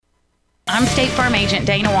I'm State Farm Agent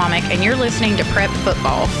Dana Womack, and you're listening to Prep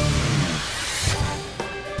Football.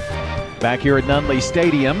 Back here at Nunley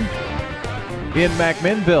Stadium in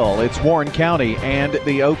McMinnville, it's Warren County and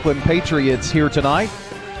the Oakland Patriots here tonight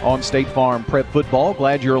on State Farm Prep Football.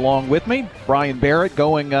 Glad you're along with me. Brian Barrett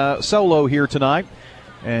going solo here tonight,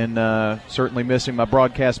 and certainly missing my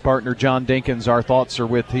broadcast partner, John Dinkins. Our thoughts are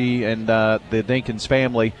with he and the Dinkins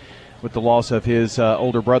family with the loss of his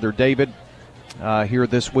older brother, David, here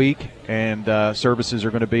this week. And services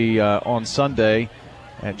are going to be on Sunday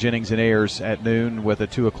at Jennings and Ayers at noon with a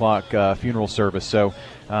 2 o'clock funeral service. So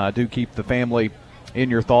do keep the family in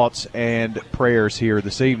your thoughts and prayers here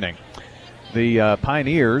this evening. The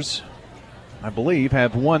Pioneers, I believe,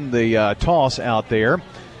 have won the toss out there,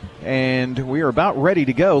 and we are about ready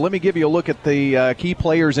to go. Let me give you a look at the key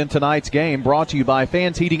players in tonight's game, brought to you by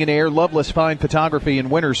Fans Heating and Air, Loveless Fine Photography,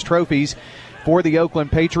 and Winners Trophies. For the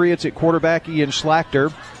Oakland Patriots, at quarterback, Ian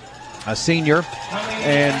Schlachter, a senior.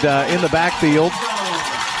 And in the backfield,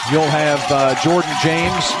 you'll have Jordan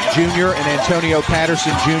James Jr. and Antonio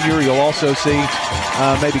Patterson Jr. You'll also see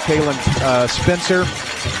maybe Kalen Spencer,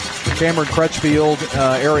 Cameron Crutchfield,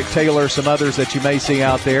 Eric Taylor, some others that you may see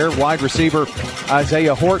out there. Wide receiver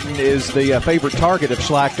Isaiah Horton is the favorite target of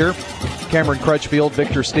Schlachter. Cameron Crutchfield,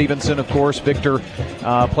 Victor Stevenson, of course. Victor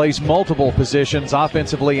plays multiple positions,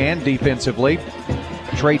 offensively and defensively.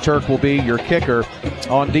 Trey Turk will be your kicker.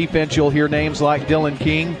 On defense, you'll hear names like Dylan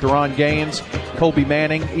King, Theron Gaines, Colby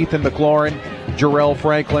Manning, Ethan McLaurin, Jarrell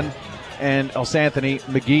Franklin, and Elsanthony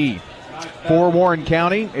McGee. For Warren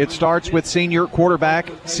County, it starts with senior quarterback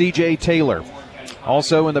C.J. Taylor.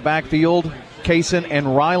 Also in the backfield, Kaysen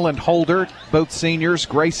and Ryland Holder, both seniors.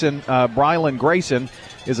 Brylan Grayson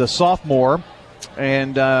is a sophomore.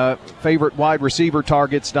 And favorite wide receiver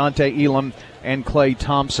targets Dante Elam and Clay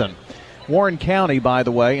Thompson. Warren County, by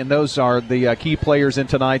the way, and those are the key players in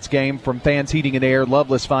tonight's game from Fans Heating and Air,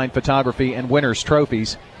 Loveless Fine Photography, and Winners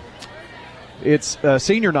Trophies. It's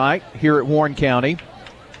senior night here at Warren County.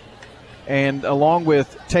 And along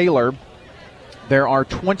with Taylor, there are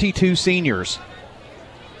 22 seniors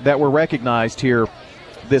that were recognized here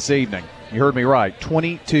this evening. You heard me right,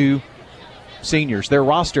 22 seniors. Their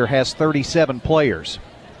roster has 37 players.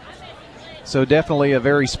 So definitely a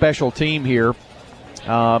very special team here.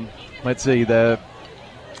 Let's see, the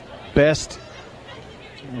best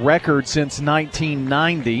record since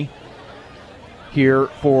 1990 here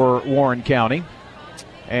for Warren County.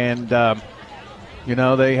 And,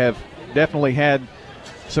 they have definitely had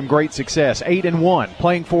some great success. 8-1,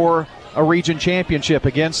 playing for a region championship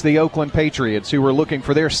against the Oakland Patriots, who were looking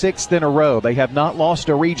for their 6th in a row. They have not lost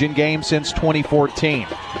a region game since 2014.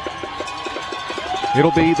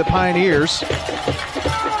 It'll be the Pioneers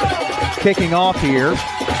kicking off here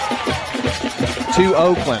to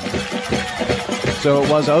Oakland. So it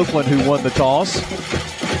was Oakland who won the toss.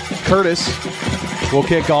 Curtis will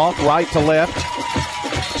kick off right to left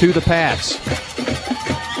to the Pats.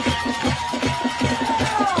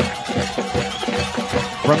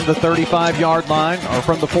 From the 35-yard line, or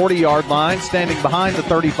from the 40-yard line, standing behind the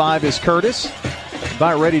 35 is Curtis.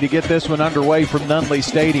 About ready to get this one underway from Nunley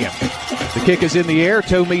Stadium. The kick is in the air,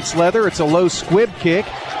 toe meets leather. It's a low squib kick,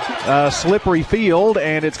 slippery field,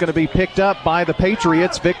 and it's going to be picked up by the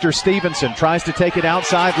Patriots. Victor Stevenson tries to take it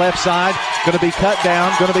outside, left side, going to be cut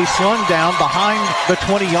down, going to be slung down behind the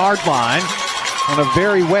 20-yard line on a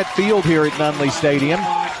very wet field here at Nunley Stadium.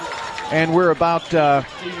 And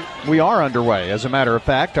we are underway, as a matter of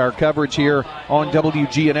fact. Our coverage here on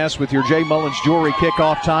WGNS with your J. Mullins Jewelry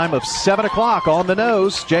kickoff time of 7 o'clock on the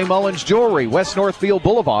nose. J. Mullins Jewelry, West Northfield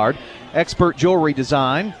Boulevard. Expert jewelry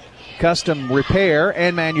design, custom repair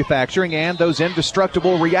and manufacturing, and those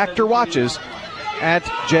indestructible reactor watches at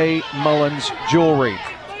J. Mullins Jewelry.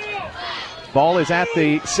 Ball is at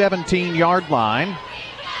the 17-yard line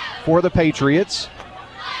for the Patriots.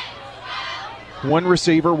 One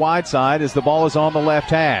receiver wide side as the ball is on the left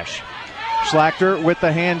hash. Schlachter with the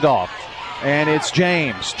handoff. And it's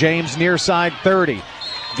James. James near side 30.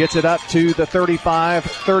 Gets it up to the 35,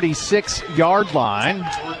 36-yard line.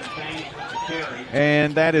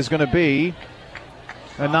 And that is going to be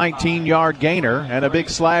a 19-yard gainer and a big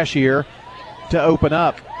slash here to open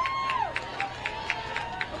up.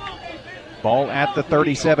 Ball at the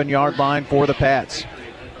 37-yard line for the Pats.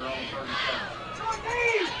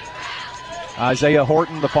 Isaiah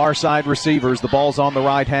Horton, the far side receivers. The ball's on the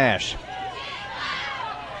right hash.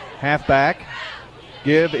 Halfback.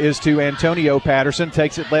 Give is to Antonio Patterson.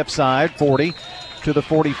 Takes it left side, 40 to the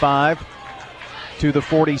 45 to the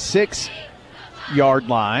 46-yard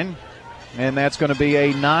line. And that's going to be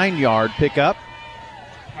a 9-yard pickup.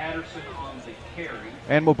 Patterson on the carry.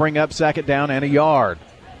 And will bring up second down and a yard.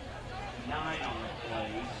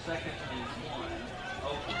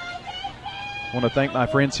 I want to thank my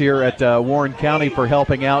friends here at Warren County for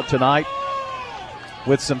helping out tonight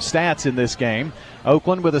with some stats in this game.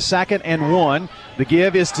 Oakland with a 2nd and 1. The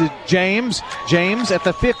give is to James. James at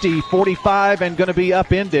the 50, 45, and going to be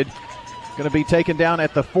upended. Going to be taken down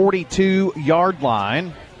at the 42-yard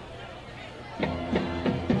line.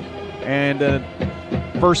 And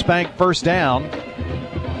First Bank first down.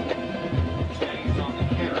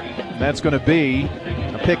 That's going to be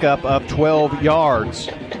a pickup of 12 yards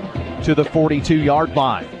to the 42-yard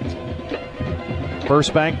line.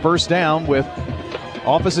 First Bank first down with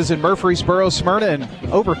offices in Murfreesboro, Smyrna, and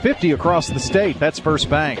over 50 across the state. That's First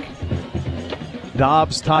Bank.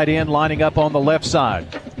 Dobbs tight end lining up on the left side.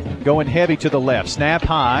 Going heavy to the left. Snap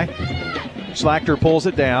high. Schlachter pulls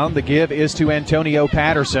it down. The give is to Antonio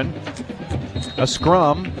Patterson. A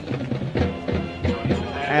scrum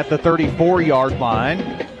at the 34-yard line.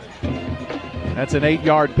 That's an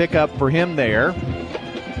 8-yard pickup for him there.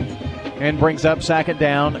 And brings up 2nd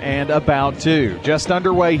down and about 2. Just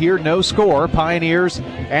underway here, no score. Pioneers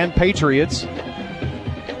and Patriots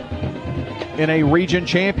in a region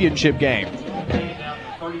championship game.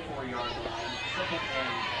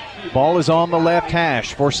 Ball is on the left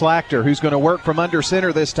hash for Schlachter, who's going to work from under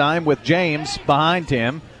center this time with James behind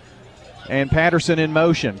him. And Patterson in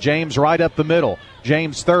motion. James right up the middle.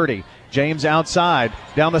 James 30. James outside.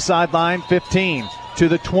 Down the sideline, 15 to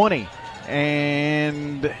the 20.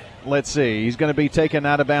 And let's see, he's going to be taken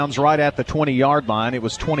out of bounds right at the 20-yard line. It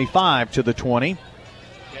was 25 to the 20.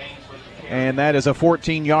 And that is a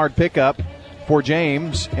 14-yard pickup for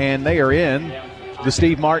James, and they are in the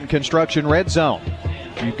Steve Martin Construction red zone.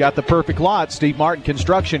 If you've got the perfect lot, Steve Martin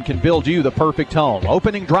Construction can build you the perfect home.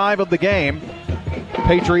 Opening drive of the game.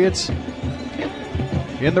 Patriots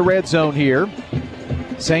in the red zone here.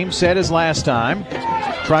 Same set as last time.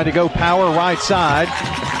 Trying to go power right side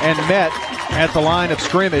and met at the line of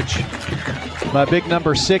scrimmage by big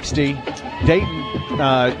number 60, Dayton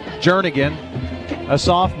Jernigan, a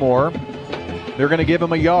sophomore. They're going to give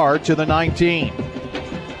him a yard to the 19.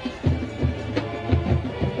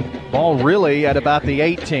 Ball really at about the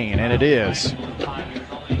 18, and it is.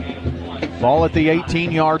 Ball at the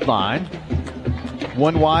 18-yard line.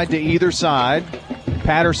 One wide to either side.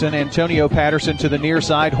 Patterson, Antonio Patterson to the near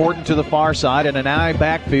side, Horton to the far side, and an eye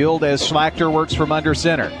backfield as Schlachter works from under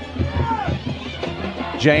center.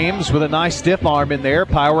 James with a nice stiff arm in there,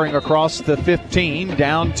 powering across the 15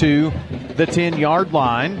 down to the 10-yard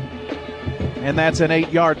line. And that's an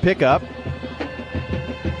 8-yard pickup.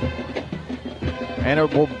 And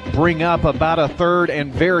it will bring up about a 3rd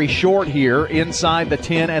and very short here inside the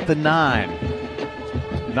 10 at the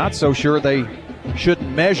 9. Not so sure they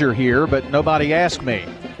shouldn't measure here, but nobody asked me.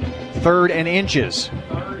 3rd and inches.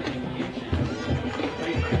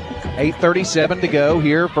 8:37 to go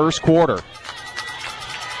here, first quarter.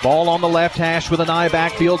 Ball on the left hash with an eye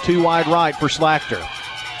backfield, 2 wide right for Schlachter.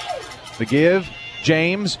 The give,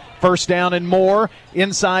 James, first down and more,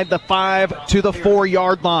 inside the 5 to the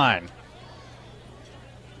 4-yard line.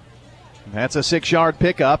 That's a 6-yard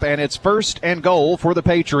pickup, and it's 1st and goal for the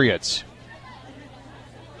Patriots.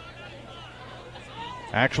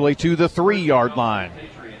 Actually, to the 3-yard line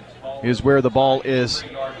is where the ball is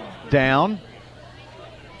down.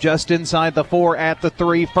 Just inside the 4 at the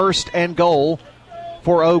 3, 1st and goal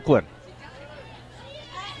for Oakland.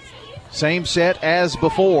 Same set as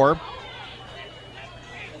before.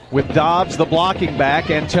 With Dobbs, the blocking back,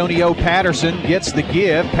 Antonio Patterson gets the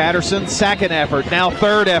give. Patterson, 2nd effort, now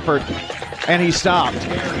 3rd effort, and he stopped.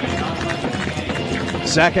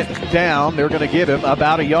 2nd down, they're going to give him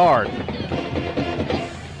about a yard.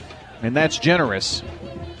 And that's generous.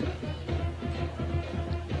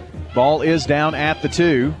 Ball is down at the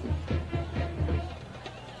 2.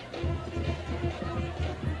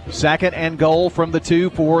 2nd and goal from the 2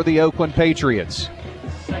 for the Oakland Patriots.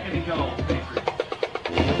 2nd and goal.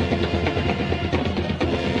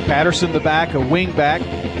 Patterson the back, a wing back,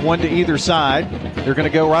 one to either side. They're going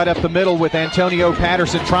to go right up the middle with Antonio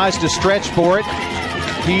Patterson. Tries to stretch for it.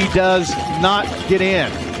 He does not get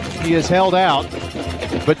in. He is held out,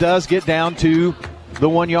 but does get down to the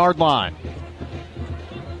 1-yard line.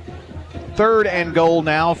 3rd and goal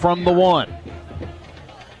now from the 1.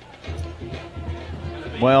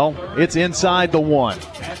 Well, it's inside the 1.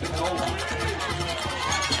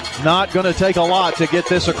 Not going to take a lot to get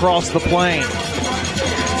this across the plane.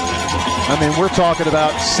 I mean, we're talking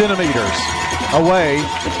about centimeters away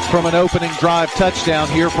from an opening drive touchdown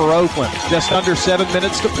here for Oakland. Just under 7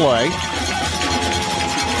 minutes to play.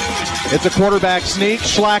 It's a quarterback sneak.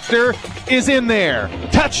 Schlachter is in there.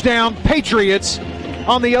 Touchdown, Patriots.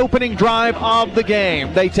 on the opening drive of the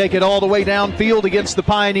game. They take it all the way downfield against the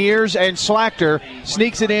Pioneers, and Schlachter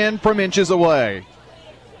sneaks it in from inches away.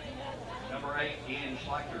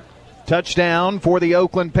 Touchdown for the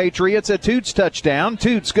Oakland Patriots, a Toots touchdown.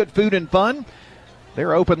 Toots, good food and fun.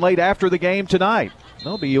 They're open late after the game tonight.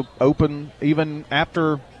 They'll be open even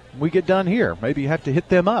after we get done here. Maybe you have to hit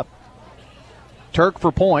them up. Turk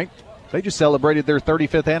for point. They just celebrated their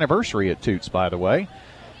 35th anniversary at Toots, by the way.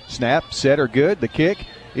 Snap, set are good. The kick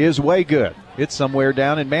is way good. It's somewhere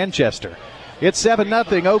down in Manchester. It's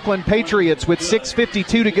 7-0 Oakland Patriots with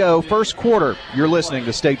 6:52 to go, first quarter. You're listening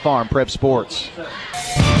to State Farm Prep Sports.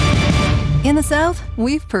 In the South,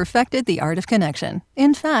 we've perfected the art of connection.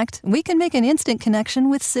 In fact, we can make an instant connection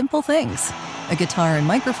with simple things. A guitar and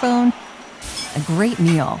microphone, a great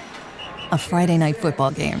meal, a Friday night football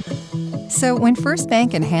game. So when First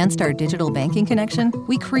Bank enhanced our digital banking connection,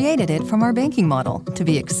 we created it from our banking model to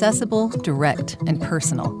be accessible, direct, and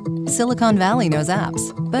personal. Silicon Valley knows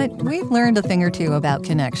apps, but we've learned a thing or two about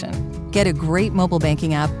connection. Get a great mobile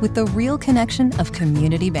banking app with the real connection of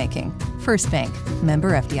community banking. First Bank,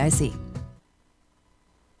 member FDIC.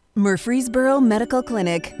 Murfreesboro Medical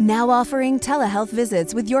Clinic, now offering telehealth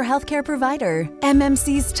visits with your healthcare provider.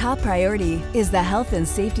 MMC's top priority is the health and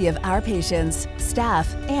safety of our patients,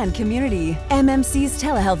 staff, and community. MMC's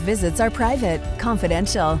telehealth visits are private,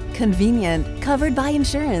 confidential, convenient, covered by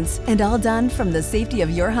insurance, and all done from the safety of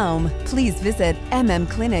your home. Please visit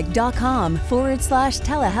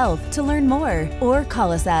mmclinic.com/telehealth to learn more, or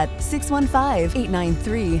call us at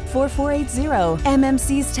 615-893-4480.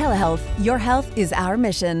 MMC's Telehealth, your health is our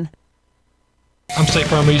mission. I'm State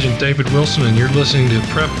Farm Agent David Wilson, and you're listening to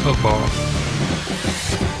Prep Football.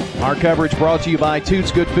 Our coverage brought to you by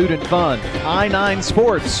Toots Good Food and Fun, I-9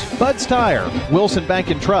 Sports, Bud's Tire, Wilson Bank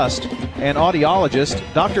and Trust, and audiologist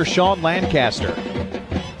Dr. Sean Lancaster.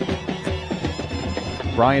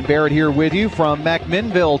 Brian Barrett here with you from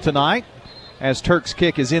McMinnville tonight as Turk's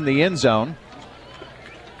kick is in the end zone.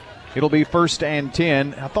 It'll be 1st and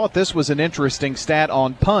 10. I thought this was an interesting stat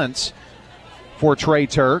on punts for Trey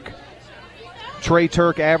Turk. Trey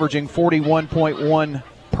Turk averaging 41.1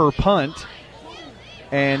 per punt,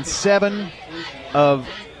 and 7 of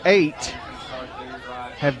 8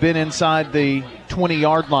 have been inside the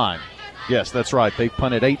 20-yard line. Yes, that's right. They've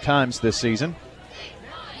punted 8 times this season.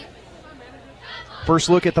 First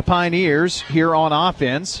look at the Pioneers here on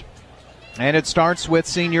offense, and it starts with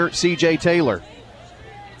senior C.J. Taylor.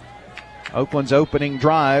 Oakland's opening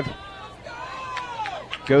drive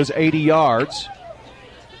goes 80 yards.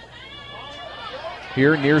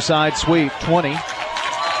 Here, near side sweep, 20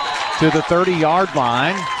 to the 30-yard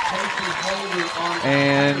line.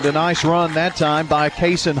 And a nice run that time by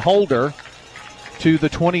Kason Holder to the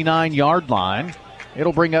 29-yard line.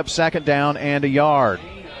 It'll bring up 2nd down and a yard.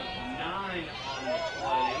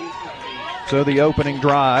 So the opening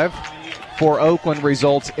drive for Oakland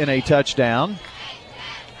results in a touchdown.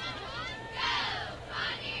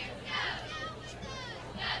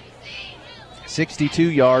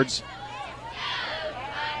 $62 yards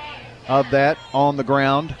of that on the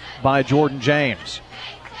ground by Jordan James.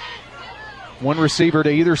 One receiver to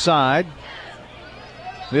either side.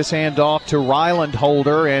 This handoff to Ryland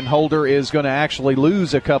Holder, and Holder is going to actually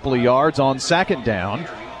lose a couple of yards on 2nd down.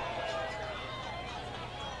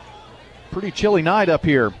 Pretty chilly night up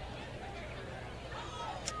here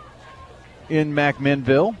in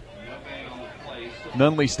McMinnville.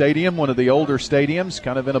 Nunley Stadium, one of the older stadiums,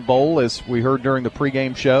 kind of in a bowl, as we heard during the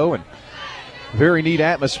pregame show, and very neat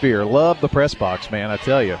atmosphere. Love the press box, man, I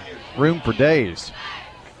tell you. Room for days.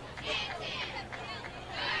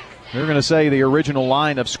 They're going to say the original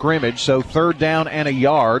line of scrimmage, so 3rd down and a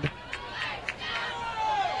yard.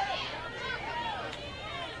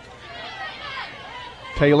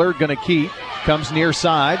 Taylor going to keep, comes near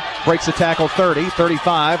side, breaks a tackle 30,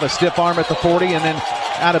 35, a stiff arm at the 40, and then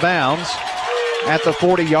out of bounds at the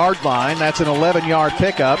 40-yard line. That's an 11-yard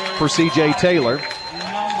pickup for C.J. Taylor.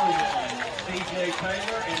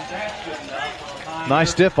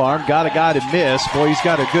 Nice stiff arm, got a guy to miss. Boy, he's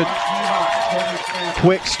got a good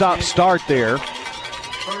quick stop-start there.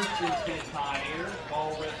 First and 10 Pioneers,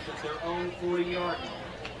 ball rests at their own 40-yard line.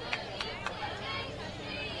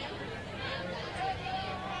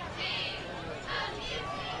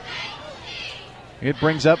 It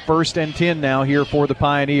brings up 1st and 10 now here for the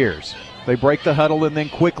Pioneers. They break the huddle and then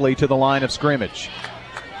quickly to the line of scrimmage.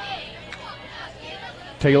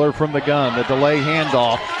 Taylor from the gun, the delay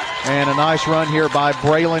handoff, and a nice run here by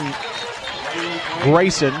Braylon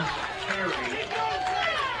Grayson.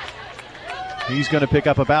 He's going to pick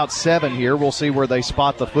up about 7 here. We'll see where they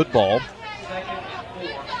spot the football. 2nd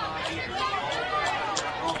and 4, Pioneers, ball rests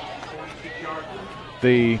on the 46-yard line.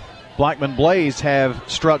 The Blackman Blaze have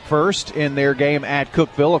struck first in their game at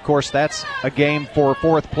Cookeville. Of course, that's a game for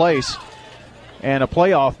fourth place and a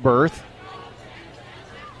playoff berth.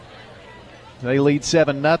 They lead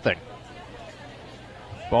 7-0.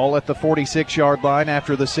 Ball at the 46-yard line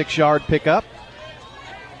after the 6-yard pickup.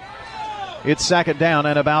 It's second down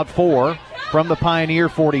and about 4 from the Pioneer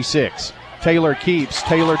 46. Taylor keeps.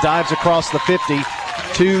 Taylor dives across the 50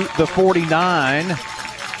 to the 49.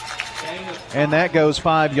 And that goes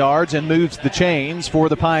 5 yards and moves the chains for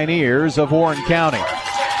the Pioneers of Warren County.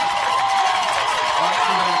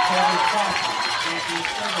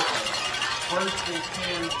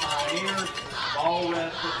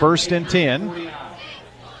 First and 10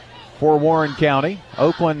 for Warren County.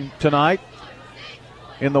 Oakland tonight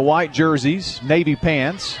in the white jerseys, navy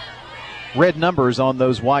pants. Red numbers on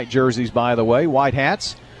those white jerseys, by the way, white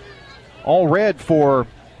hats. All red for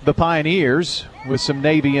the Pioneers with some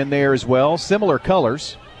navy in there as well. Similar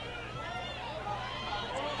colors.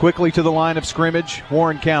 Quickly to the line of scrimmage,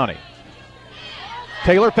 Warren County.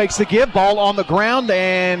 Taylor fakes the give, ball on the ground,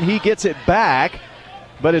 and he gets it back.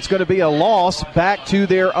 But it's going to be a loss back to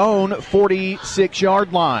their own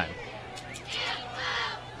 46-yard line.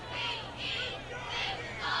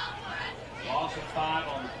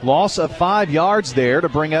 Loss of 5 yards there to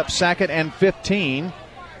bring up second and 15.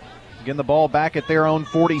 Getting the ball back at their own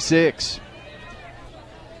 46.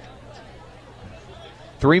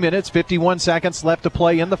 3 minutes, 51 seconds left to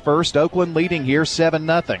play in the first. Oakland leading here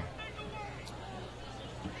 7-0.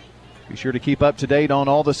 Be sure to keep up to date on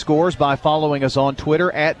all the scores by following us on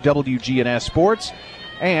Twitter at WGNS Sports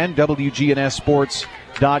and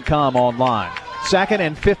WGNSSports.com online. Second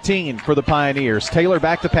and 15 for the Pioneers. Taylor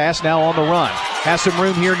back to pass now on the run. Has some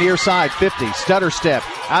room here near side, 50. Stutter step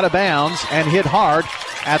out of bounds and hit hard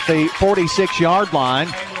at the 46-yard line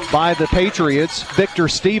by the Patriots, Victor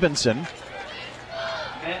Stevenson.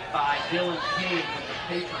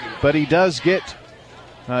 But he does get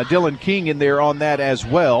Dylan King in there on that as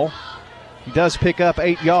well. He does pick up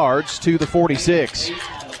 8 yards to the 46.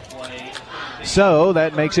 So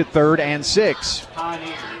that makes it 3rd and 6.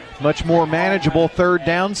 Much more manageable third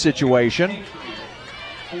down situation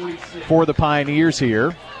for the Pioneers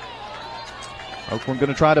here. Oakland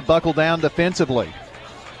going to try to buckle down defensively.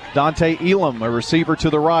 Dante Elam, a receiver to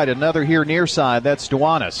the right. Another here near side. That's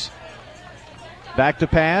Duanis. Back to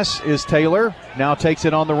pass is Taylor. Now takes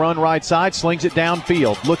it on the run right side. Slings it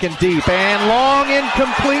downfield. Looking deep and long,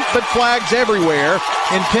 incomplete, but flags everywhere.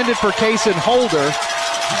 Intended for Kason Holder.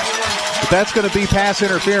 But that's going to be pass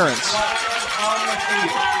interference.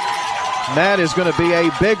 And that is going to be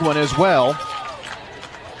a big one as well.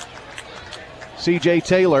 C.J.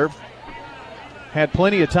 Taylor had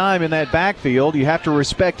plenty of time in that backfield. You have to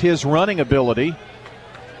respect his running ability.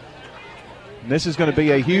 And this is going to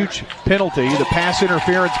be a huge penalty, the pass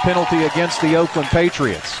interference penalty against the Oakland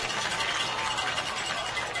Patriots.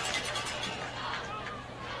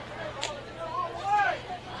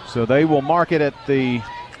 So they will mark it at the,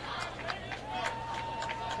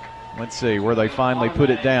 let's see where they finally put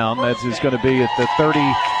it down. That is going to be at the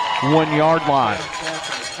 31-yard line.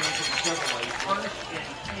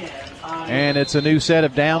 And it's a new set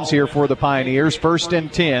of downs here for the Pioneers. 1st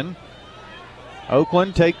and 10.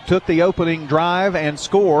 Oakland took the opening drive and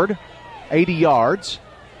scored 80 yards.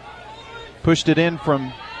 Pushed it in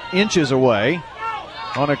from inches away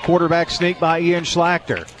on a quarterback sneak by Ian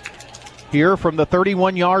Schlachter. Here from the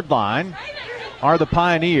 31-yard line are the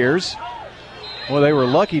Pioneers. Well, they were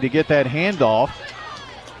lucky to get that handoff.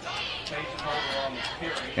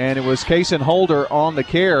 And it was Kason Holder on the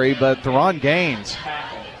carry, but Theron Gaines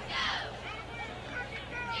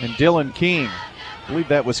and Dylan King. I believe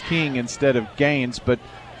that was King instead of Gaines, but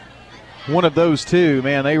one of those two,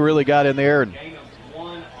 man, they really got in there and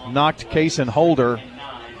knocked Kason Holder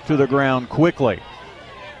to the ground quickly.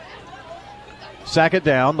 Second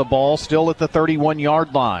down, the ball still at the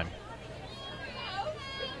 31-yard line.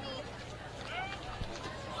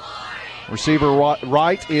 Receiver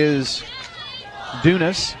right is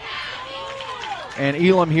Dunas, and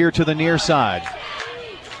Elam here to the near side.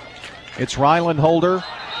 It's Ryland Holder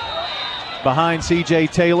behind C.J.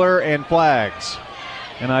 Taylor and flags.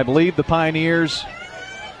 And I believe the Pioneers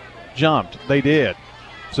jumped. They did.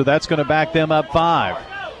 So that's going to back them up 5.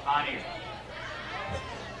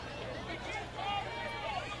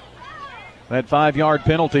 That 5-yard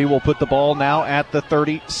penalty will put the ball now at the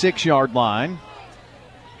 36-yard line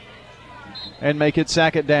and make it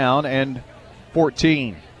second down and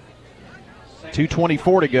 14.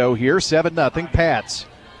 2:24 to go here. 7-0 Pats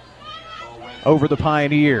over the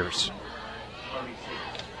Pioneers.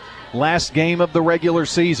 Last game of the regular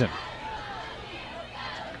season.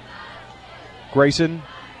 Grayson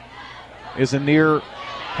is a near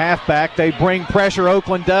halfback. They bring pressure.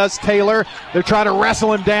 Oakland does. Taylor, they're trying to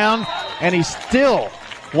wrestle him down, and he still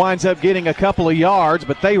winds up getting a couple of yards,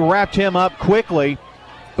 but they wrapped him up quickly.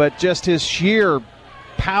 But just his sheer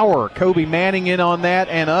power, Kobe Manning in on that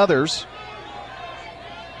and others.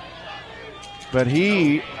 But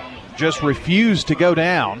he just refused to go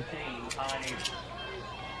down.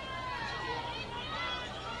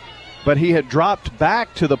 But he had dropped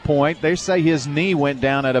back to the point. They say his knee went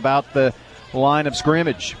down at about the line of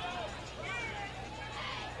scrimmage.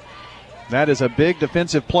 That is a big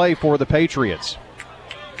defensive play for the Patriots.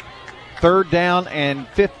 3rd down and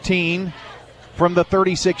 15 from the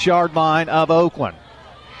 36-yard line of Oakland.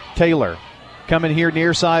 Taylor coming here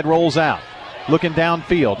near side, rolls out. Looking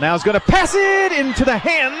downfield. Now he's going to pass it into the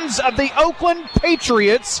hands of the Oakland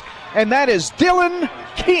Patriots. And that is Dylan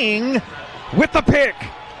King with the pick.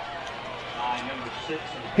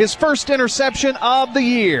 His first interception of the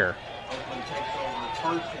year.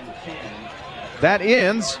 That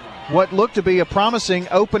ends what looked to be a promising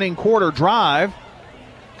opening quarter drive.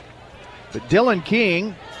 But Dylan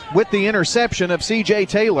King with the interception of C.J.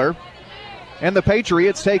 Taylor. And the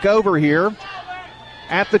Patriots take over here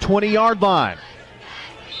at the 20-yard line.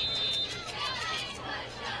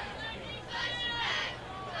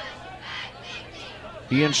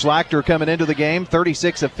 Ian Schlachter coming into the game,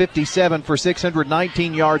 36 of 57 for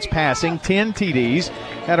 619 yards passing, 10 TDs.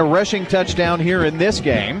 Had a rushing touchdown here in this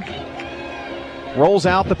game. Rolls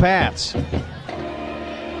out the pass.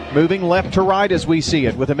 Moving left to right as we see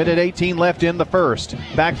it with 1:18 left in the first.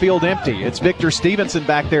 Backfield empty. It's Victor Stevenson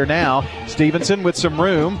back there now. Stevenson with some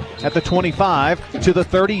room at the 25 to the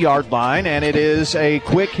 30-yard line, and it is a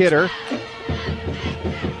quick hitter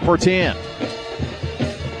for 10.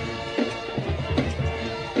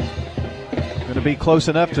 Going to be close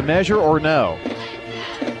enough to measure or no?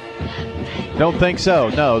 Don't think so.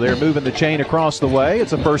 No, they're moving the chain across the way.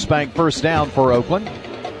 It's a First Bank first down for Oakland.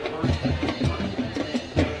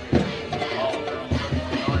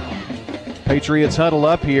 Patriots huddle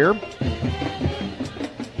up here.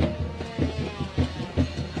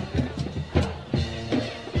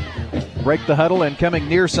 Break the huddle, and coming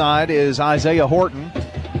near side is Isaiah Horton.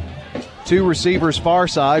 2 receivers far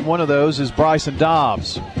side. One of those is Bryson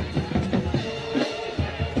Dobbs.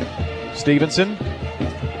 Stevenson.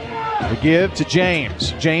 The give to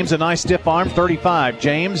James. James, a nice stiff arm, 35.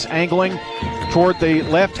 James angling toward the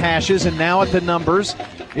left hashes, and now at the numbers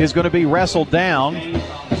is going to be wrestled down.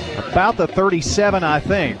 About the 37, I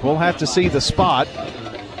think. We'll have to see the spot.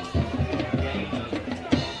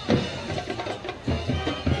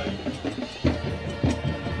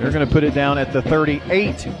 They're going to put it down at the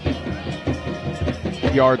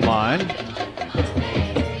 38-yard line.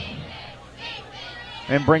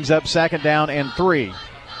 And brings up 2nd down and 3.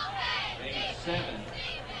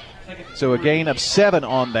 So a gain of 7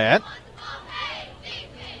 on that.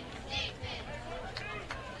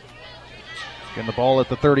 Getting the ball at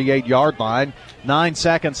the 38-yard line. 9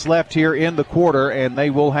 seconds left here in the quarter, and they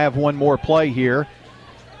will have one more play here.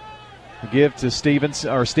 Give to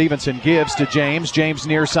Stevenson gives to James. James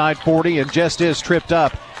near side 40, and just is tripped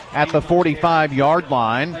up at the 45-yard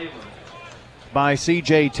line by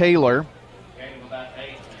C.J. Taylor.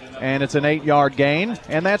 And it's an 8-yard gain,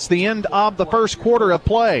 and that's the end of the first quarter of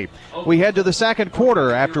play. We head to the second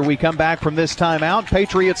quarter after we come back from this timeout.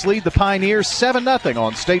 Patriots lead the Pioneers 7-0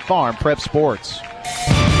 on State Farm Prep Sports.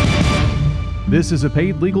 This is a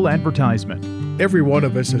paid legal advertisement. Every one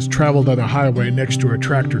of us has traveled on a highway next to a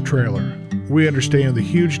tractor trailer. We understand the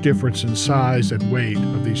huge difference in size and weight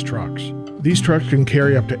of these trucks. These trucks can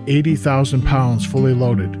carry up to 80,000 pounds fully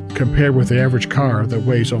loaded, compared with the average car that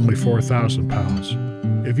weighs only 4,000 pounds.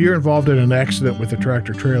 If you're involved in an accident with a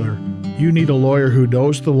tractor trailer, you need a lawyer who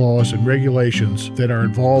knows the laws and regulations that are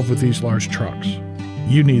involved with these large trucks.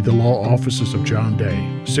 You need the law offices of John Day,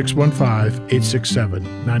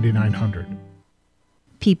 615-867-9900.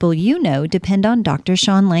 People you know depend on Dr.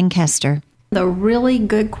 Sean Lancaster. The really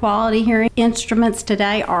good quality hearing instruments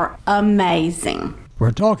today are amazing.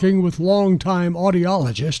 We're talking with longtime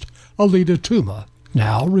audiologist Alita Tuma,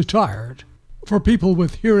 now retired. For people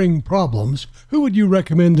with hearing problems, who would you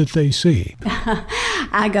recommend that they see?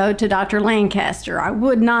 I go to Dr. Lancaster. I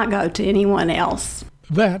would not go to anyone else.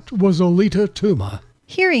 That was Alita Tuma.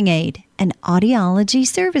 Hearing aid and audiology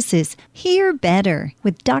services. Hear better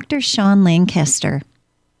with Dr. Sean Lancaster.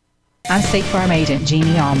 I'm State Farm Agent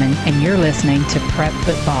Jeannie Allman, and you're listening to Prep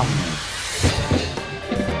Football.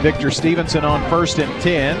 Victor Stevenson on 1st and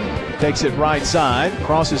 10. Takes it right side.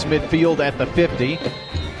 Crosses midfield at the 50.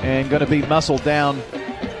 And going to be muscled down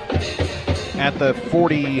at the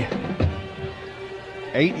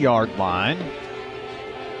 48-yard line.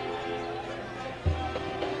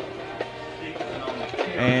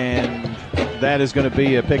 And that is going to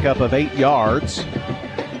be a pickup of 8 yards.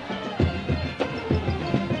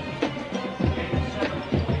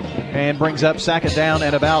 And brings up second down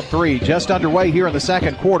and about 3. Just underway here in the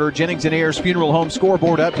second quarter. Jennings and Ayers Funeral Home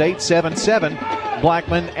scoreboard update, 7-7,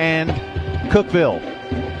 Blackman and Cookeville.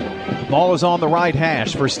 Ball is on the right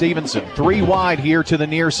hash for Stevenson. 3 wide here to the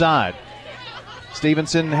near side.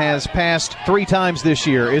 Stevenson has passed 3 times this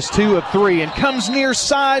year, is 2 of 3, and comes near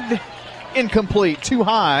side, incomplete, too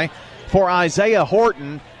high for Isaiah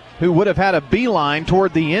Horton, who would have had a beeline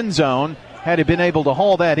toward the end zone had he been able to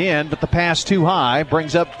haul that in, but the pass too high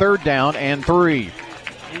brings up third down and 3.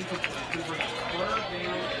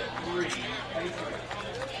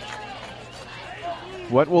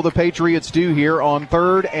 What will the Patriots do here on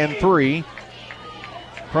 3rd and 3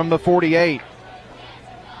 from the 48?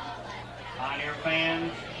 Pioneer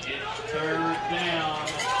fans, it's 3rd down.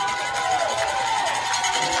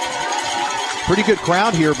 Pretty good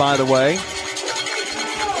crowd here, by the way,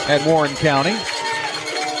 at Warren County.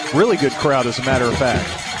 Really good crowd, as a matter of fact.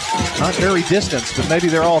 Not very distanced, but maybe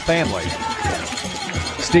they're all family.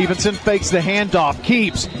 Stevenson fakes the handoff,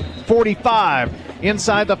 keeps 45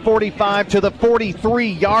 inside the 45 to the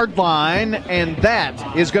 43-yard line, and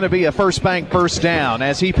that is going to be a First Bank first down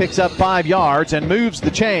as he picks up 5 yards and moves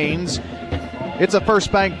the chains. It's a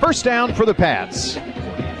First Bank first down for the Pats.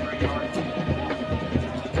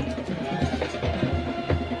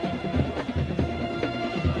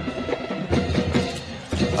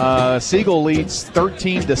 Siegel leads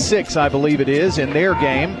 13-6, I believe it is, in their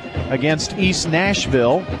game against East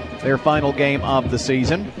Nashville, their final game of the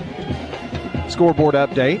season. Scoreboard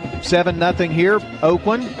update, 7-0 here,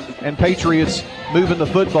 Oakland, and Patriots moving the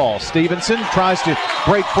football. Stevenson tries to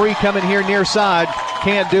break free coming here near side,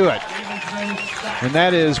 can't do it. And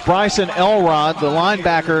that is Bryson Elrod, the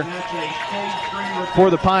linebacker for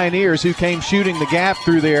the Pioneers, who came shooting the gap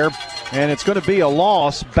through there, and it's going to be a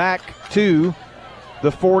loss back to the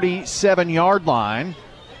 47-yard line,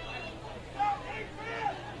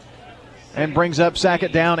 and brings up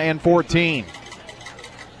second down and 14.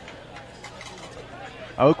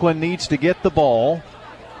 Oakland needs to get the ball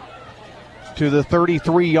to the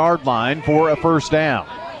 33-yard line for a first down.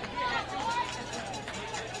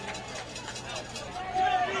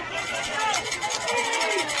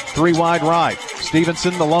 Three wide right.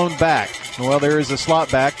 Stevenson, the lone back. Well, there is a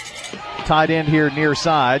slot back. Tight end here near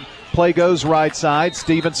side. Play goes right side.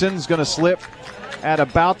 Stevenson's going to slip at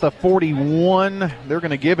about the 41. They're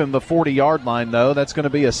going to give him the 40-yard line, though. That's going to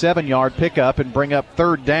be a 7-yard pickup and bring up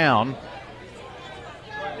third down.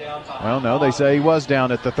 Well, no, they say he was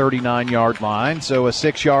down at the 39-yard line, so a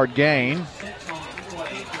 6-yard gain.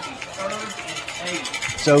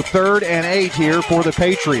 So 3rd and 8 here for the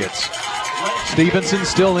Patriots. Stevenson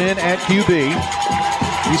still in at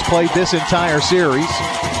QB. He's played this entire series.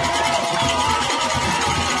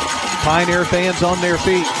 Pioneer fans on their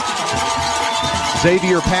feet.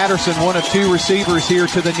 Xavier Patterson, one of 2 receivers here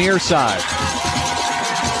to the near side.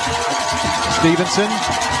 Stevenson,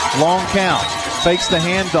 long count, fakes the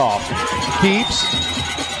handoff, keeps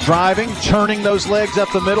driving, churning those legs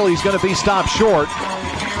up the middle. He's going to be stopped short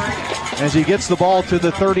as he gets the ball to the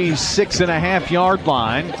 36.5-yard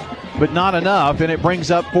line, but not enough, and it brings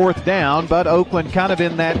up 4th down. But Oakland kind of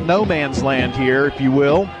in that no man's land here, if you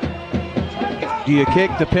will. Do you kick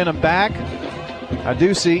to pin him back? I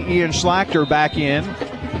do see Ian Schlachter back in.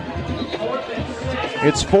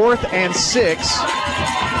 It's 4th and 6.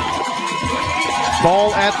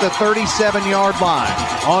 Ball at the 37-yard line.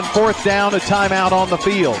 On 4th down, a timeout on the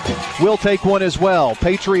field. We'll take one as well.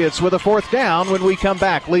 Patriots with a 4th down when we come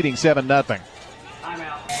back, leading 7-0.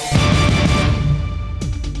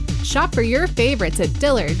 Shop for your favorites at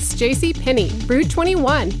Dillard's, JCPenney, Brew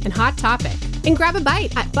 21, and Hot Topic. And grab a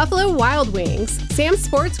bite at Buffalo Wild Wings, Sam's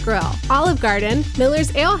Sports Grill, Olive Garden,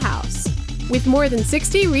 Miller's Ale House. With more than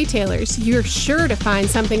 60 retailers, you're sure to find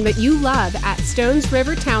something that you love at Stones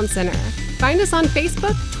River Town Center. Find us on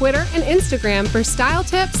Facebook, Twitter, and Instagram for style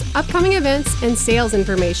tips, upcoming events, and sales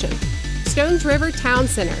information. Stones River Town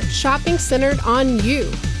Center, shopping centered on you.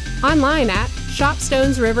 Online at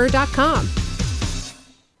shopstonesriver.com.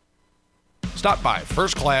 Stop by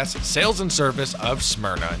First Class Sales and Service of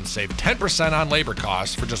Smyrna and save 10% on labor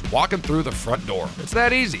costs for just walking through the front door. It's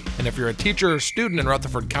that easy. And if you're a teacher or student in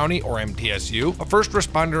Rutherford County or MTSU, a first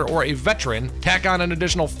responder, or a veteran, tack on an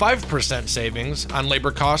additional 5% savings on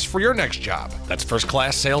labor costs for your next job. That's First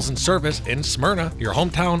Class Sales and Service in Smyrna, your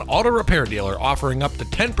hometown auto repair dealer, offering up to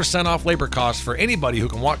 10% off labor costs for anybody who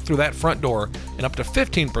can walk through that front door, and up to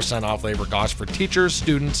 15% off labor costs for teachers,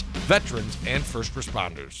 students, veterans, and first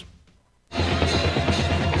responders.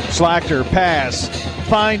 Schlachter pass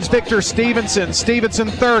finds Victor Stevenson. Stevenson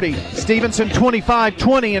 30. Stevenson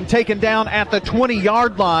 25-20 and taken down at the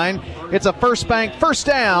 20-yard line. It's a First Bank first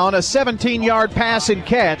down, a 17-yard pass and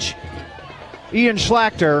catch. Ian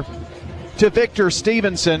Schlachter to Victor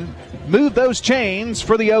Stevenson. Move those chains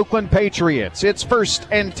for the Oakland Patriots. It's 1st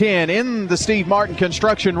and 10 in the Steve Martin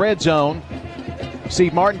Construction red zone.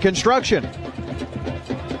 Steve Martin Construction,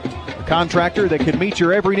 a contractor that can meet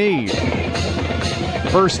your every need.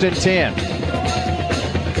 1st and 10.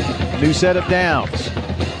 New set of downs.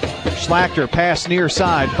 Schlachter pass near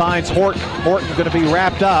side, finds Horton. Horton going to be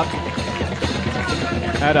wrapped up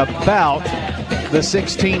at about the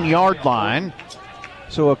 16-yard line.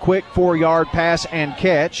 So a quick 4-yard pass and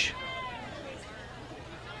catch.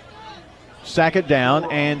 2nd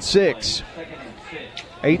down and 6.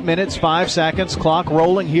 8 minutes, 5 seconds. Clock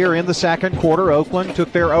rolling here in the second quarter. Oakland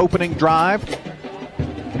took their opening drive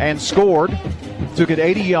and scored. Took it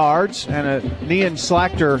 80 yards and a Ian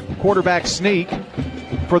Schlachter quarterback sneak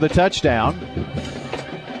for the touchdown.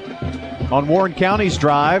 On Warren County's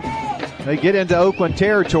drive, they get into Oakland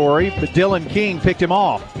territory, but Dylan King picked him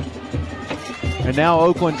off. And now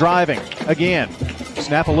Oakland driving again.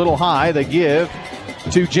 Snap a little high. They give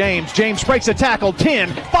to James. James breaks a tackle. 10,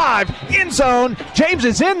 5, end zone. James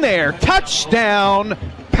is in there. Touchdown,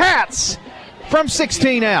 Pats from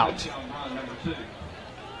 16 out.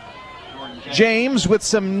 James with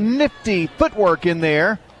some nifty footwork in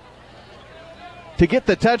there to get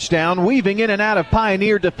the touchdown, weaving in and out of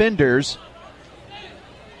Pioneer defenders.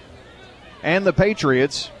 And the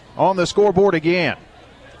Patriots on the scoreboard again.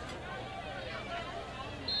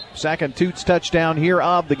 Second Toots touchdown here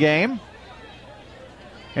of the game.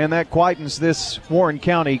 And that quietens this Warren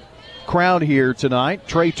County crowd here tonight.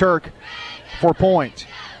 Trey Turk for point.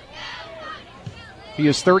 He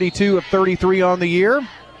is 32 of 33 on the year.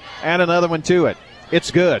 Add another one to it.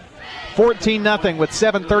 It's good. 14-0 with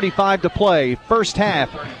 7:35 to play. First half,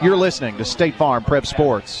 you're listening to State Farm Prep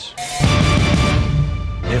Sports.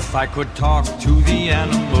 If I could talk to the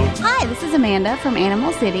animal. Hi, this is Amanda from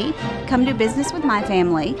Animal City. Come do business with my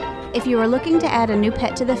family. If you are looking to add a new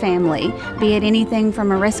pet to the family, be it anything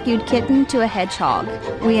from a rescued kitten to a hedgehog,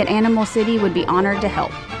 we at Animal City would be honored to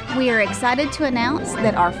help. We are excited to announce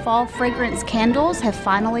that our fall fragrance candles have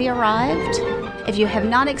finally arrived. If you have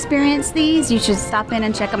not experienced these, you should stop in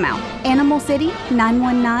and check them out. Animal City,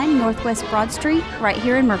 919 Northwest Broad Street, right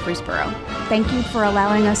here in Murfreesboro. Thank you for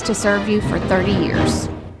allowing us to serve you for 30 years.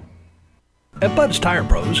 At Bud's Tire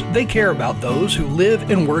Pros, they care about those who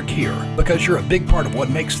live and work here because you're a big part of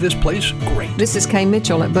what makes this place great. This is Kay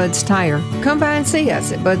Mitchell at Bud's Tire. Come by and see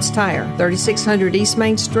us at Bud's Tire, 3600 East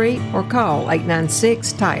Main Street, or call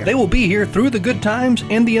 896-TIRE. They will be here through the good times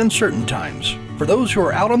and the uncertain times. For those who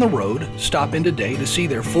are out on the road, stop in today to see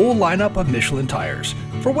their full lineup of Michelin tires.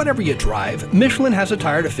 For whatever you drive, Michelin has a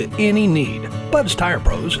tire to fit any need. Bud's Tire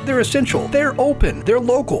Pros, they're essential, they're open, they're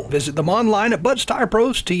local. Visit them online at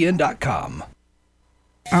budstireprostn.com.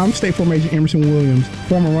 I'm State Farm Agent Emerson Williams,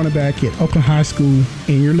 former running back at Oakland High School,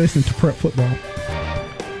 and you're listening to Prep Football.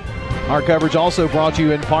 Our coverage also brought to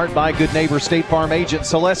you in part by good neighbor State Farm Agent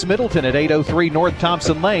Celeste Middleton at 803 North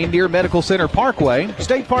Thompson Lane near Medical Center Parkway.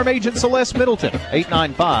 State Farm Agent Celeste Middleton,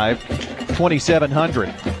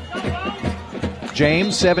 895-2700.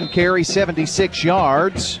 James, 7 carries, 76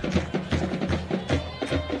 yards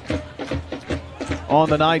on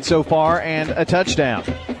the night so far, and a touchdown.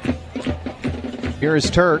 Here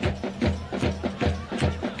is Turk.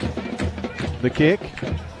 The kick.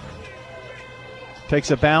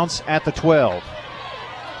 Takes a bounce at the 12.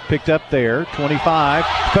 Picked up there. 25,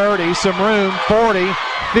 30, some room. 40,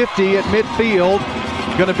 50 at midfield.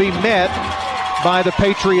 Going to be met by the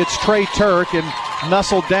Patriots' Trey Turk and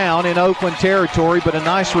nestled down in Oakland territory, but a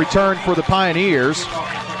nice return for the Pioneers.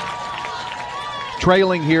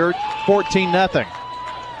 Trailing here 14-0.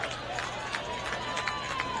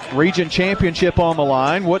 Region championship on the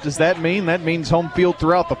line. What does that mean? That means home field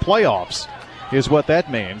throughout the playoffs is what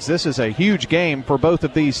that means. This is a huge game for both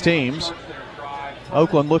of these teams.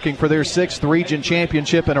 Oakland looking for their 6th region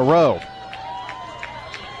championship in a row.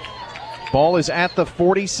 Ball is at the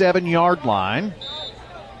 47-yard line.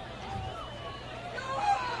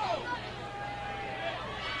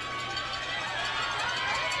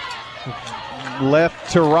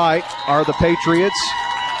 Left to right are the Patriots.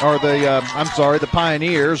 The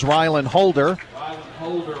Pioneers. Rylan Holder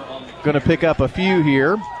going to pick up a few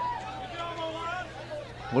here.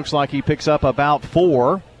 Looks like he picks up about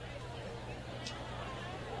 4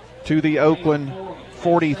 to the Oakland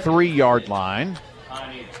 43-yard line.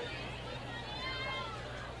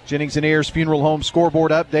 Jennings and Ayers Funeral Home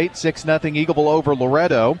scoreboard update, 6-0 Eagleville over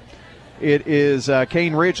Loretto. It is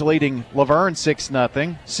Cane Ridge leading Laverne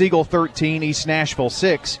 6-0. Siegel 13, East Nashville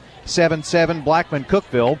 6, 7-7 Blackman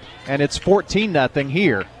Cookeville, and it's 14-0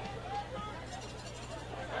 here.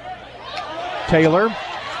 Taylor,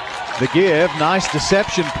 the give, nice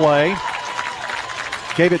deception play.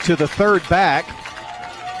 Gave it to the third back.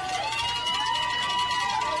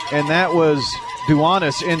 And that was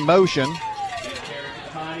Duanis in motion.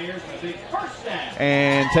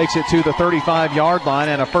 And takes it to the 35-yard line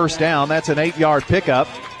and a first down. That's an 8-yard pickup.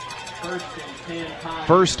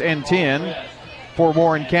 First and 10 for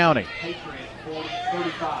Warren County.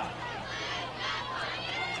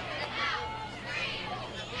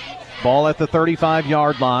 Ball at the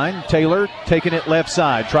 35-yard line. Taylor taking it left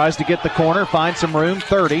side. Tries to get the corner, finds some room,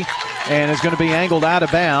 30, and is going to be angled out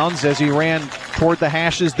of bounds as he ran toward the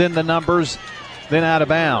hashes, then the numbers, then out of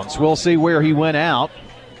bounds. We'll see where he went out.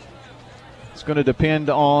 It's going to depend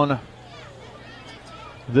on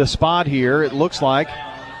the spot here. It looks like an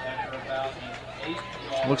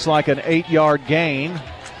 8-yard gain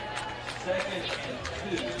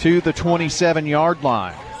to the 27-yard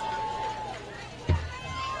line.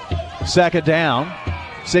 Second down,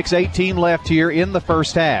 6:18 left here in the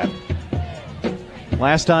first half.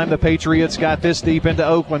 Last time the Patriots got this deep into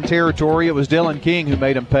Oakland territory, it was Dylan King who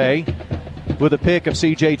made them pay with a pick of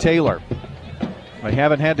C.J. Taylor. They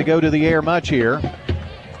haven't had to go to the air much here.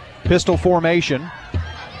 Pistol formation.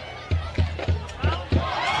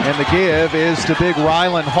 And the give is to big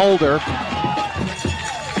Rylan Holder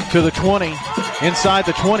to the 20, inside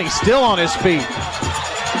the 20, still on his feet.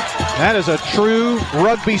 That is a true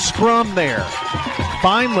rugby scrum there.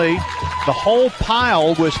 Finally, the whole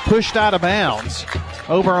pile was pushed out of bounds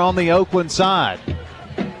over on the Oakland side.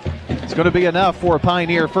 It's going to be enough for a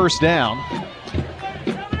Pioneer first down.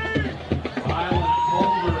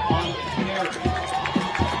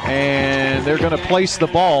 And they're going to place the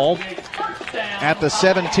ball at the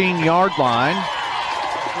 17-yard line.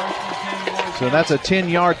 So that's a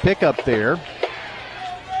 10-yard pickup there.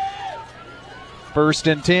 First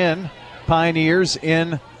and 10, Pioneers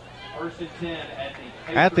in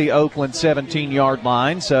at the Oakland 17-yard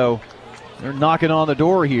line. So they're knocking on the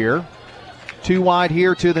door here. Two wide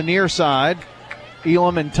here to the near side,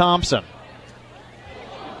 Elam and Thompson.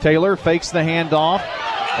 Taylor fakes the handoff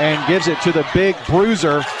and gives it to the big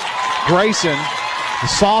bruiser, Grayson, the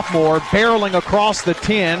sophomore, barreling across the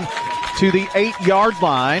 10 to the 8-yard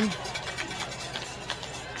line.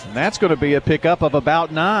 And that's going to be a pickup of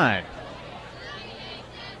about 9.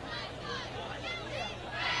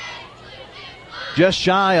 Just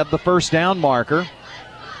shy of the first down marker.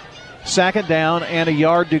 Second down and a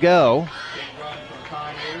yard to go.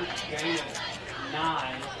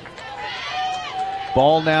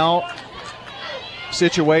 Ball now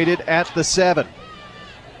situated at the 7.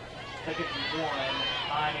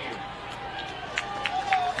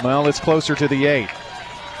 Well, it's closer to the 8.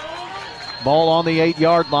 Ball on the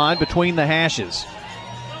 8-yard line between the hashes.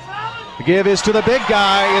 The give is to the big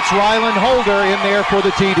guy. It's Rylan Holder in there for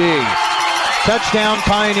the TD. Touchdown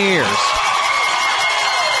Pioneers.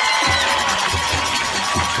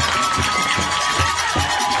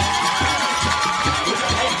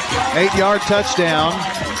 Eight-yard touchdown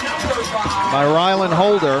by Rylan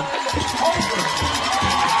Holder.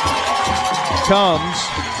 Comes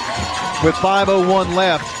with 5:01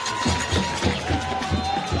 left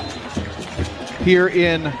here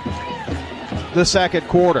in the second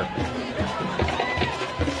quarter.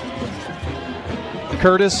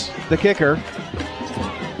 Curtis, the kicker.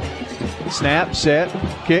 Snap, set,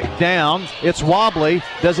 kick down. It's wobbly.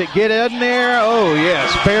 Does it get in there? Oh,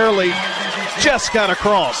 yes, barely. Just got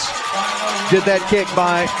across. Did that kick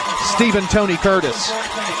by Stephen Tony Curtis.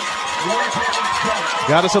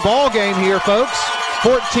 Got us a ball game here, folks.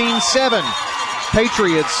 14-7.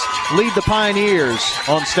 Patriots lead the Pioneers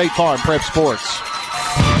on State Farm Prep Sports.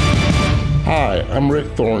 Hi, I'm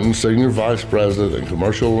Rick Thornton, Senior Vice President and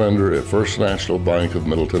Commercial Lender at First National Bank of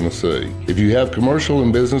Middle Tennessee. If you have commercial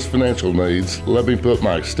and business financial needs, let me put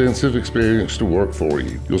my extensive experience to work for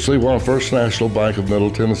you. You'll see why First National Bank of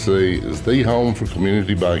Middle Tennessee is the home for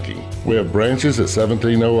community banking. We have branches at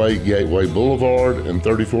 1708 Gateway Boulevard and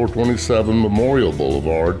 3427 Memorial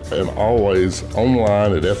Boulevard, and always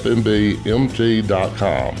online at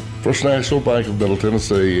fnbmt.com. First National Bank of Middle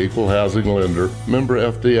Tennessee, Equal Housing Lender, member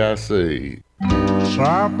FDIC.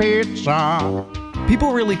 Sir Pizza.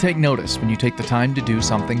 People really take notice when you take the time to do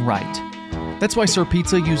something right. That's why Sir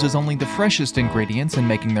Pizza uses only the freshest ingredients in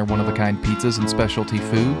making their one-of-a-kind pizzas and specialty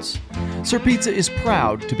foods. Sir Pizza is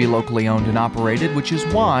proud to be locally owned and operated, which is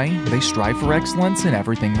why they strive for excellence in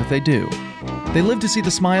everything that they do. They live to see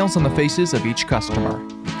the smiles on the faces of each customer.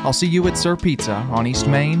 I'll see you at Sir Pizza on East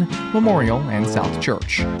Main, Memorial, and South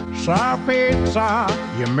Church. Sir Pizza,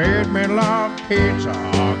 you made me love pizza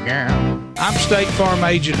again. I'm State Farm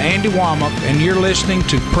Agent Andy Womack, and you're listening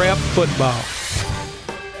to Prep Football.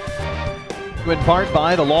 In part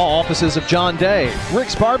by the law offices of John Day,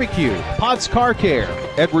 Rick's Barbecue, Potts Car Care,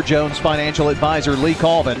 Edward Jones Financial Advisor Lee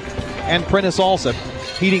Colvin, and Prentice Alsop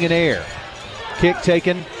Heating and Air. Kick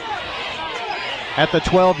taken at the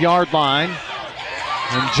 12-yard line.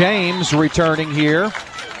 And James returning here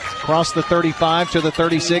across the 35 to the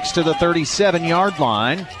 36 to the 37-yard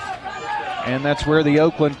line. And that's where the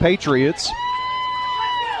Oakland Patriots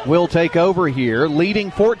will take over here,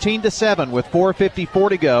 leading 14-7 with 4:54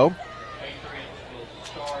 to go.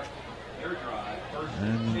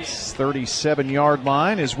 And 37-yard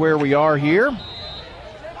line is where we are here.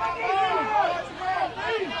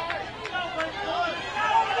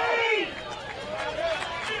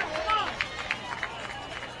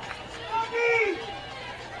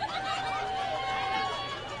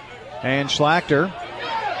 And Schlachter,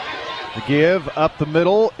 the give up the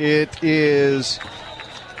middle. It is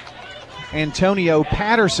Antonio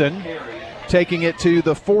Patterson taking it to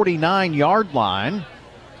the 49-yard line.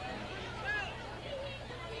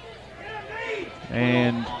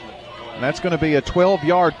 And that's going to be a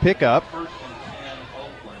 12-yard pickup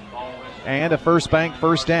and a first bank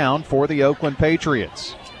first down for the Oakland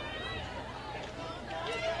Patriots.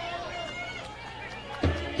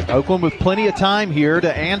 Oakland with plenty of time here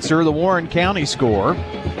to answer the Warren County score.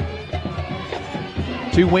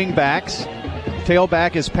 Two wing backs.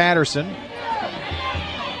 Tailback is Patterson.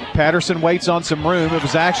 Patterson waits on some room. It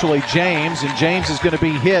was actually James, and James is going to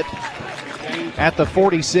be hit at the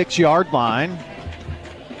 46-yard line.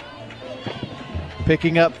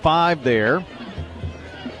 Picking up 5 there.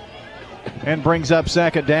 And brings up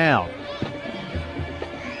second down.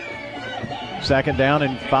 Second down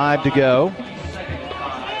and 5 to go.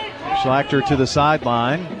 Schlachter to the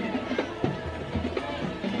sideline.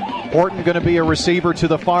 Horton going to be a receiver to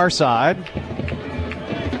the far side.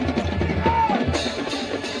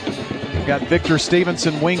 We've got Victor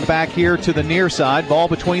Stevenson wing back here to the near side. Ball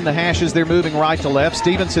between the hashes. They're moving right to left.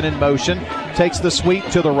 Stevenson in motion. Takes the sweep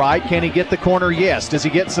to the right. Can he get the corner? Yes. Does he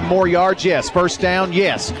get some more yards? Yes. First down?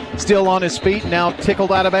 Yes. Still on his feet. Now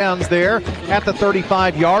tickled out of bounds there at the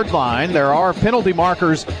 35-yard line. There are penalty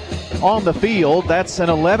markers on the field. That's an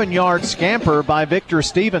 11-yard scamper by Victor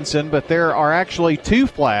Stevenson, but there are actually 2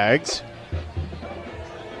 flags.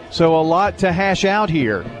 So a lot to hash out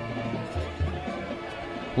here.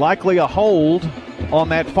 Likely a hold on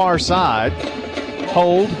that far side.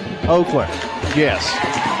 Hold, Oakland. Yes.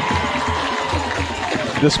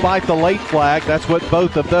 Despite the late flag, that's what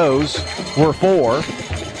both of those were for.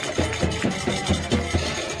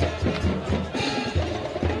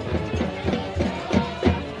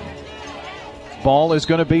 Ball is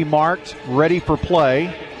going to be marked, ready for play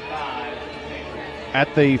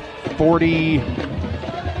at the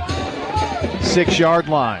 46-yard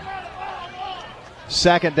line.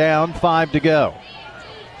 Second down, 5 to go.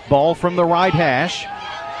 Ball from the right hash.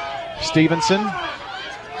 Stevenson.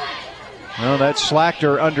 No, that's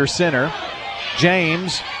Schlachter under center.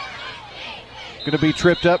 James going to be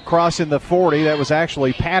tripped up crossing the 40. That was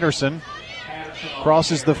actually Patterson.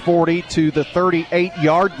 Crosses the 40 to the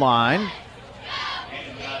 38-yard line.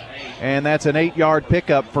 And that's an 8-yard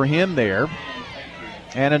pickup for him there.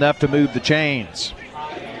 And enough to move the chains.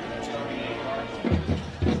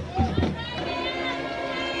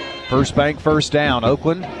 First bank, first down.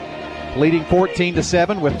 Oakland leading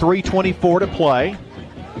 14-7 with 3:24 to play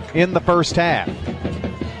in the first half.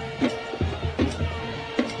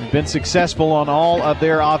 They've been successful on all of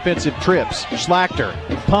their offensive trips. Schlachter,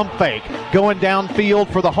 pump fake, going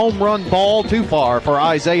downfield for the home run ball. Too far for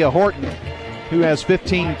Isaiah Horton, who has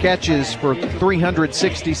 15 catches for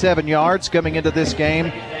 367 yards coming into this game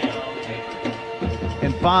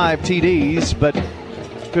and 5 TDs, but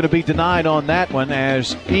going to be denied on that one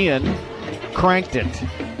as Ian cranked it.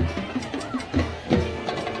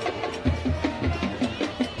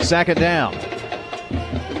 Second down.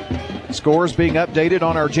 Scores being updated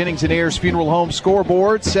on our Jennings and Ayers Funeral Home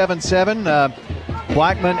scoreboard. 7-7.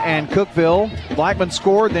 Blackman and Cookeville. Blackman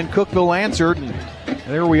scored, then Cookeville answered, and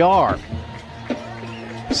there we are.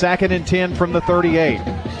 Second and 10 from the 38.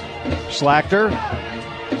 Schlachter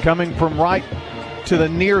coming from right to the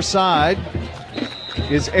near side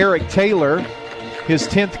is Eric Taylor, his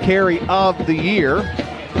 10th carry of the year.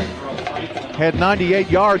 Had 98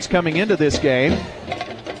 yards coming into this game.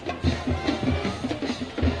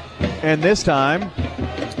 And this time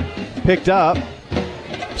picked up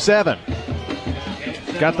 7.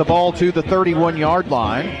 Got the ball to the 31-yard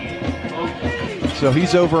line. So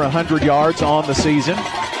he's over 100 yards on the season.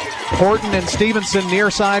 Horton and Stevenson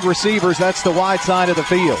near side receivers. That's the wide side of the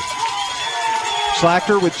field.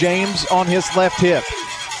 Schlachter with James on his left hip.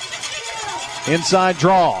 Inside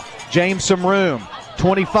draw. James some room.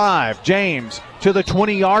 25. James to the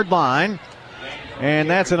 20-yard line. And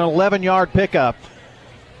that's an 11-yard pickup.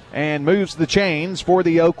 And moves the chains for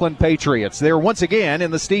the Oakland Patriots. They're once again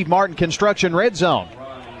in the Steve Martin Construction red zone.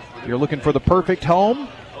 If you're looking for the perfect home,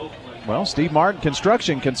 well, Steve Martin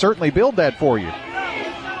Construction can certainly build that for you.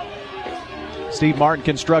 Steve Martin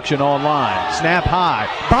Construction online. Snap high.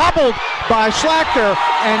 Bobbled by Schlachter,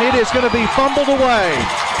 and it is going to be fumbled away.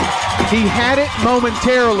 He had it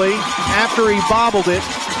momentarily after he bobbled it,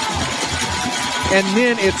 and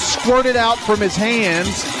then it squirted out from his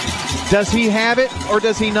hands. Does he have it or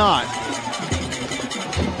does he not?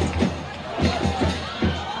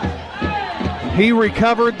 He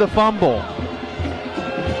recovered the fumble.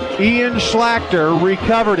 Ian Schlachter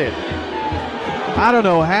recovered it. I don't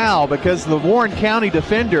know how, because the Warren County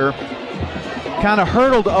defender kind of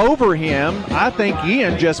hurtled over him. I think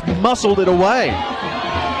Ian just muscled it away.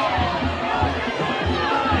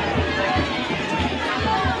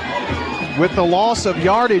 With the loss of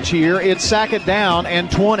yardage here, it's second down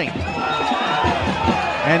and 20.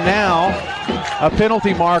 And now a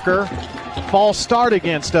penalty marker, false start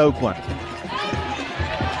against Oakland.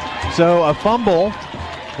 So a fumble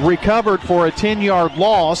recovered for a 10-yard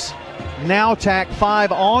loss. Now tack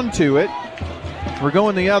 5 onto it. We're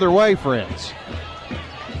going the other way, friends.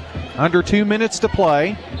 Under 2 minutes to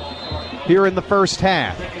play here in the first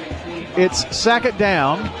half. It's second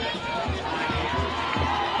down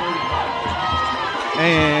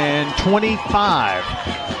and 25.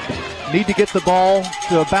 Need to get the ball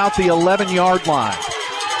to about the 11-yard line.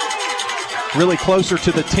 Really closer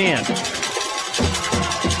to the 10.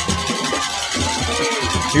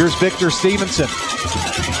 Here's Victor Stevenson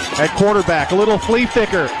at quarterback. A little flea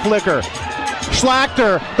flicker.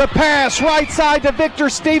 Schlachter, the pass, right side to Victor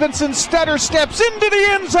Stevenson. Stutter steps into the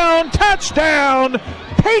end zone. Touchdown,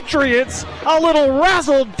 Patriots. A little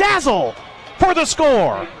razzle-dazzle for the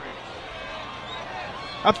score.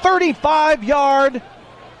 A 35-yard,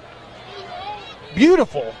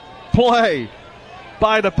 beautiful play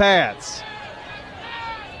by the Pats.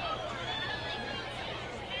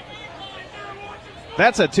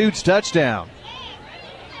 That's a Toots touchdown.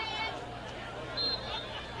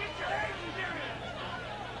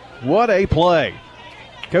 What a play.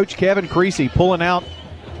 Coach Kevin Creasy pulling out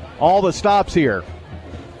all the stops here.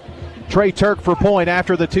 Trey Turk for point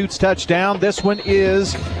after the Toots touchdown. This one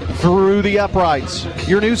is through the uprights.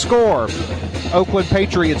 Your new score, Oakland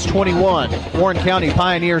Patriots 21, Warren County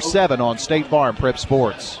Pioneers 7 on State Farm Prep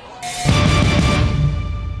Sports.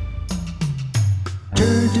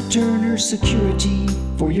 Turn to Turner Security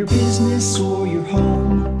for your business or your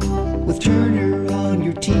home. With Turner on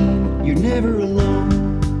your team, you're never alone.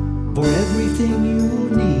 For everything you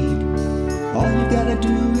need, all you gotta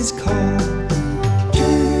do is call.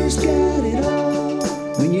 Turner's got it all.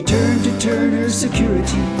 When you turn to Turner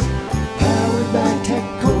Security, powered by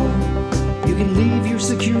TechCore, you can leave your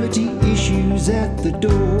security issues at the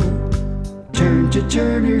door. Turn to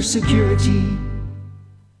Turner Security.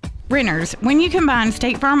 Renters, when you combine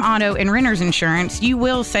State Farm Auto and Renters Insurance, you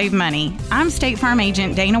will save money. I'm State Farm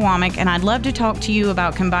Agent Dana Womack, and I'd love to talk to you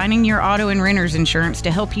about combining your auto and Renters Insurance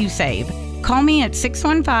to help you save. Call me at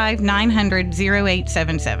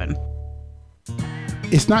 615-900-0877.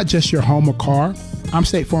 It's not just your home or car. I'm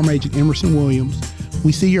State Farm Agent Emerson Williams.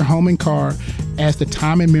 We see your home and car as the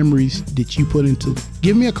time and memories that you put into it.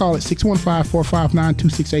 Give me a call at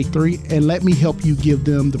 615-459-2683 and let me help you give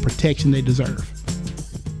them the protection they deserve.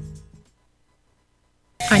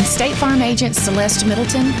 I'm State Farm Agent Celeste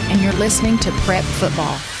Middleton, and you're listening to Prep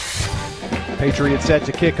Football. Patriots set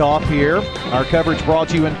to kick off here. Our coverage brought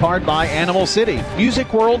to you in part by Animal City,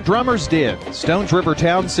 Music World Drummers Den, Stones River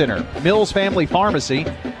Town Center, Mills Family Pharmacy,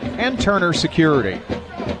 and Turner Security.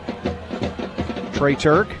 Trey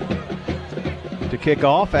Turk to kick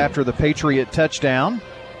off after the Patriot touchdown.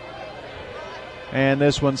 And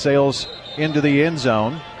this one sails into the end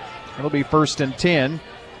zone. It'll be 1st and 10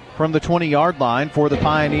 from the 20-yard line for the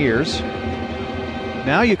Pioneers.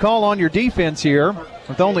 Now you call on your defense here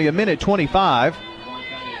with only a minute 25.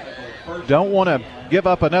 Don't want to give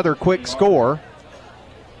up another quick score.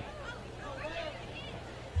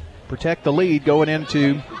 Protect the lead going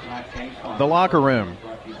into the locker room.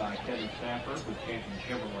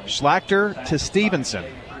 Schlachter to Stevenson.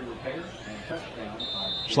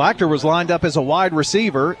 Schlachter was lined up as a wide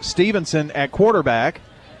receiver. Stevenson at quarterback.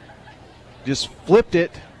 Just flipped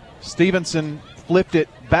it. Stevenson flipped it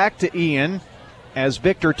back to Ian. as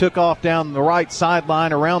Victor took off down the right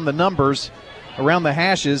sideline around the numbers, around the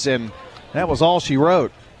hashes, and that was all she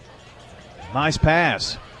wrote. Nice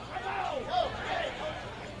pass.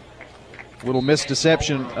 Little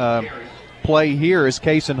misdeception play here as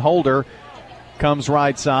Kason Holder comes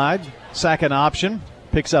right side. Second option,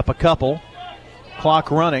 picks up a couple.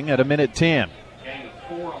 Clock running at 1:10.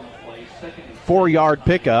 4-yard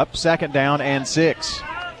pickup, 2nd down and 6.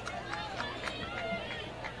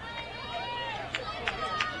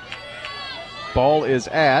 Ball is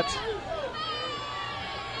at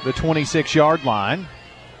the 26-yard line.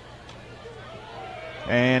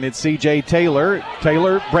 And it's C.J. Taylor.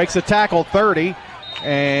 Taylor breaks a tackle, 30,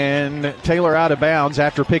 and Taylor out of bounds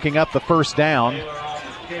after picking up the first down.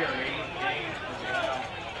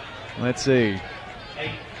 Let's see.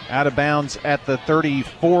 Out of bounds at the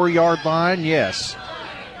 34-yard line, yes.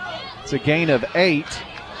 It's a gain of 8.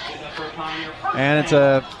 And it's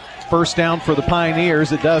a first down for the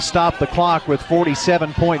Pioneers. It does stop the clock with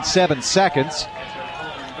 47.7 seconds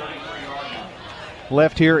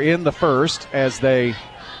left here in the first as they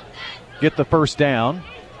get the first down.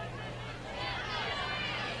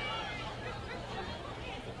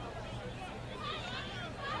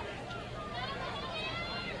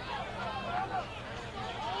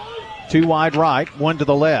 Two wide right, one to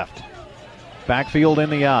the left. Backfield in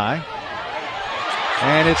the eye.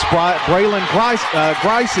 And it's Braylon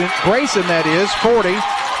Grayson, that is, 40,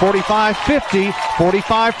 45, 50,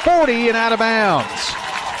 45, 40, and out of bounds.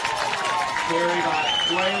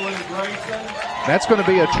 That's going to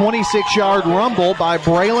be a 26-yard rumble by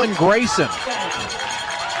Braylon Grayson.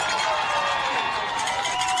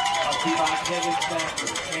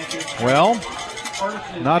 Well,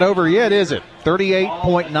 not over yet, is it?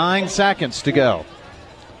 38.9 seconds to go.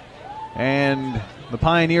 And the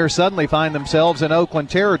Pioneers suddenly find themselves in Oakland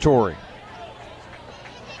territory.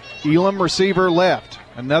 Elam receiver left.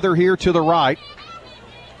 Another here to the right.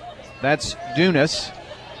 That's Dunas.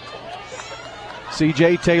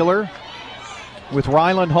 C.J. Taylor with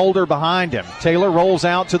Ryland Holder behind him. Taylor rolls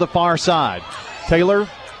out to the far side. Taylor,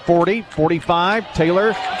 40, 45.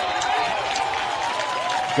 Taylor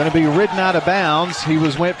going to be ridden out of bounds. He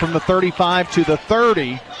went from the 35 to the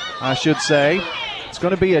 30, I should say. It's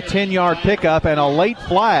going to be a 10-yard pickup and a late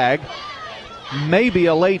flag. Maybe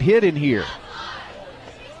a late hit in here.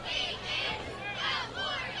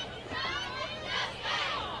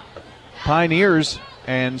 Pioneers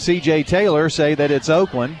and C.J. Taylor say that it's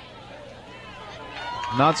Oakland.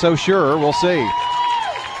 Not so sure. We'll see.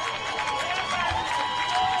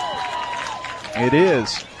 It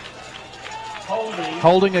is.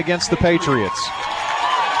 Holding against the Patriots.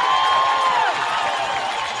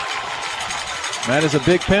 That is a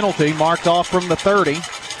big penalty, marked off from the 30.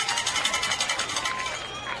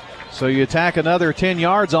 So you attack another 10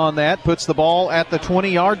 yards on that, puts the ball at the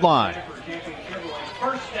 20-yard line.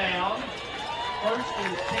 First down, 1st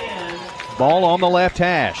and 10. Ball on the left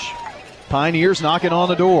hash. Pioneers knocking on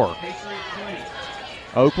the door.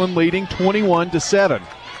 Oakland leading 21-7.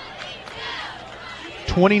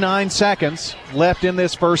 29 seconds left in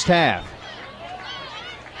this first half.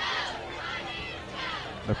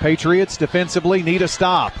 The Patriots defensively need a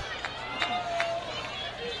stop.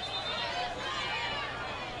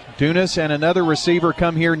 Dunas and another receiver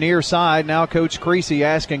come here near side. Now Coach Creasy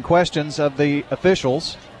asking questions of the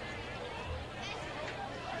officials.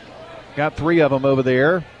 Got 3 of them over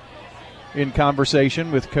there in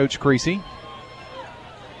conversation with Coach Creasy.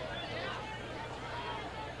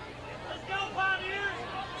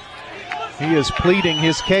 He is pleading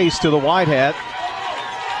his case to the White Hat,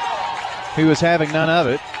 who is having none of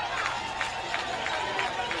it.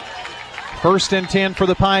 1st and 10 for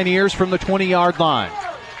the Pioneers from the 20-yard line.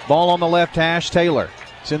 Ball on the left hash. Taylor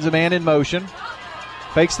sends a man in motion.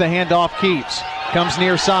 Fakes the handoff, keeps. Comes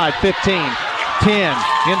near side, 15, 10,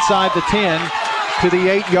 inside the 10 to the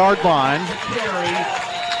 8-yard line.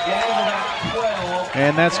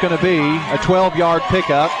 And that's going to be a 12-yard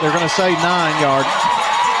pickup. They're going to say 9-yard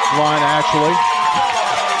line, actually.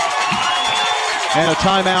 And a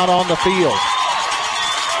timeout on the field.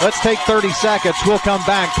 Let's take 30 seconds. We'll come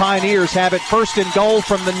back. Pioneers have it 1st and goal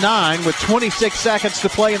from the 9 with 26 seconds to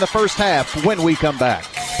play in the first half when we come back.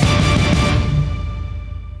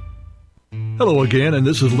 Hello again, and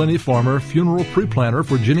this is Lenny Farmer, funeral pre-planner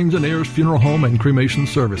for Jennings & Ayers Funeral Home and Cremation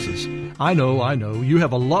Services. I know, you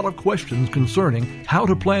have a lot of questions concerning how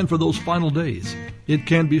to plan for those final days. It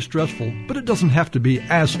can be stressful, but it doesn't have to be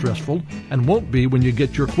as stressful and won't be when you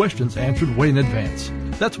get your questions answered way in advance.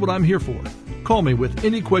 That's what I'm here for. Call me with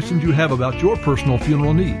any questions you have about your personal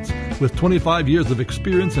funeral needs. With 25 years of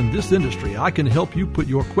experience in this industry, I can help you put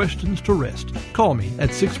your questions to rest. Call me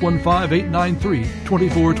at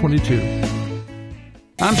 615-893-2422.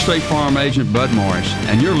 I'm State Farm Agent Bud Morris,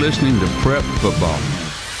 and you're listening to Prep Football.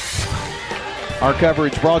 Our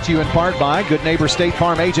coverage brought to you in part by Good Neighbor State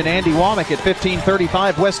Farm Agent Andy Womack at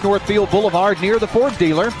 1535 West Northfield Boulevard near the Ford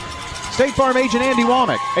dealer. State Farm Agent Andy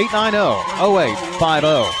Womack,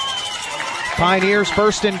 890-0850. Pioneers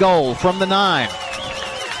first and goal from the 9.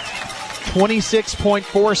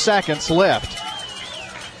 26.4 seconds left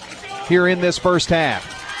here in this first half.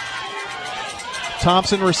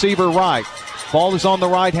 Thompson receiver right. Ball is on the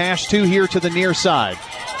right hash, 2 here to the near side.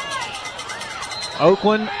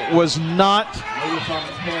 Oakland was not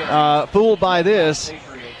fooled by this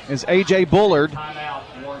as A.J. Bullard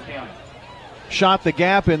shot the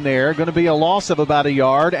gap in there. Going to be a loss of about a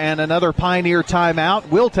yard, and another Pioneer timeout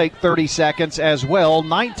will take 30 seconds as well.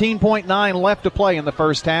 19.9 left to play in the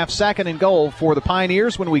first half. Second and goal for the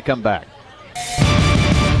Pioneers when we come back.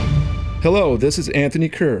 Hello, this is Anthony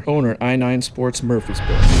Kerr, owner I-9 Sports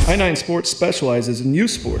Murfreesboro. I-9 Sports specializes in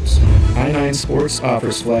youth sports. I-9 Sports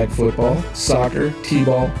offers flag football, soccer,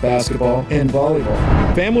 t-ball, basketball, and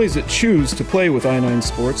volleyball. Families that choose to play with I-9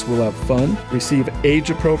 Sports will have fun, receive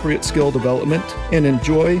age-appropriate skill development, and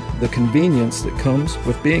enjoy the convenience that comes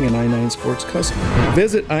with being an I-9 Sports customer.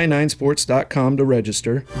 Visit i9sports.com to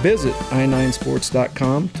register. Visit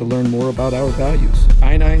i9sports.com to learn more about our values.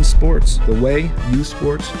 I-9 Sports, the way youth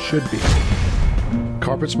sports should be.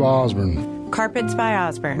 Carpets by Osborne. Carpets by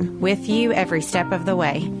Osborne, with you every step of the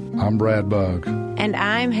way. I'm Brad Bugg. And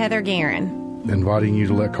I'm Heather Guerin. Inviting you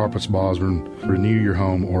to let Carpets by Osborne renew your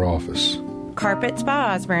home or office. Carpets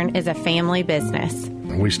by Osborne is a family business.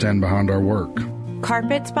 And we stand behind our work.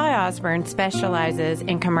 Carpets by Osborne specializes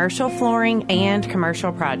in commercial flooring and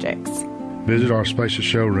commercial projects. Visit our spacious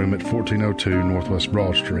showroom at 1402 Northwest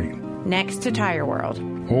Broad Street. Next to Tire World.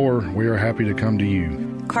 Or we are happy to come to you.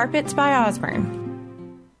 Carpets by Osborne.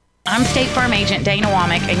 I'm State Farm Agent Dana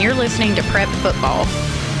Womack, and you're listening to Prep Football.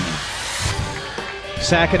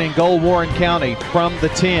 Second and goal, Warren County from the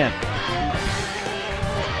 10.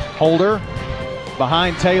 Holder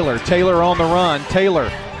behind Taylor. Taylor on the run. Taylor,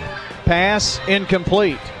 pass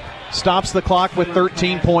incomplete. Stops the clock with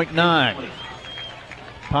 13.9.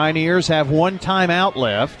 Pioneers have one timeout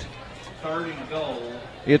left.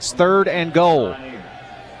 It's third and goal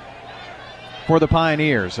for the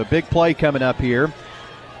Pioneers. A big play coming up here.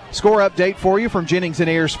 Score update for you from Jennings and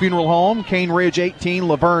Ayers Funeral Home. Cane Ridge 18,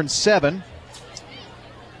 Laverne 7.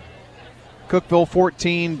 Cookeville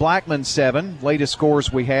 14, Blackman 7. Latest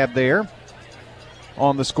scores we have there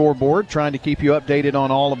on the scoreboard. Trying to keep you updated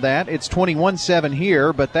on all of that. It's 21-7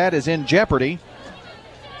 here, but that is in jeopardy.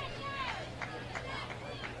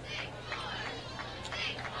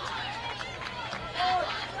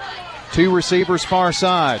 Two receivers far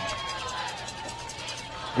side.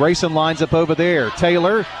 Grayson lines up over there.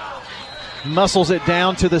 Taylor muscles it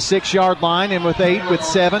down to the 6-yard line, and with 8, with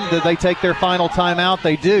 7, did they take their final timeout?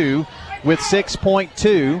 They do, with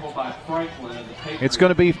 6.2. It's going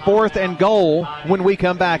to be fourth and goal when we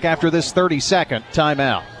come back after this 30-second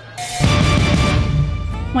timeout.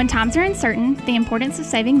 When times are uncertain, the importance of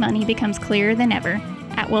saving money becomes clearer than ever.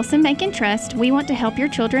 At Wilson Bank and Trust, we want to help your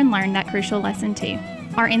children learn that crucial lesson too.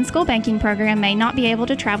 Our in-school banking program may not be able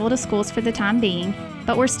to travel to schools for the time being,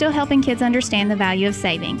 but we're still helping kids understand the value of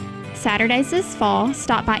saving. Saturdays this fall,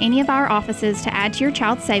 stop by any of our offices to add to your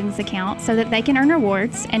child's savings account so that they can earn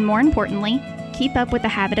rewards and, more importantly, keep up with the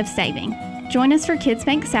habit of saving. Join us for Kids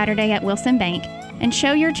Bank Saturday at Wilson Bank and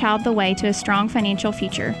show your child the way to a strong financial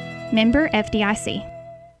future. Member FDIC.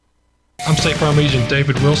 I'm State Farm Agent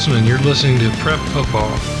David Wilson, and you're listening to Prep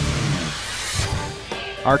Football.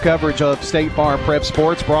 Our coverage of State Farm Prep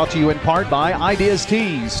Sports brought to you in part by Ideas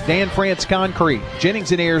Tees, Dan France Concrete,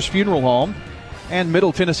 Jennings and Ayers Funeral Home, and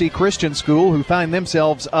Middle Tennessee Christian School, who find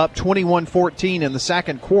themselves up 21-14 in the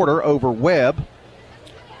second quarter over Webb.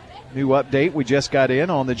 New update we just got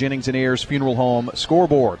in on the Jennings and Ayers Funeral Home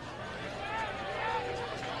scoreboard.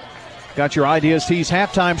 Got your Ideas Tees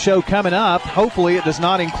halftime show coming up. Hopefully it does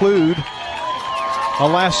not include a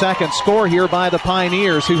last-second score here by the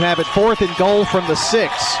Pioneers, who have it fourth and goal from the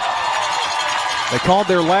 6. They called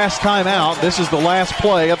their last timeout. This is the last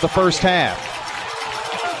play of the first half.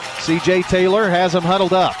 C.J. Taylor has them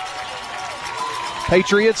huddled up.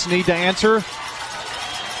 Patriots need to answer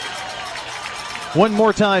one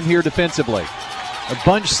more time here defensively. A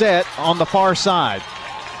bunch set on the far side.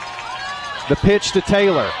 The pitch to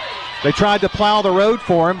Taylor. They tried to plow the road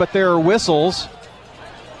for him, but there are whistles.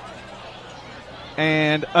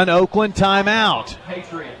 And an Oakland timeout.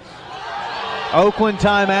 Oakland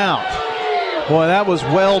timeout. Boy, that was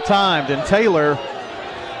well timed, and Taylor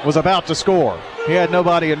was about to score. He had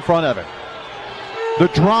nobody in front of him. The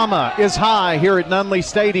drama is high here at Nunley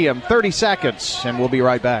Stadium. 30 seconds, and we'll be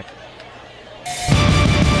right back.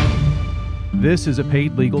 This is a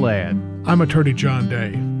paid legal ad. I'm attorney John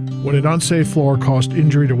Day. When an unsafe floor caused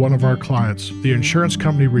injury to one of our clients, the insurance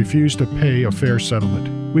company refused to pay a fair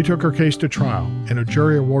settlement. We took her case to trial, and a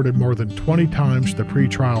jury awarded more than 20 times the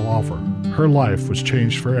pre-trial offer. Her life was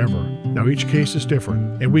changed forever. Now each case is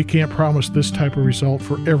different, and we can't promise this type of result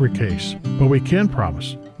for every case. But we can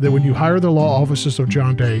promise that when you hire the law offices of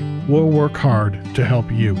John Day, we'll work hard to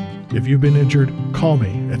help you. If you've been injured, call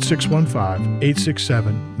me at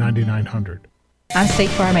 615-867-9900. I'm State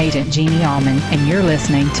Farm Agent Jeannie Allman, and you're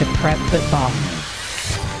listening to Prep Football.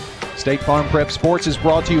 State Farm Prep Sports is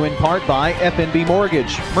brought to you in part by FNB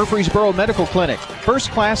Mortgage, Murfreesboro Medical Clinic,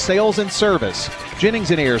 First Class Sales and Service,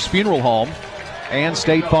 Jennings & Ayers Funeral Home, and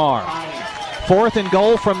State Farm. 4th and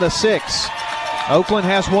goal from the 6. Oakland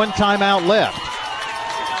has one timeout left.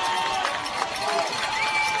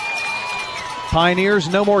 Pioneers,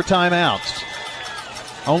 no more timeouts.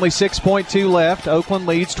 Only 6.2 left. Oakland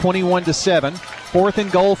leads 21-7. 4th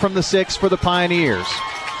and goal from the 6 for the Pioneers.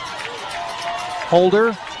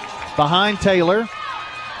 Holder behind Taylor.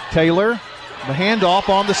 Taylor, the handoff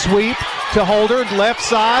on the sweep to Holder. Left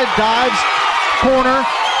side, dives, corner,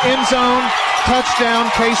 end zone, touchdown,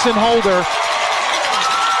 Kason Holder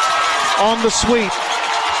on the sweep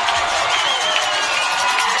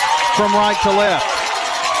from right to left.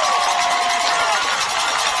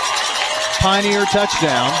 Pioneer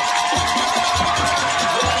touchdown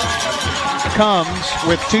comes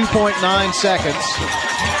with 2.9 seconds.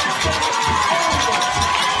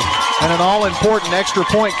 And an all-important extra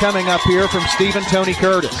point coming up here from Stephen Tony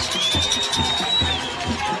Curtis.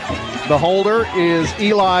 The holder is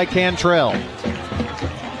Eli Cantrell.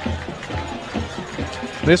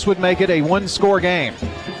 This would make it a one-score game.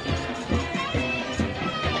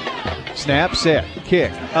 Snap, set,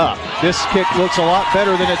 kick, up. This kick looks a lot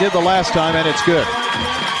better than it did the last time, and it's good.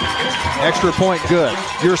 Extra point good.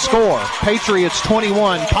 Your score, Patriots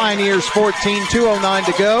 21, Pioneers 14, 2:09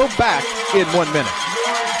 to go. Back in 1 minute.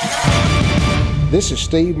 This is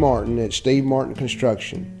Steve Martin at Steve Martin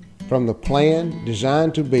Construction. From the plan,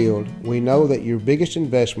 design to build, we know that your biggest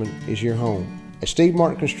investment is your home. At Steve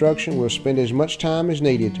Martin Construction, we'll spend as much time as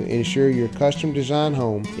needed to ensure your custom design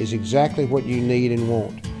home is exactly what you need and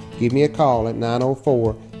want. Give me a call at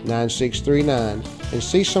 904-9639 and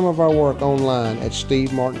see some of our work online at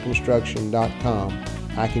stevemartinconstruction.com.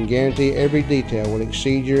 I can guarantee every detail will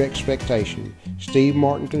exceed your expectation. Steve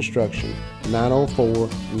Martin Construction,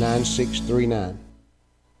 904-9639.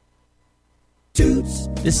 This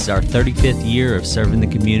is our 35th year of serving the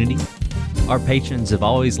community. Our patrons have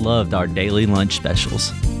always loved our daily lunch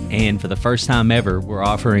specials, and for the first time ever, we're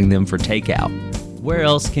offering them for takeout. Where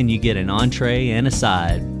else can you get an entree and a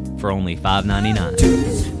side for only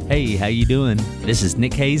 $5.99? Hey, how you doing? This is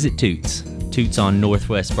Nick Hayes at Toots. Toots on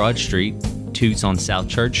Northwest Broad Street, Toots on South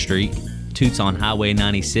Church Street, Toots on Highway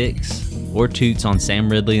 96, or Toots on Sam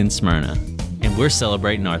Ridley and Smyrna. And we're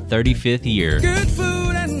celebrating our 35th year. Good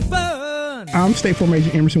food and fun. I'm State Farm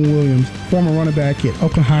Agent Emerson Williams, former running back at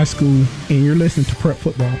Oakland High School, and you're listening to Prep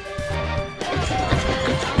Football.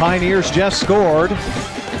 Pioneers just scored.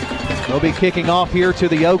 They'll be kicking off here to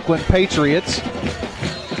the Oakland Patriots.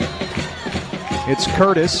 It's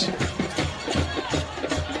Curtis.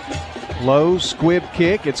 Low squib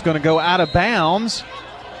kick. It's going to go out of bounds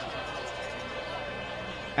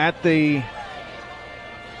at the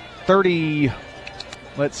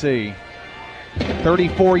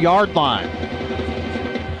 34-yard line.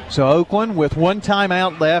 So Oakland with one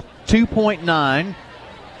timeout left, 2.9.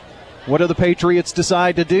 What do the Patriots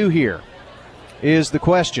decide to do here is the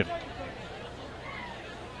question.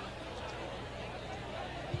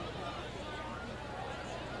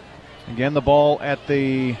 Again, the ball at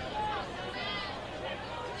the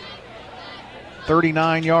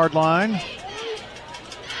 39-yard line.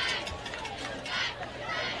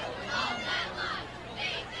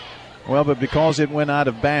 Well, but because it went out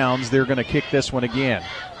of bounds, they're going to kick this one again.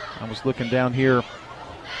 I was looking down here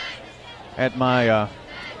at my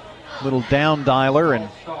little down dialer, and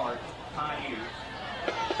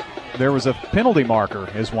there was a penalty marker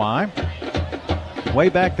is why. Way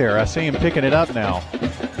back there, I see him picking it up now.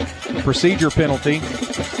 Procedure penalty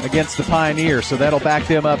against the Pioneers, so that'll back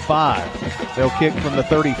them up 5. They'll kick from the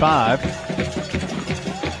 35.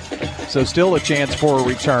 So still a chance for a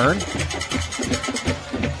return.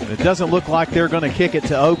 It doesn't look like they're going to kick it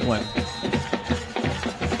to Oakland.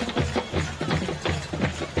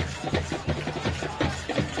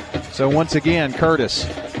 So once again, Curtis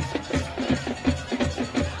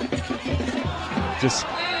just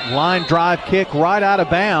line drive kick right out of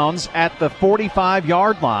bounds at the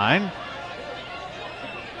 45-yard line.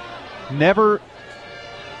 Never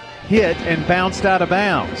hit and bounced out of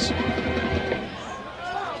bounds.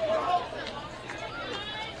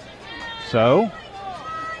 So,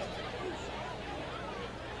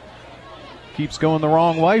 keeps going the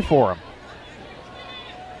wrong way for him.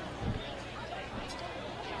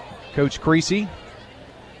 Coach Creasy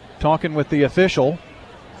talking with the official.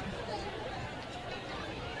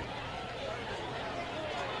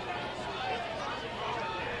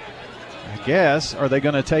 I guess, are they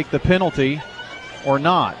going to take the penalty or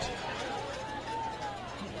not?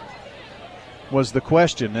 Was the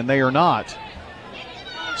question, and they are not.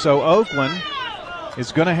 So Oakland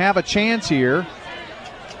is going to have a chance here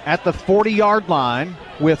at the 40-yard line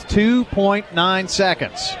with 2.9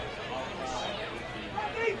 seconds.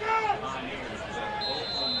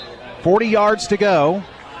 40 yards to go,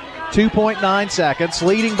 2.9 seconds,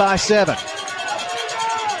 leading by 7.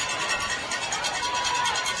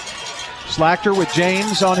 Slachter with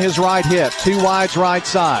James on his right hip, 2 wides right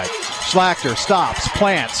side. Slachter stops,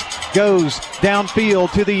 plants, goes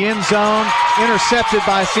downfield to the end zone, intercepted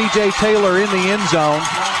by C.J. Taylor in the end zone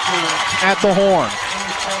at the horn.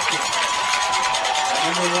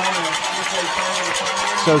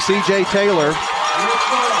 So C.J. Taylor,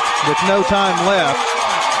 with no time left,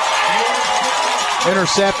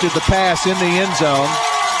 intercepted the pass in the end zone,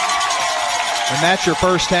 and that's your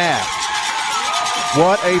first half.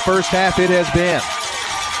 What a first half it has been.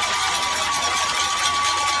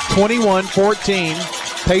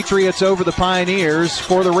 21-14, Patriots over the Pioneers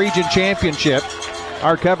for the region championship.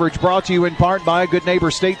 Our coverage brought to you in part by Good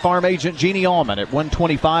Neighbor State Farm agent Jeannie Allman at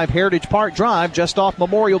 125 Heritage Park Drive, just off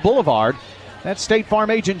Memorial Boulevard. That's State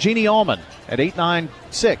Farm agent Jeannie Allman at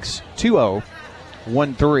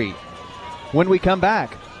 896-2013. When we come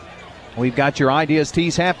back, we've got your Ideas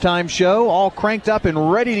Tees halftime show all cranked up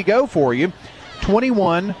and ready to go for you.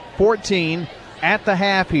 21-14 at the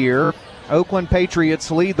half here. Oakland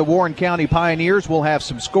Patriots lead the Warren County Pioneers. We'll have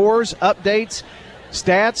some scores, updates,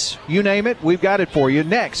 stats, you name it. We've got it for you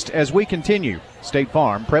next as we continue State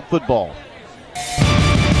Farm Prep Football.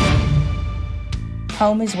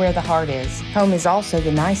 Home is where the heart is. Home is also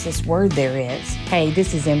the nicest word there is. Hey,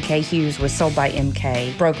 this is MK Hughes with Sold by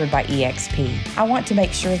MK, brokered by EXP. I want to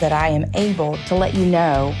make sure that I am able to let you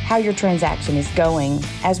know how your transaction is going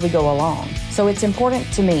as we go along. So it's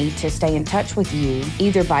important to me to stay in touch with you,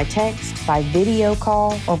 either by text, by video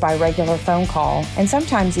call, or by regular phone call, and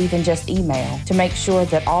sometimes even just email, to make sure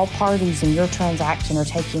that all parties in your transaction are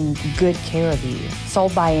taking good care of you.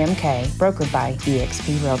 Sold by MK, brokered by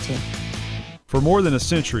EXP Realty. For more than a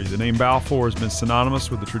century, the name Balfour has been synonymous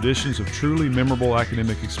with the traditions of truly memorable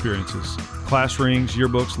academic experiences. Class rings,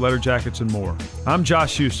 yearbooks, letter jackets, and more. I'm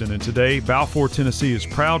Josh Houston, and today, Balfour, Tennessee is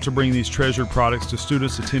proud to bring these treasured products to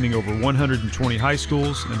students attending over 120 high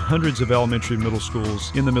schools and hundreds of elementary and middle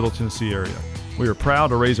schools in the Middle Tennessee area. We are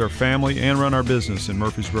proud to raise our family and run our business in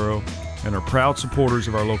Murfreesboro and are proud supporters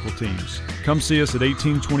of our local teams. Come see us at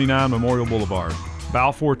 1829 Memorial Boulevard.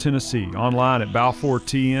 Balfour, Tennessee, online at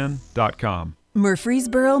balfourtn.com.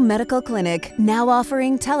 Murfreesboro Medical Clinic, now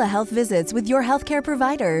offering telehealth visits with your healthcare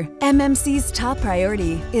provider. MMC's top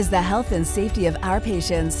priority is the health and safety of our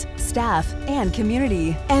patients, staff, and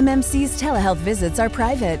community. MMC's telehealth visits are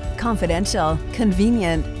private, confidential,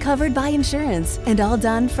 convenient, covered by insurance, and all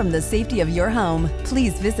done from the safety of your home.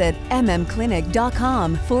 Please visit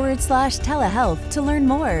mmclinic.com/telehealth to learn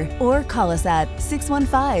more, or call us at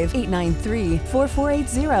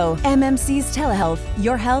 615-893-4480. MMC's Telehealth,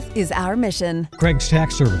 your health is our mission. Craig's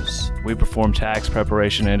Tax Service. We perform tax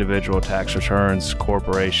preparation, individual tax returns,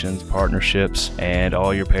 corporations, partnerships, and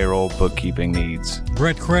all your payroll bookkeeping needs.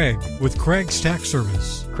 Brett Craig with Craig's Tax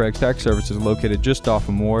Service. Craig's Tax Service is located just off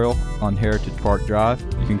Memorial on Heritage Park Drive.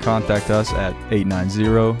 You can contact us at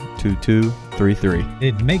 890-2233.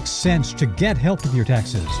 It makes sense to get help with your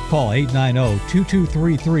taxes. Call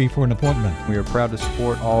 890-2233 for an appointment. We are proud to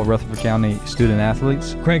support all Rutherford County student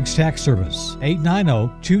athletes. Craig's Tax Service,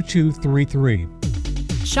 890-2233.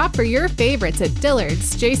 Shop for your favorites at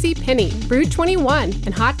Dillard's, JCPenney, Brood 21,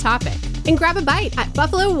 and Hot Topic. And grab a bite at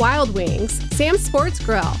Buffalo Wild Wings, Sam's Sports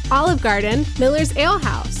Grill, Olive Garden, Miller's Ale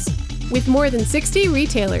House. With more than 60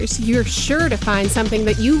 retailers, you're sure to find something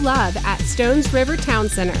that you love at Stones River Town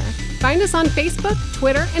Center. Find us on Facebook,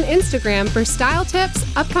 Twitter, and Instagram for style tips,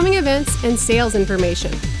 upcoming events, and sales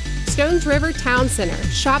information. Stones River Town Center,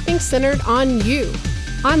 shopping centered on you.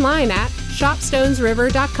 Online at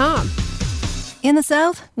shopstonesriver.com. In the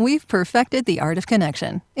South, we've perfected the art of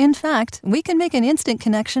connection. In fact, we can make an instant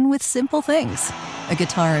connection with simple things. A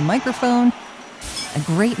guitar and microphone, a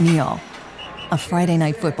great meal, a Friday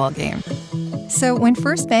night football game. So when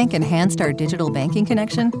First Bank enhanced our digital banking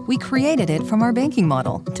connection, we created it from our banking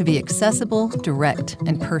model to be accessible, direct,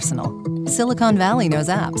 and personal. Silicon Valley knows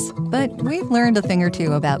apps, but we've learned a thing or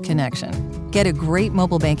two about connection. Get a great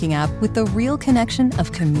mobile banking app with the real connection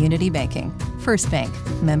of community banking. First Bank,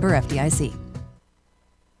 member FDIC.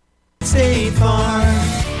 State Farm.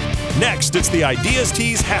 Next, it's the Ideas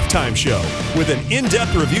Tees halftime show with an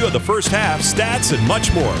in-depth review of the first half, stats, and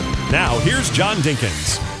much more. Now, here's John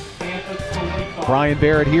Dinkins. Brian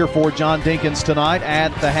Barrett here for John Dinkins tonight at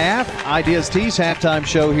the half. Ideas Tees halftime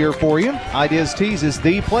show here for you. Ideas Tees is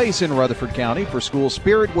the place in Rutherford County for school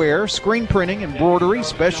spirit wear, screen printing, embroidery,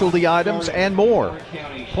 specialty items, and more.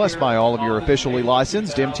 Plus, buy all of your officially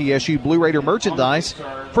licensed MTSU Blue Raider merchandise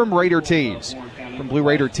from Raider Tees. From Blue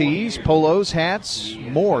Raider tees, polos, hats,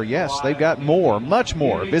 more. Yes, they've got more, much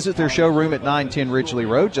more. Visit their showroom at 910 Ridgely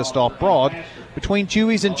Road, just off Broad, between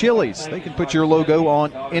Chewy's and Chili's. They can put your logo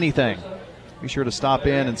on anything. Be sure to stop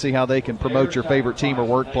in and see how they can promote your favorite team or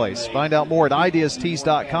workplace. Find out more at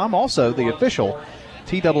ideastees.com, also the official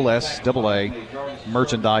TSSAA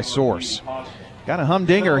merchandise source. Got a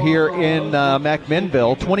humdinger here in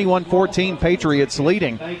McMinnville. 21-14 Patriots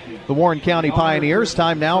leading the Warren County Pioneers.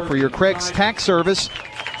 Time now for your Craig's Tax Service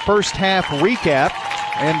first half recap.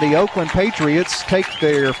 And the Oakland Patriots take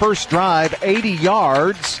their first drive 80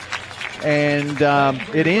 yards. And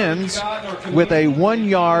it ends with a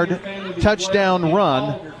 1-yard touchdown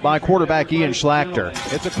run by quarterback Ian Schlachter.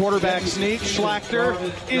 It's a quarterback sneak. Schlachter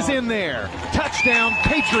is in there. Touchdown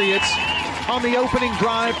Patriots on the opening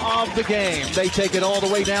drive of the game. They take it all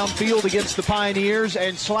the way downfield against the Pioneers,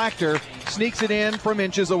 and Schlachter sneaks it in from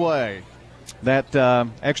inches away. That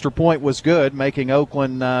extra point was good, making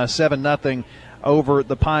Oakland 7-0 over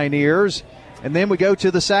the Pioneers. And then we go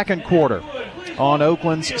to the second quarter on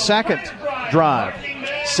Oakland's second drive.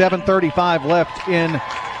 7:35 left in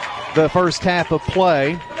the first half of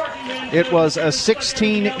play. It was a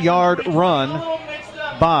 16-yard run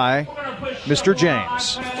by Mr.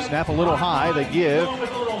 James. Snap a little high. They give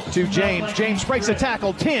to James. James breaks a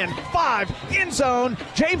tackle. 10, 5, end zone.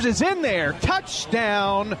 James is in there.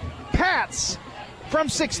 Touchdown, Pats from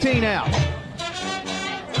 16 out.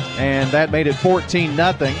 And that made it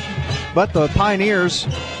 14-0. But the Pioneers,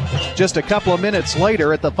 just a couple of minutes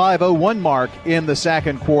later at the 5:01 mark in the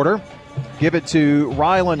second quarter, give it to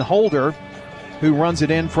Rylan Holder, who runs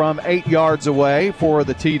it in from 8 yards away for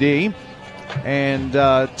the TD. And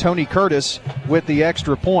Tony Curtis with the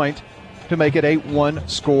extra point to make it a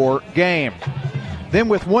one-score game. Then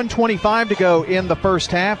with 1:25 to go in the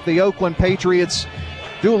first half, the Oakland Patriots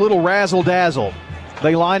do a little razzle-dazzle.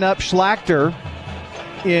 They line up Schlachter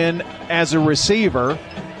in as a receiver,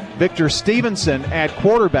 Victor Stevenson at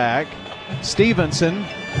quarterback. Stevenson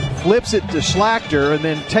flips it to Schlachter and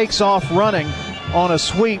then takes off running on a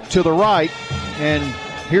sweep to the right. And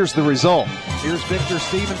here's the result. Here's Victor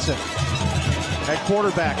Stevenson at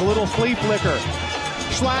quarterback. A little flea flicker.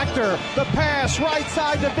 Schlachter, the pass, right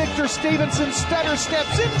side to Victor Stevenson. Stutter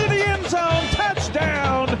steps into the end zone.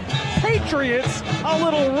 Touchdown, Patriots. A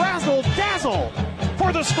little razzle-dazzle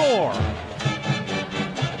for the score.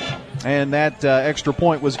 And that extra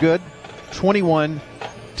point was good.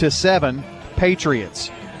 21-7 Patriots.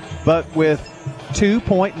 But with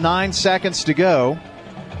 2.9 seconds to go,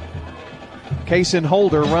 Kason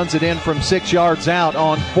Holder runs it in from 6 yards out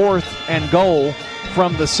on 4th and goal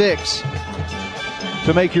from the 6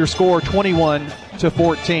 to make your score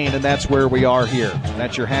 21-14, and that's where we are here.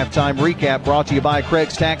 That's your halftime recap brought to you by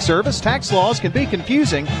Craig's Tax Service. Tax laws can be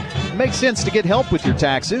confusing. It makes sense to get help with your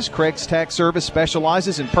taxes. Craig's Tax Service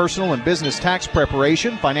specializes in personal and business tax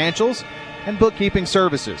preparation, financials, and bookkeeping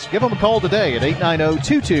services. Give them a call today at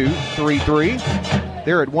 890-2233.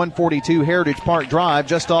 They're at 142 Heritage Park Drive,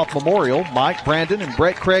 just off Memorial. Mike, Brandon, and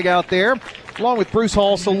Brett Craig out there, along with Bruce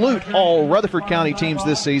Hall, salute all Rutherford County teams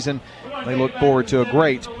this season. They look forward to a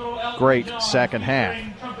great second half.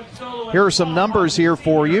 Here are some numbers here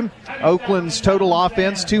for you. Oakland's total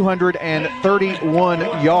offense,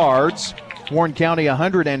 231 yards. Warren County,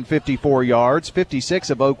 154 yards. 56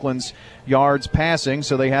 of Oakland's yards passing,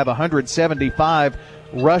 so they have 175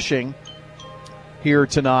 rushing here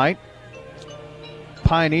tonight.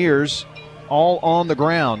 Pioneers all on the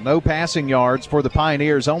ground. No passing yards for the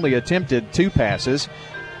Pioneers, only attempted 2 passes.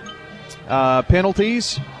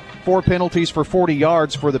 Penalties, 4 penalties for 40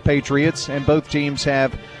 yards for the Patriots, and both teams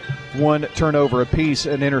have 1 turnover apiece,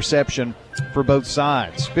 an interception for both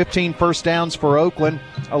sides. 15 first downs for Oakland,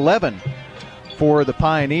 11 for the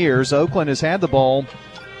Pioneers. Oakland has had the ball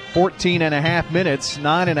 14 and a half minutes,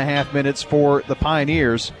 9.5 minutes for the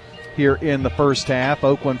Pioneers here in the first half.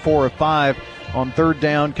 Oakland 4 of 5 on third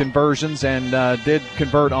down conversions and did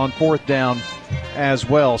convert on fourth down as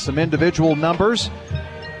well. Some individual numbers.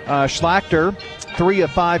 Schlachter, 3 of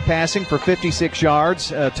 5 passing for 56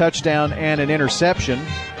 yards, a touchdown and an interception.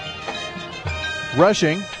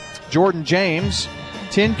 Rushing, Jordan James,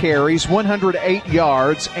 10 carries, 108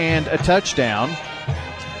 yards, and a touchdown.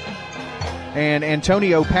 And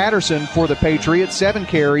Antonio Patterson for the Patriots, 7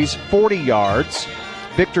 carries, 40 yards.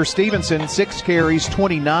 Victor Stevenson, 6 carries,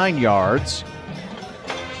 29 yards.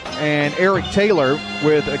 And Eric Taylor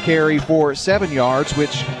with a carry for 7 yards,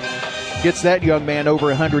 which gets that young man over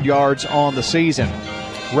 100 yards on the season.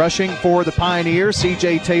 Rushing for the Pioneers,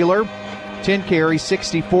 C.J. Taylor, 10 carries,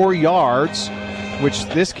 64 yards, which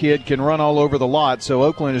this kid can run all over the lot, so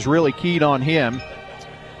Oakland is really keyed on him.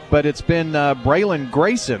 But it's been Braylon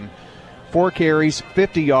Grayson, 4 carries,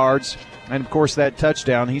 50 yards, and, of course, that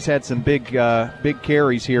touchdown. He's had some big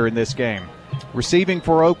carries here in this game. Receiving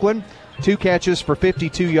for Oakland, 2 catches for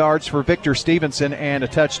 52 yards for Victor Stevenson and a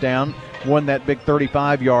touchdown. Won that big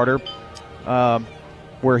 35-yarder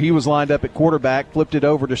where he was lined up at quarterback, flipped it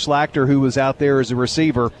over to Schlachter, who was out there as a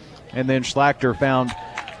receiver, and then Schlachter found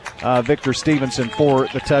Victor Stevenson for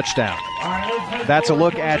the touchdown. That's a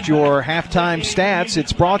look at your halftime stats.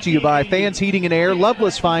 It's brought to you by Fans Heating and Air,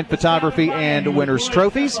 Loveless Fine Photography, and Winners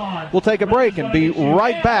Trophies. We'll take a break and be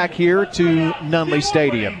right back here to Nunley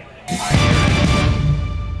Stadium.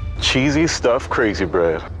 Cheesy stuffed crazy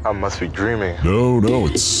bread. I must be dreaming. No,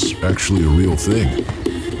 it's actually a real thing.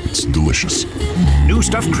 It's delicious. New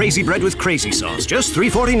stuffed crazy bread with crazy sauce, just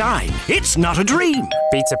 $3.49. It's not a dream.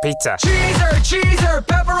 Pizza. Cheeser,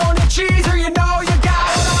 pepperoni cheeser, you know you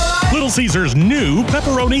got it all right. Little Caesars new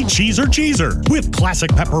pepperoni cheeser with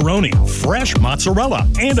classic pepperoni, fresh mozzarella,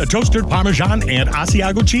 and a toasted Parmesan and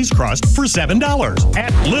Asiago cheese crust for $7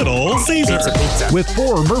 at Little Caesars. Pizza. With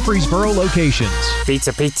 4 Murfreesboro locations.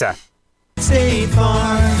 Pizza. State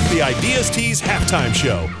Farm. The Ideas Tees halftime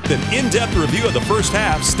show. An in-depth review of the first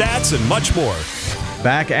half, stats, and much more.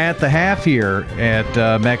 Back at the half here at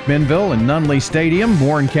McMinnville and Nunley Stadium,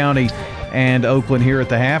 Warren County and Oakland here at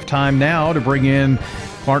the half. Time now to bring in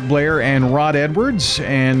Clark Blair and Rod Edwards.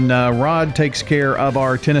 And Rod takes care of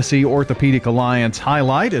our Tennessee Orthopedic Alliance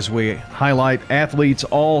highlight as we highlight athletes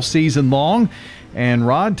all season long. And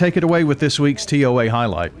Rod, take it away with this week's TOA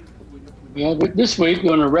highlight. Well, this week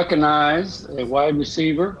we're going to recognize a wide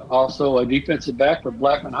receiver, also a defensive back for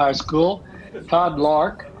Blackman High School. Todd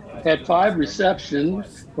Lark had 5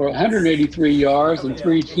 receptions for 183 yards and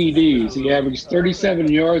 3 TDs. He averaged 37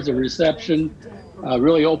 yards of reception,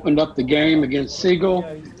 really opened up the game against Siegel.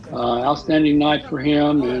 Outstanding night for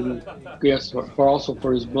him, and yes, also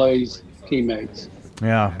for his Blaze teammates.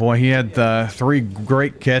 Yeah, boy, he had 3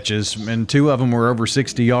 great catches, and 2 of them were over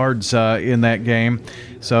 60 yards in that game.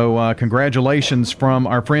 So congratulations from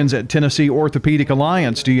our friends at Tennessee Orthopedic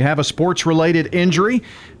Alliance. Do you have a sports-related injury?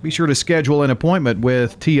 Be sure to schedule an appointment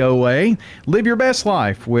with TOA. Live your best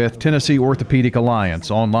life with Tennessee Orthopedic Alliance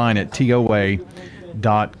online at TOA.com.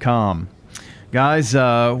 Guys,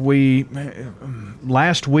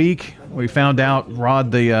 last week we found out,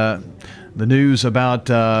 Rod, the news about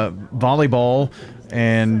volleyball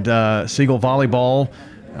and Siegel Volleyball.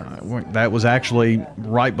 That was actually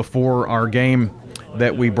right before our game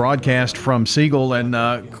that we broadcast from Siegel. And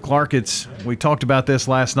Clark, we talked about this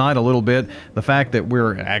last night a little bit, the fact that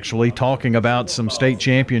we're actually talking about some state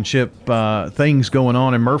championship things going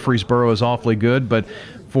on in Murfreesboro is awfully good. But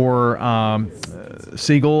for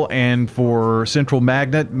Siegel and for Central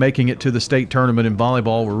Magnet, making it to the state tournament in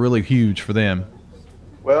volleyball were really huge for them.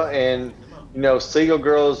 Well, and Siegel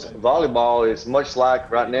girls volleyball is much like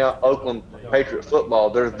right now Oakland Patriot football.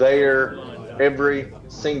 They're there every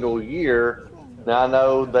single year. Now, I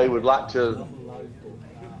know they would like to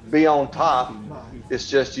be on top. It's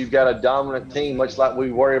just you've got a dominant team, much like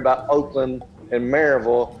we worry about Oakland and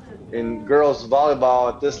Maryville. In girls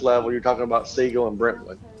volleyball at this level, you're talking about Siegel and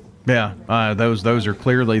Brentwood. Yeah, those are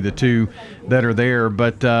clearly the 2 that are there.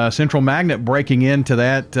 But Central Magnet breaking into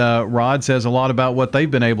that, Rod, says a lot about what they've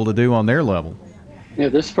been able to do on their level. Yeah,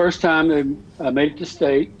 this first time they made it to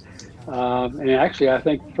state, and actually I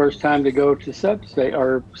think the first time to go to sub-state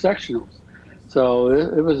or sectionals. So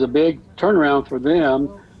it was a big turnaround for them,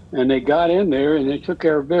 and they got in there and they took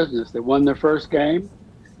care of business. They won their first game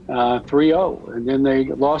 3-0, and then they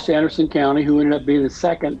lost to Anderson County, who ended up being the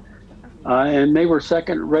second. And they were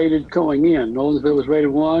second rated going in. Nolensville was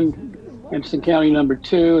rated 1, Anderson County number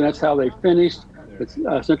 2, and that's how they finished.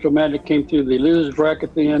 But Central Magnet came through the losers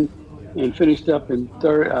bracket then and finished up in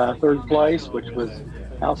third place, which was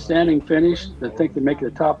outstanding finish. I think they make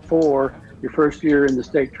the top 4 your first year in the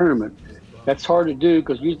state tournament. That's hard to do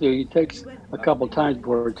because usually it takes a couple times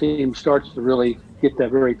before a team starts to really get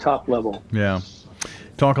that very top level. Yeah.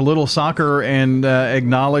 Talk a little soccer and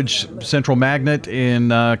acknowledge Central Magnet in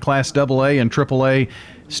Class AA and AAA.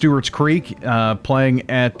 Stewart's Creek playing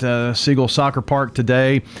at Siegel Soccer Park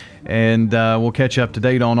today, and we'll catch you up to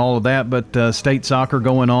date on all of that. But state soccer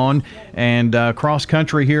going on, and cross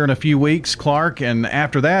country here in a few weeks, Clark, and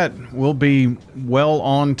after that we'll be well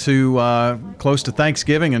on to close to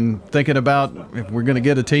Thanksgiving and thinking about if we're going to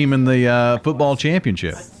get a team in the football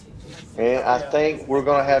championship. And I think we're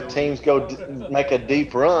going to have teams go make a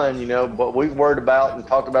deep run, what we've worried about and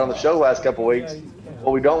talked about on the show last couple of weeks.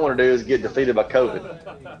 What we don't want to do is get defeated by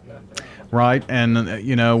COVID. Right,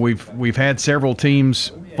 and we've had several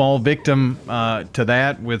teams fall victim to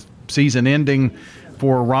that with season ending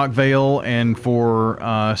for Rockvale and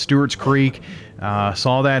for Stewart's Creek.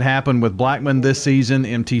 Saw that happen with Blackman this season.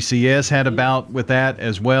 MTCS had a bout with that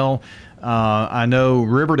as well. I know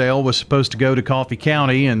Riverdale was supposed to go to Coffee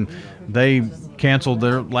County, and they canceled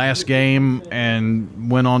their last game and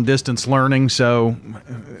went on distance learning. So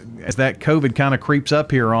as that COVID kind of creeps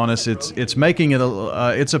up here on us, it's making it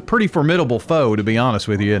it's a pretty formidable foe, to be honest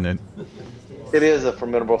with you, isn't it? It is a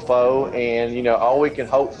formidable foe, and all we can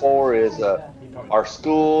hope for is our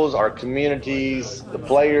schools, our communities, the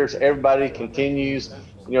players, everybody continues.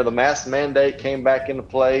 The mask mandate came back into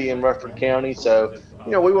play in Rutherford County, so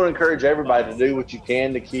we want to encourage everybody to do what you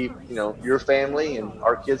can to keep your family and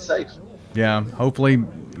our kids safe. Yeah, hopefully,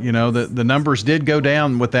 the numbers did go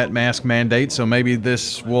down with that mask mandate, so maybe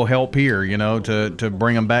this will help here, to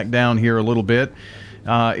bring them back down here a little bit.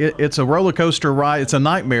 It's a roller coaster ride. It's a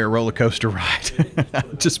nightmare roller coaster ride.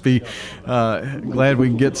 Just be glad we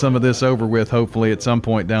can get some of this over with, hopefully, at some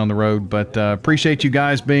point down the road. But appreciate you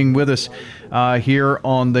guys being with us here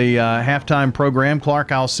on the halftime program.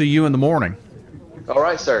 Clark, I'll see you in the morning. All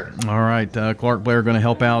right, sir. All right. Clark Blair going to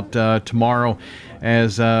help out tomorrow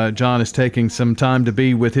as John is taking some time to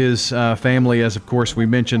be with his family, as, of course, we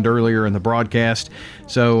mentioned earlier in the broadcast.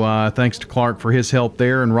 So thanks to Clark for his help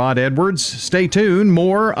there. And Rod Edwards, stay tuned.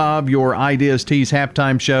 More of your Ideas Tees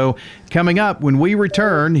halftime show coming up when we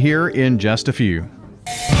return here in just a few.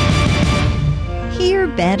 Hear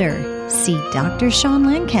better. See Dr. Sean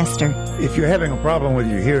Lancaster. If you're having a problem with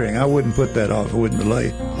your hearing, I wouldn't put that off. I wouldn't delay.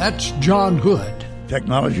 That's John Good.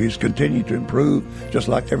 Technologies continue to improve just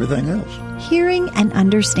like everything else. Hearing and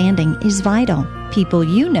understanding is vital. People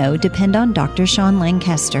you know depend on Dr. Sean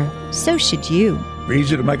Lancaster. So should you.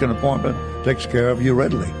 Easy to make an appointment. Takes care of you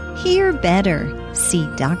readily. Hear better. See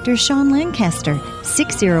Dr. Sean Lancaster,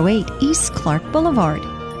 608 East Clark Boulevard.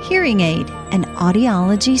 Hearing aid and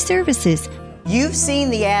audiology services. You've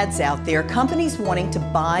seen the ads out there, companies wanting to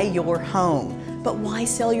buy your home. But why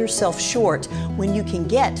sell yourself short when you can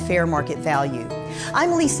get fair market value?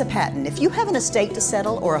 I'm Lisa Patton. If you have an estate to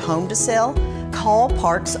settle or a home to sell, call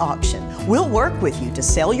Parks Auction. We'll work with you to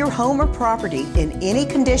sell your home or property in any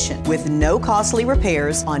condition with no costly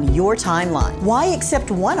repairs on your timeline. Why accept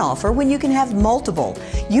one offer when you can have multiple?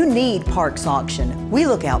 You need Parks Auction. We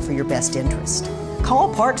look out for your best interest.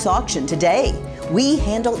 Call Parks Auction today. We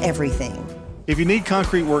handle everything. If you need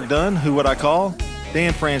concrete work done, who would I call?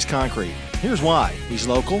 Dan France Concrete. Here's why. He's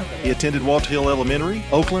local. He attended Walter Hill Elementary,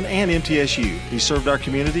 Oakland, and MTSU. He served our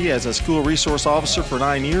community as a school resource officer for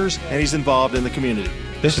 9 years, and he's involved in the community.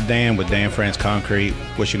 This is Dan with Dan France Concrete,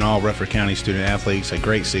 wishing all Rutherford County student athletes a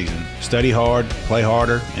great season. Study hard, play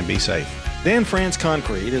harder, and be safe. Dan France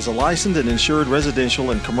Concrete is a licensed and insured residential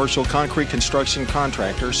and commercial concrete construction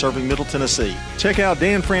contractor serving Middle Tennessee. Check out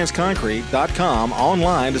danfranceconcrete.com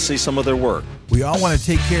online to see some of their work. We all want to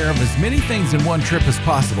take care of as many things in one trip as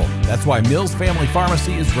possible. That's why Mills Family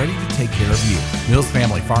Pharmacy is ready to take care of you. Mills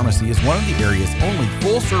Family Pharmacy is one of the area's only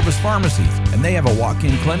full-service pharmacies, and they have a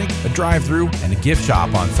walk-in clinic, a drive-thru, and a gift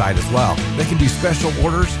shop on site as well. They can do special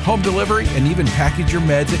orders, home delivery, and even package your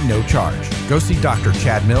meds at no charge. Go see Dr.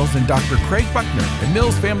 Chad Mills and Dr. Craig Buckner at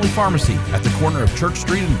Mills Family Pharmacy at the corner of Church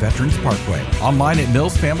Street and Veterans Parkway. Online at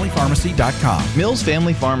millsfamilypharmacy.com. Mills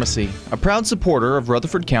Family Pharmacy, a proud supporter of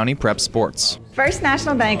Rutherford County Prep Sports. First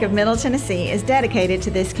National Bank of Middle Tennessee is dedicated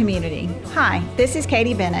to this community. Hi, this is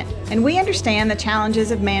Katie Bennett, and we understand the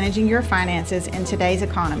challenges of managing your finances in today's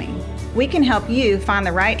economy. We can help you find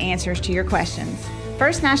the right answers to your questions.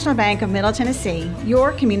 First National Bank of Middle Tennessee,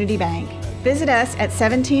 your community bank. Visit us at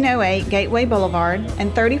 1708 Gateway Boulevard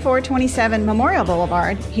and 3427 Memorial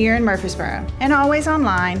Boulevard here in Murfreesboro, and always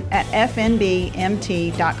online at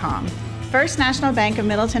fnbmt.com. First National Bank of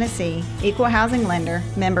Middle Tennessee, Equal Housing Lender,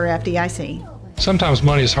 member FDIC. Sometimes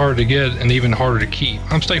money is harder to get and even harder to keep.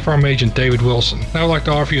 I'm State Farm Agent David Wilson, and I would like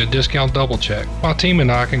to offer you a discount double check. My team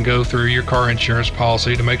and I can go through your car insurance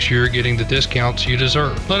policy to make sure you're getting the discounts you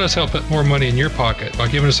deserve. Let us help put more money in your pocket by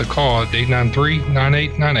giving us a call at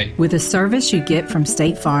 893-9898. With the service you get from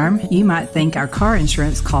State Farm, you might think our car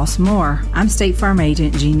insurance costs more. I'm State Farm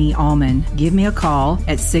Agent Jeannie Allman. Give me a call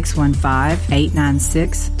at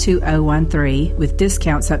 615-896-2013. With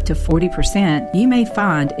discounts up to 40%, you may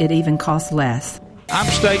find it even costs less. I'm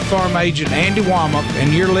State Farm Agent Andy Womack,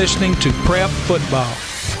 and you're listening to Prep Football.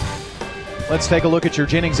 Let's take a look at your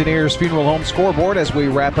Jennings & Ayers Funeral Home scoreboard as we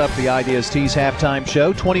wrap up the Ideas Tees halftime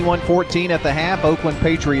show. 21-14 at the half. Oakland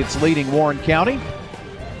Patriots leading Warren County.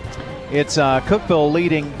 It's Cookeville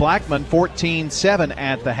leading Blackman 14-7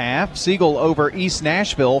 at the half. Siegel over East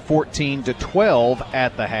Nashville 14-12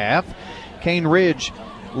 at the half. Cane Ridge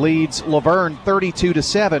leads Laverne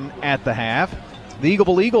 32-7 at the half. The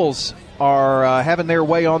Eagleville Eagles are having their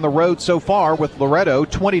way on the road so far with Loretto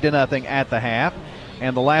 20-0 at the half.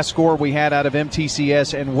 And the last score we had out of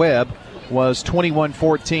MTCS and Webb was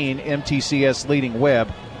 21-14, MTCS leading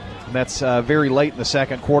Webb. And that's very late in the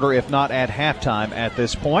second quarter, if not at halftime at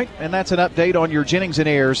this point. And that's an update on your Jennings &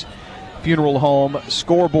 Ayers Funeral Home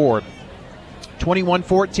scoreboard.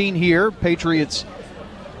 21-14 here. Patriots,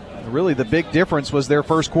 really the big difference was their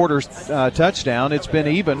first quarter touchdown. It's been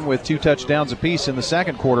even with 2 touchdowns apiece in the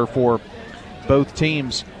second quarter for both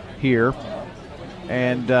teams here.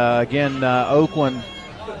 And again, Oakland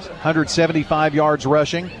 175 yards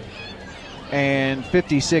rushing and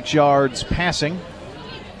 56 yards passing.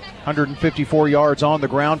 154 yards on the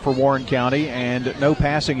ground for Warren County and no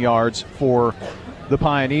passing yards for the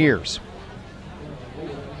Pioneers.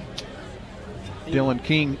 Dylan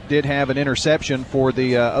King did have an interception for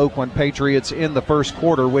the Oakland Patriots in the first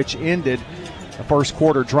quarter, which ended the first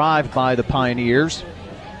quarter drive by the Pioneers.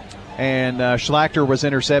 And Schlachter was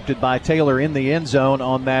intercepted by Taylor in the end zone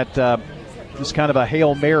on that just kind of a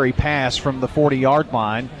Hail Mary pass from the 40-yard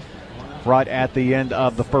line right at the end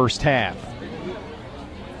of the first half.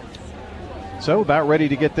 So about ready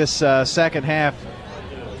to get this second half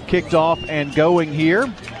kicked off and going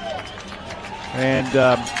here. And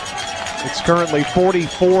it's currently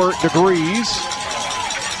 44 degrees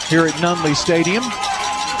here at Nunley Stadium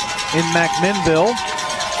in McMinnville.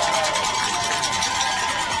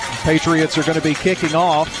 The Patriots are going to be kicking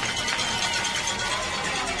off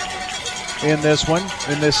in this one,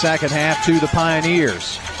 in this second half, to the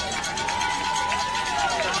Pioneers.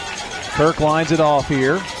 Turk lines it off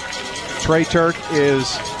here. Trey Turk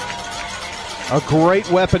is a great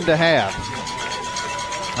weapon to have.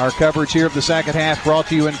 Our coverage here of the second half brought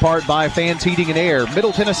to you in part by Fans Heating and Air,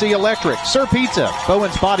 Middle Tennessee Electric, Sir Pizza,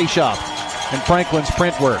 Bowen's Body Shop, and Franklin's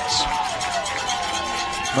Printworks.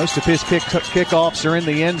 Most of his kickoffs are in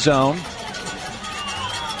the end zone,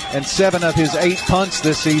 and 7 of his 8 punts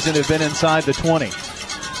this season have been inside the 20.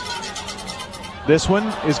 This one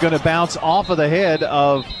is going to bounce off of the head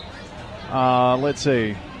of, let's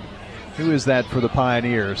see, who is that for the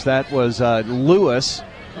Pioneers? That was Lewis.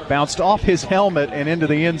 Bounced off his helmet and into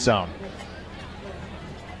the end zone.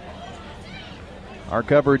 Our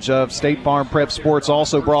coverage of State Farm Prep Sports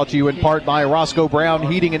also brought to you in part by Roscoe Brown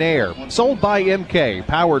Heating and Air. Sold by MK,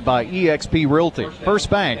 powered by eXp Realty, First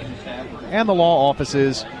Bank, and the law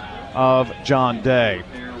offices of John Day.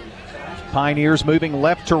 Pioneers moving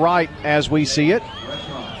left to right as we see it.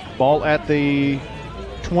 Ball at the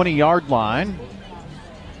 20-yard line.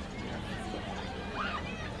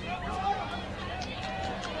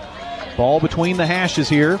 Ball between the hashes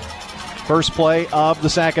here. First play of the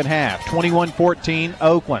second half. 21-14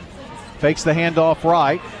 Oakland. Fakes the handoff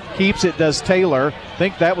right. Keeps it, does Taylor.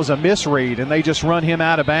 Think that was a misread, and they just run him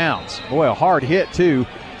out of bounds. Boy, a hard hit, too,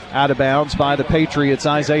 out of bounds by the Patriots'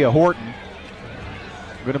 Isaiah Horton.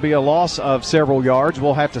 Going to be a loss of several yards.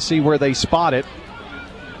 We'll have to see where they spot it.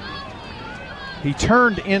 He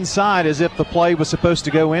turned inside as if the play was supposed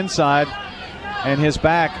to go inside, and his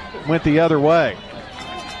back went the other way.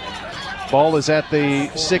 Ball is at the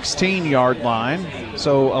 16-yard line,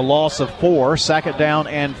 so a loss of 4, second down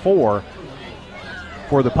and 4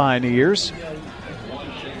 for the Pioneers.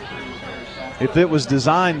 If it was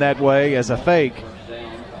designed that way as a fake,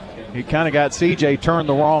 he kind of got CJ turned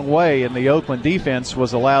the wrong way, and the Oakland defense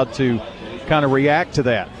was allowed to kind of react to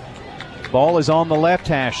that. Ball is on the left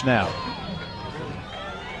hash now.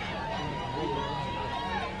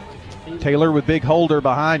 Taylor with Big Holder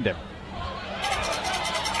behind him.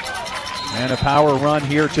 And a power run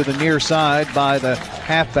here to the near side by the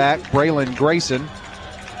halfback, Braylon Grayson.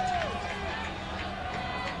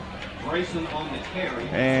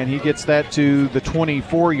 And he gets that to the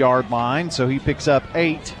 24-yard line, so he picks up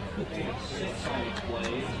 8.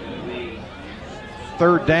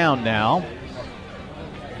 Third down now.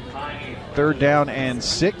 3rd down and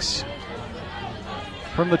 6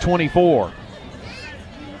 from the 24.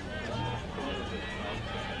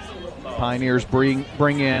 Pioneers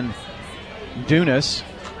bring in Dunas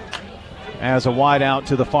as a wide out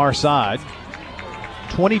to the far side.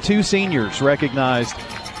 22 seniors recognized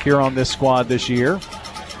here on this squad this year.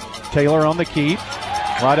 Taylor on the keep,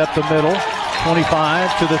 right up the middle,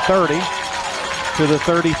 25 to the 30, to the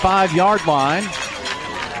 35-yard line.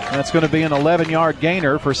 That's going to be an 11-yard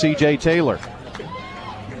gainer for C.J. Taylor.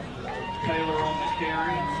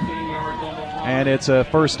 And it's a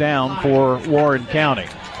first down for Warren County.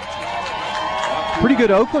 Pretty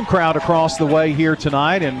good Oakland crowd across the way here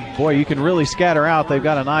tonight, and boy, you can really scatter out. They've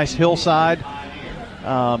got a nice hillside.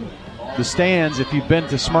 The stands, if you've been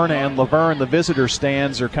to Smyrna and Laverne, the visitor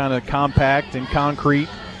stands are kind of compact and concrete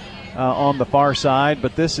on the far side,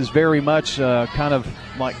 but this is very much kind of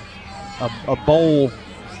like a bowl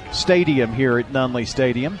stadium here at Nunley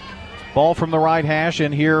Stadium. Ball from the right hash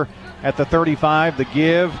in here at the 35. The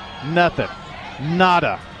give, nothing.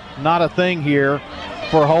 Nada. Not a thing here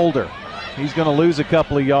for Holder. He's going to lose a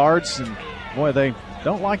couple of yards, and boy, they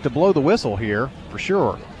don't like to blow the whistle here for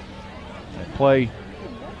sure. The play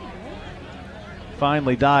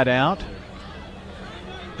finally died out.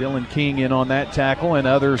 Dylan King in on that tackle and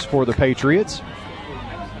others for the Patriots.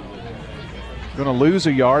 Going to lose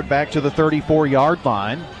a yard back to the 34-yard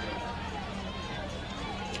line.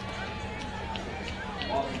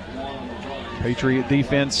 Patriot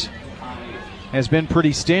defense has been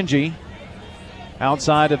pretty stingy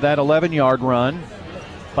outside of that 11-yard run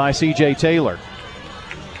by C.J. Taylor.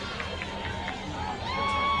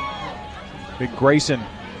 Big Grayson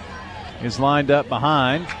is lined up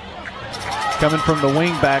behind, coming from the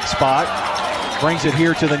wing-back spot. Brings it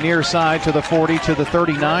here to the near side, to the 40, to the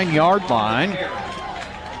 39-yard line.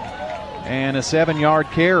 And a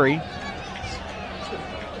 7-yard carry.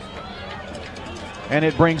 And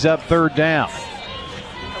it brings up 3rd down.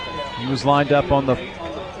 He was lined up on the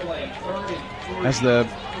as the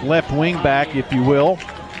left wing back, if you will.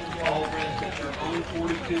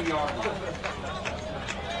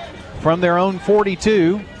 From their own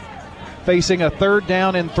 42, facing a 3rd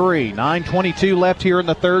down and 3. 9:22 left here in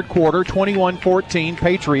the third quarter. 21-14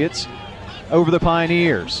 Patriots over the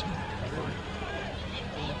Pioneers.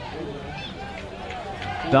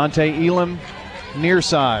 Dante Elam near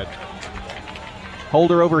side.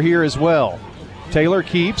 Holder over here as well. Taylor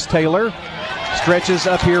keeps. Taylor stretches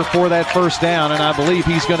up here for that first down, and I believe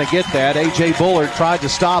he's going to get that. A.J. Bullard tried to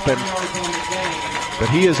stop him, but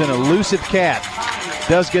he is an elusive cat.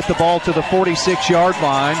 Does get the ball to the 46-yard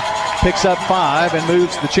line, picks up 5, and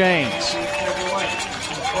moves the chains.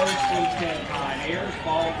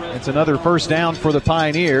 It's another first down for the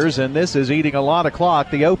Pioneers, and this is eating a lot of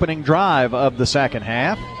clock, the opening drive of the second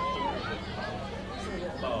half.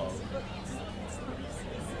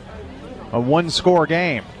 A one-score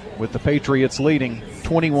game with the Patriots leading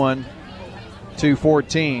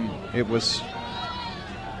 21-14. It was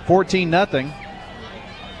 14-0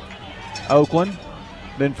 Oakland,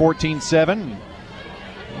 then 14-7.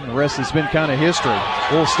 The rest has been kind of history. A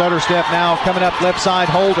little stutter step now coming up left side.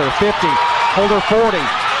 Holder 50, Holder 40,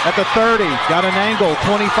 at the 30, got an angle,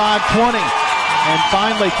 25-20, and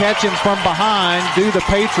finally catch him from behind do the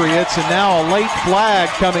Patriots, and now a late flag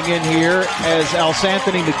coming in here as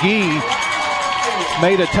Alsanthony McGee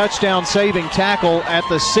made a touchdown saving tackle at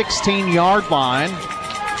the 16-yard line.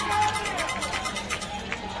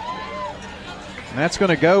 And that's going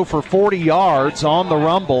to go for 40 yards on the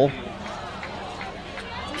rumble.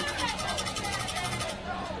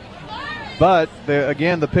 But,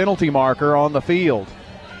 again, the penalty marker on the field.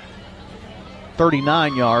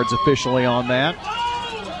 39 yards officially on that.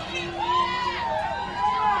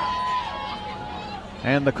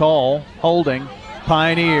 And the call, holding,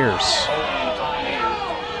 Pioneers.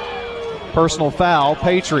 Personal foul,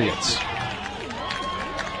 Patriots.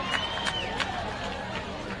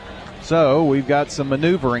 So we've got some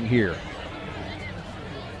maneuvering here.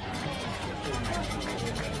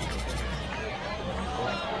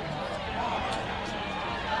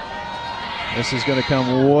 This is going to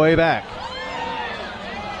come way back.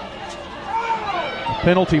 The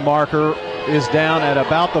penalty marker is down at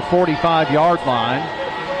about the 45-yard line.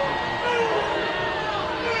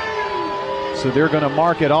 So they're going to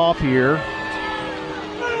mark it off here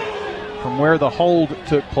from where the hold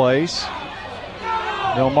took place.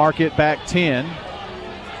 They'll mark it back 10.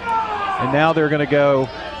 And now they're going to go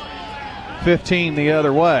 15 the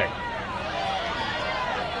other way.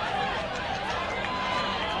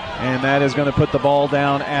 And that is going to put the ball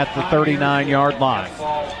down at the 39-yard line.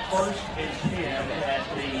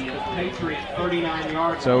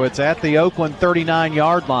 So it's at the Oakland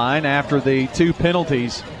 39-yard line after the 2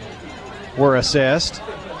 penalties were assessed.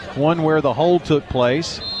 One where the hold took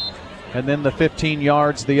place, and then the 15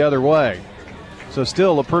 yards the other way. So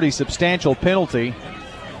still a pretty substantial penalty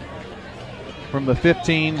from the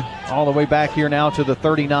 15 all the way back here now to the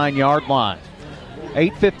 39-yard line.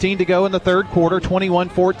 8:15 to go in the third quarter,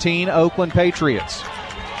 21-14 Oakland Patriots.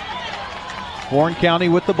 Warren County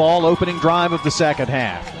with the ball, opening drive of the second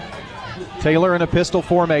half. Taylor in a pistol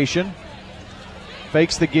formation.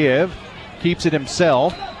 Fakes the give, keeps it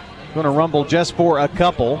himself. Going to rumble just for a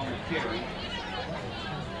couple.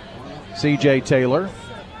 C.J. Taylor.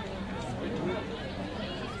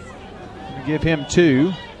 Give him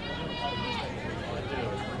 2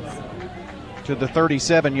 to the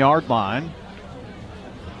 37-yard line.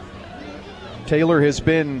 Taylor has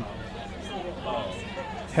been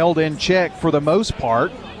held in check for the most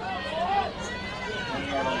part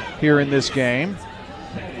here in this game.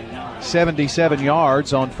 77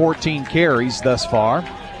 yards on 14 carries thus far.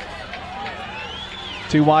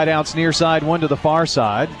 2 wideouts near side, 1 to the far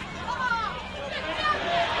side.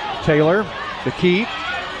 Taylor, the keep,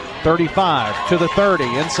 35 to the 30,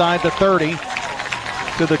 inside the 30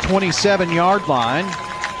 to the 27-yard line.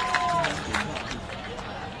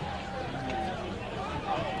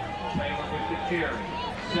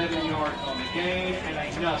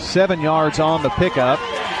 Seven yards on the pickup.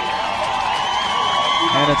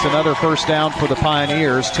 And it's another first down for the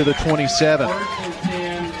Pioneers to the 27.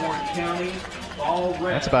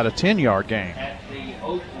 That's about a 10-yard gain.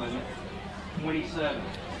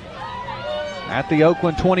 At the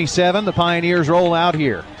Oakland 27, the Pioneers roll out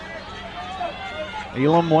here.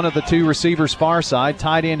 Elam, one of the 2 receivers far side,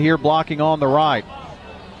 tight end here blocking on the right.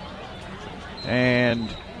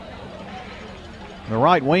 And the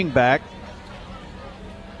right wing back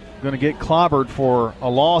going to get clobbered for a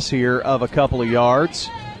loss here of a couple of yards.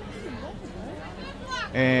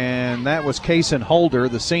 And that was Kason Holder,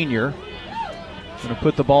 the senior. Going to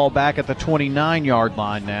put the ball back at the 29-yard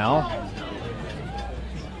line now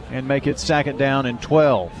and make it second down and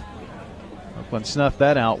 12. Oakland snuffed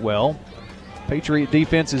that out well. Patriot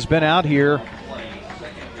defense has been out here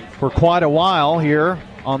for quite a while here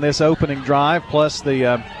on this opening drive, plus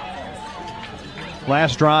the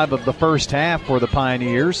last drive of the first half for the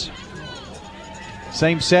Pioneers.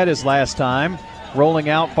 Same set as last time. Rolling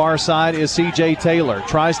out far side is C.J. Taylor.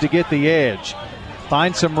 Tries to get the edge.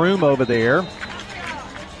 Finds some room over there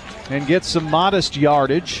and gets some modest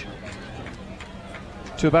yardage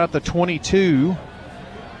to about the 22.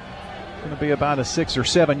 Going to be about a 6 or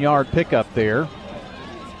 7 yard pickup there.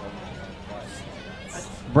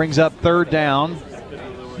 Brings up third down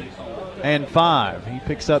and 5. He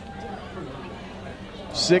picks up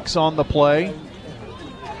 6 on the play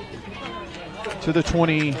to the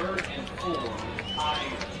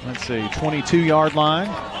 22-yard line.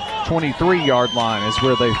 23-yard line is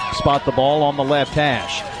where they spot the ball on the left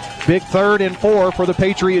hash. Big 3rd and 4 for the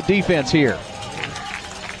Patriot defense here.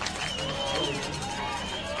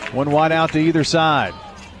 One wide out to either side.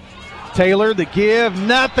 Taylor, the give,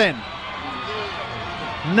 nothing.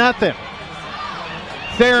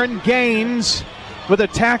 Theron Gaines with a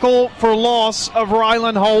tackle for loss of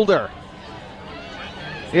Rylan Holder.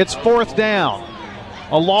 It's 4th down.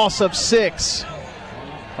 A loss of 6.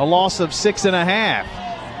 A loss of 6.5.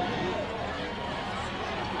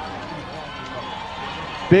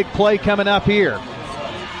 Big play coming up here.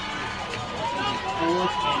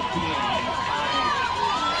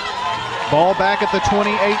 Ball back at the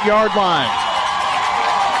 28-yard line.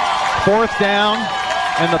 4th down,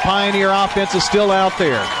 and the Pioneer offense is still out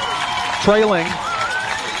there. Trailing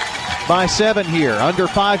by 7 here, under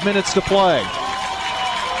 5 minutes to play.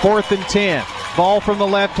 4th and 10. Ball from the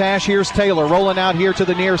left hash. Here's Taylor rolling out here to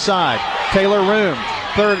the near side. Taylor room,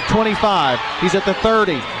 25. He's at the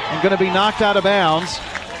 30 and going to be knocked out of bounds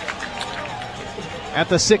at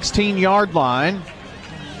the 16-yard line.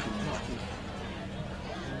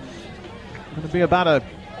 Going to be about a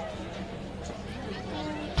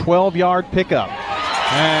 12-yard pickup.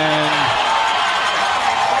 And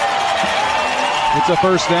it's a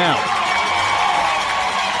first down.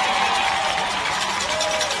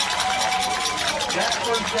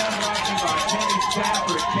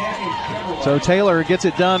 So Taylor gets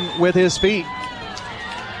it done with his feet.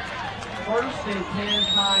 First and 10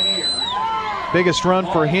 Pioneers. Biggest run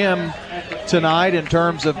for him tonight in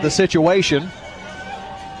terms of the situation.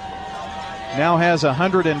 Now has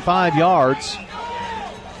 105 yards.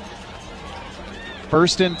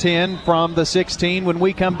 First and 10 from the 16 when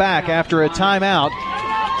we come back after a timeout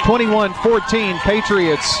 21-14,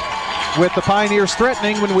 Patriots with the Pioneers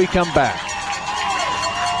threatening when we come back.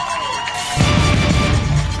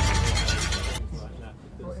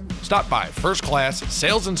 Stop by First Class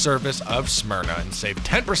Sales and Service of Smyrna and save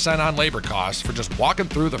 10% on labor costs for just walking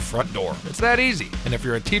through the front door. It's that easy. And if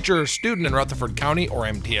you're a teacher or student in Rutherford County or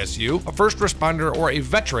MTSU, a first responder, or a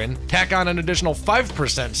veteran, tack on an additional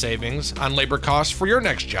 5% savings on labor costs for your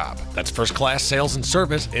next job. That's First Class Sales and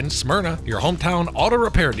Service in Smyrna, your hometown auto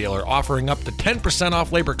repair dealer, offering up to 10%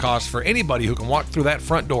 off labor costs for anybody who can walk through that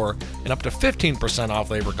front door, and up to 15%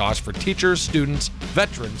 off labor costs for teachers, students,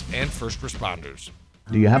 veterans, and first responders.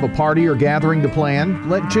 Do you have a party or gathering to plan?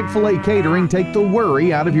 Let Chick-fil-A Catering take the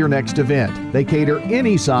worry out of your next event. They cater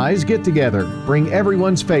any size get-together. Bring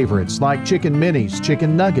everyone's favorites like chicken minis,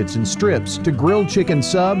 chicken nuggets and strips, to grilled chicken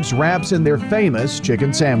subs, wraps, and their famous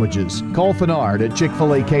chicken sandwiches. Call Fenard at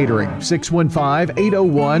Chick-fil-A Catering,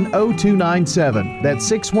 615-801-0297.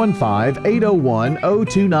 That's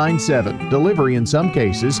 615-801-0297. Delivery in some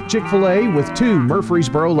cases. Chick-fil-A with 2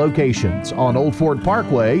 Murfreesboro locations on Old Fort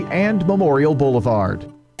Parkway and Memorial Boulevard.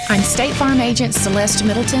 I'm State Farm Agent Celeste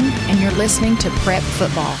Middleton, and you're listening to Prep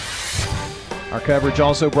Football. Our coverage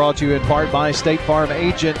also brought to you in part by State Farm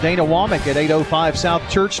Agent Dana Womack at 805 South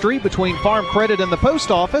Church Street between Farm Credit and the Post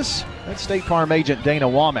Office. That's State Farm Agent Dana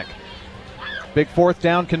Womack. Big fourth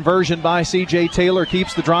down conversion by C.J. Taylor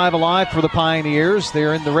keeps the drive alive for the Pioneers.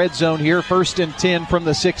 They're in the red zone here, 1st and 10 from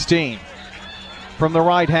the 16. From the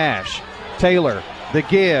right hash, Taylor, the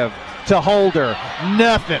give to Holder,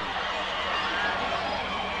 nothing.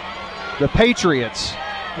 The Patriots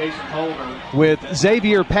with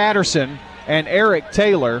Xavier Patterson and Eric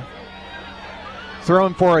Taylor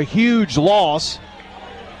thrown for a huge loss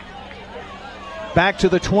back to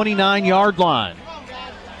the 29-yard line.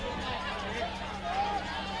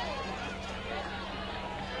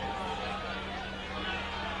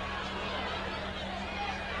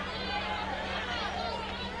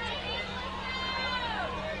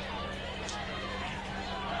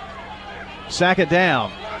 Second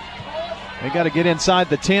down. They got to get inside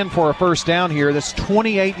the 10 for a first down here. That's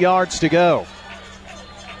 28 yards to go.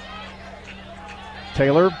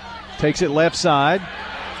 Taylor takes it left side.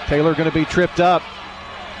 Taylor going to be tripped up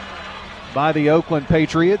by the Oakland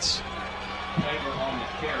Patriots.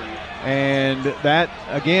 And that,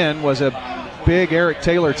 again, was a big Eric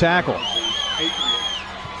Taylor tackle.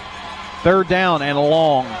 Third down and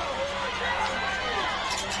long.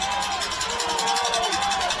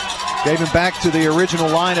 Gave him back to the original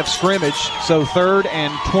line of scrimmage. So 3rd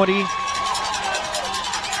and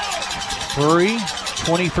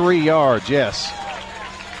 23 yards, yes.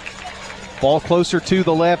 Ball closer to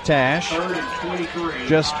the left hash. 3rd and 23.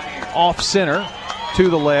 Just off center to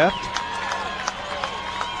the left.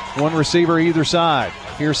 One receiver either side.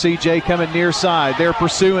 Here's CJ coming near side. They're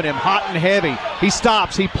pursuing him hot and heavy. He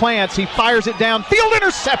stops, he plants, he fires it downfield,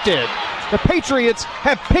 intercepted. The Patriots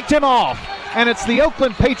have picked him off. And it's the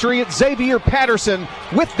Oakland Patriots, Xavier Patterson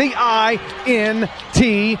with the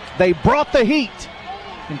INT. They brought the heat.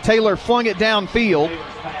 And Taylor flung it downfield.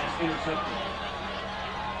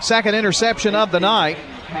 Second interception of the night.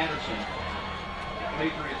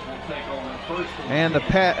 And the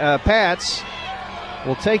Pats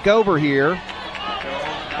will take over here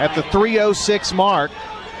at the 3:06 mark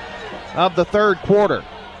of the third quarter.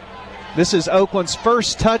 This is Oakland's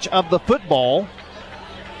first touch of the football,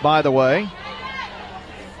 by the way.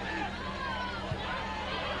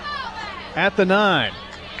 At the 9.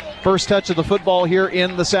 First touch of the football here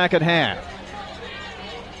in the second half.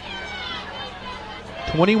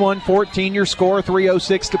 21-14 your score,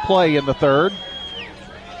 3:06 to play in the third.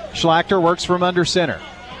 Schlachter works from under center.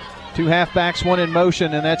 2 halfbacks, 1 in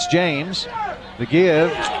motion, and that's James. The give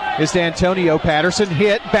is to Antonio Patterson.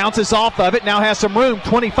 Hit, bounces off of it, now has some room.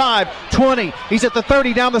 25, 20. He's at the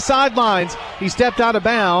 30 down the sidelines. He stepped out of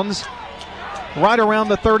bounds right around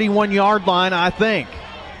the 31-yard line, I think.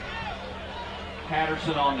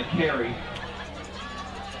 Patterson on the carry.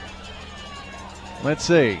 Let's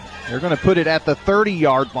see. They're going to put it at the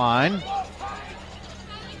 30-yard line.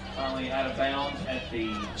 Finally out of bounds at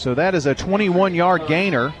the... So that is a 21-yard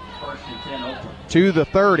gainer to the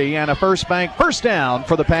 30 and a first down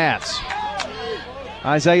for the Pats.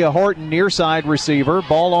 Isaiah Horton, near side receiver.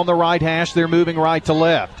 Ball on the right hash. They're moving right to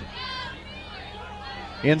left.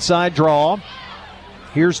 Inside draw.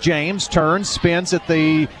 Here's James. Turns, spins at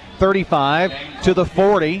the 35 to the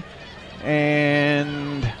 40.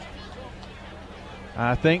 And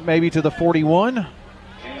I think maybe to the 41.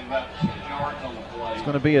 It's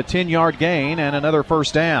going to be a 10-yard gain and another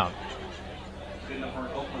first down.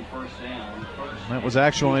 That was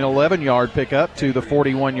actually an 11-yard pickup to the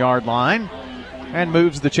 41-yard line. And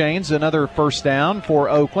moves the chains. Another first down for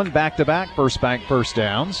Oakland. Back-to-back first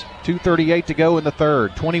downs. 2:38 to go in the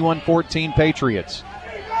third. 21-14 Patriots.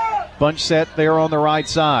 Bunch set there on the right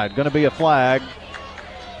side. Going to be a flag.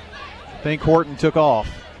 I think Horton took off.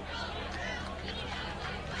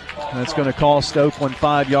 That's going to cost Oakland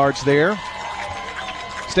 5 yards there.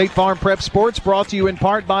 State Farm Prep Sports brought to you in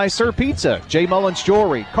part by Sir Pizza, J. Mullins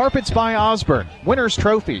Jewelry, Carpets by Osborne, Winners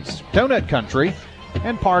Trophies, Donut Country,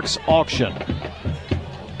 and Parks Auction.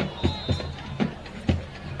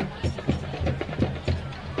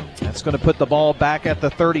 That's going to put the ball back at the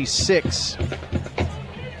 36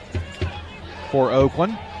 for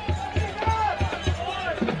Oakland.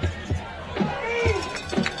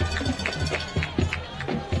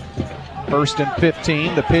 First and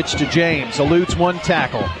 15, the pitch to James, eludes one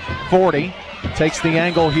tackle. 40, takes the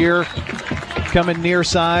angle here, coming near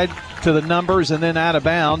side to the numbers and then out of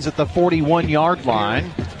bounds at the 41-yard line.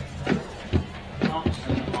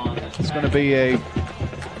 It's going to be a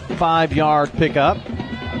 5-yard pickup.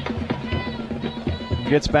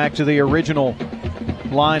 Gets back to the original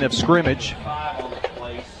line of scrimmage.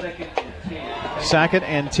 Second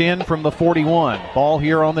and 10 from the 41. Ball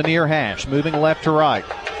here on the near hash, moving left to right.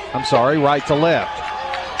 Right to left.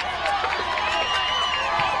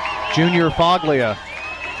 Junior Foglia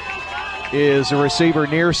is a receiver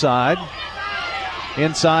near side.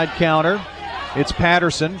 Inside counter. It's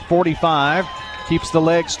Patterson, 45. Keeps the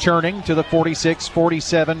legs churning to the 46,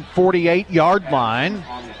 47, 48-yard line.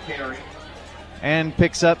 And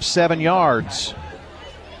picks up 7 yards.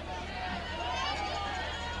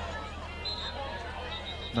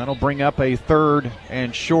 That'll bring up a third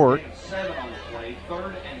and short.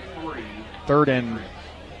 Third and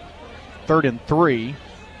 3.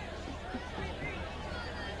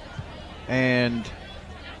 And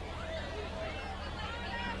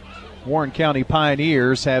Warren County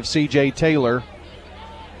Pioneers have C.J. Taylor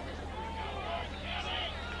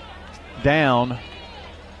down.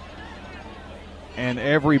 And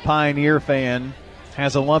every Pioneer fan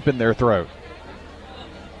has a lump in their throat.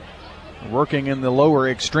 Working in the lower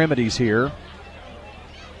extremities here.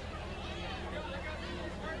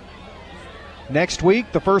 Next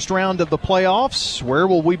week, the first round of the playoffs. Where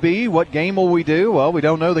will we be? What game will we do? Well, we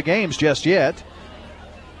don't know the games just yet.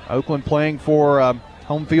 Oakland playing for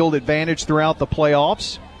home field advantage throughout the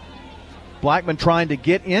playoffs. Blackman trying to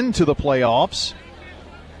get into the playoffs.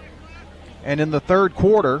 And in the third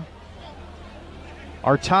quarter,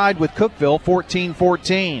 are tied with Cookeville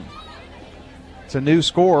 14-14. It's a new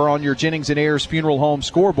score on your Jennings and Ayers Funeral Home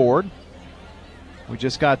scoreboard. We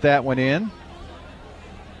just got that one in.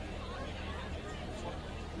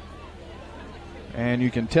 And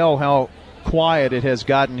you can tell how quiet it has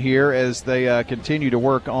gotten here as they continue to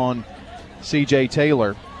work on C.J.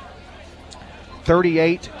 Taylor.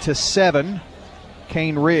 38-7,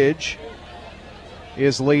 Cane Ridge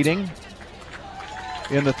is leading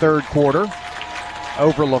in the third quarter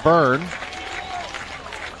over Laverne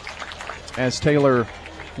as Taylor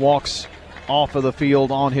walks off of the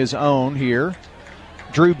field on his own here.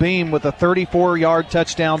 Drew Beam with a 34-yard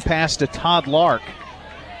touchdown pass to Todd Lark.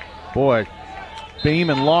 Boy, Beam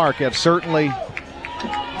and Lark have certainly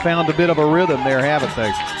found a bit of a rhythm there, haven't they?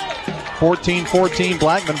 14-14,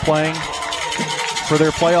 Blackman playing for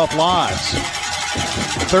their playoff lives.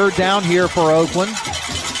 Third down here for Oakland.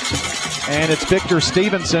 And it's Victor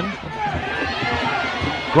Stevenson.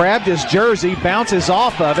 Grabbed his jersey, bounces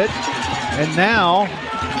off of it, and now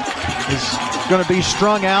is going to be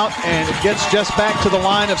strung out, and it gets just back to the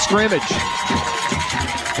line of scrimmage.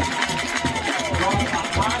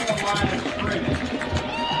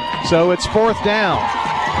 So it's fourth down.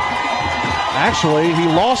 Actually, he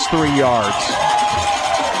lost 3 yards.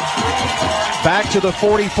 Back to the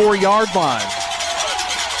 44-yard line.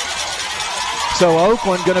 So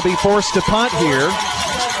Oakland going to be forced to punt here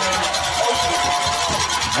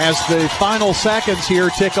as the final seconds here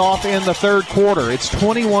tick off in the third quarter. It's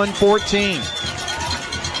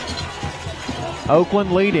 21-14.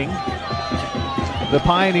 Oakland leading the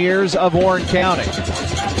Pioneers of Warren County.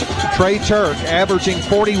 Trey Turk averaging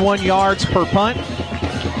 41 yards per punt.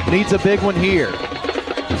 Needs a big one here.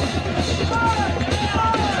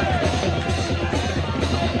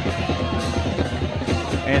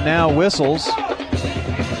 And now whistles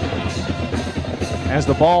as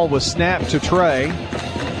the ball was snapped to Trey.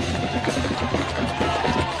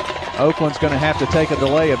 Oakland's going to have to take a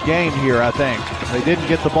delay of game here, I think. They didn't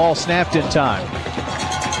get the ball snapped in time.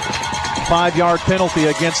 5-yard penalty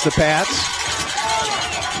against the Pats.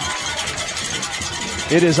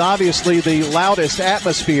 It is obviously the loudest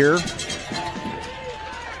atmosphere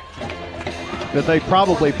that they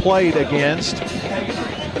probably played against.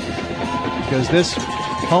 because this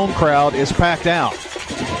home crowd is packed out.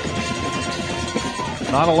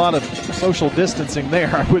 Not a lot of social distancing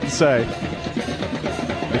there, I wouldn't say.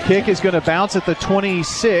 The kick is going to bounce at the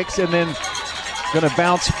 26 and then going to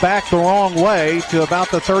bounce back the wrong way to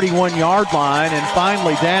about the 31-yard line and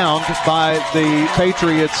finally downed by the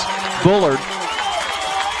Patriots' Bullard.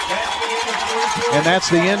 And that's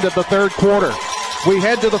the end of the third quarter. We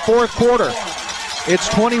head to the fourth quarter. It's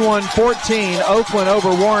 21-14, Oakland over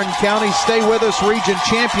Warren County. Stay with us, Region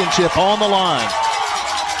Championship on the line.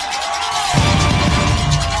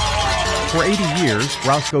 For 80 years,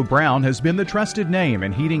 Roscoe Brown has been the trusted name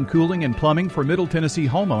in heating, cooling, and plumbing for Middle Tennessee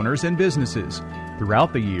homeowners and businesses.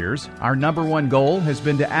 Throughout the years, our number one goal has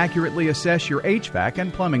been to accurately assess your HVAC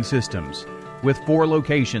and plumbing systems. With 4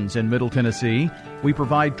 locations in Middle Tennessee, we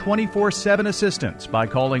provide 24/7 assistance by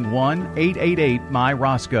calling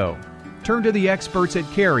 1-888-MY-ROSCOE. Turn to the experts at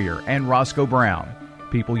Carrier and Roscoe Brown.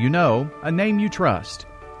 People you know, a name you trust.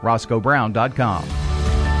 RoscoeBrown.com.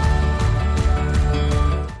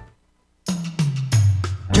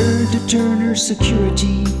 Turn to Turner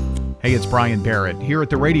Security. Hey, it's Brian Barrett. Here at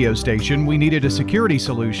the radio station, we needed a security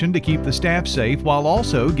solution to keep the staff safe while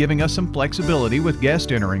also giving us some flexibility with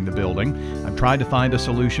guests entering the building. I've tried to find a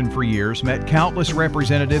solution for years, met countless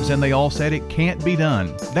representatives, and they all said it can't be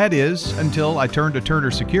done. That is, until I turned to Turner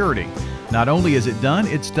Security. Not only is it done,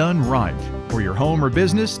 it's done right. For your home or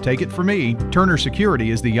business, take it from me, Turner Security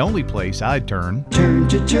is the only place I'd turn. Turn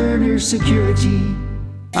to Turner Security.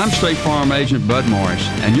 I'm State Farm Agent Bud Morris,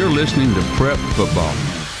 and you're listening to Prep Football.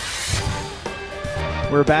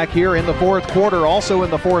 We're back here in the fourth quarter. Also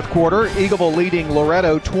in the fourth quarter, Eagleville leading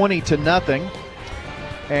Loretto 20-0.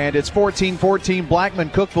 And it's 14-14 Blackman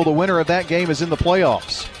Cookeville. The winner of that game is in the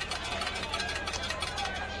playoffs.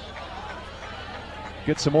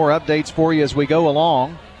 Get some more updates for you as we go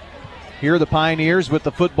along. Here are the Pioneers with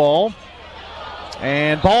the football.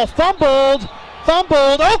 And ball fumbled.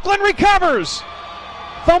 Oakland recovers.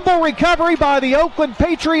 Fumble recovery by the Oakland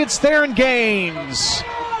Patriots. Theron Gaines.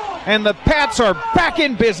 And the Pats are back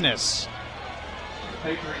in business.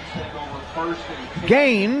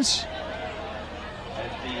 Gaines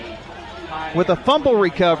with a fumble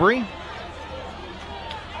recovery.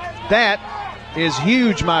 That is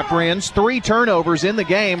huge, my friends. 3 turnovers in the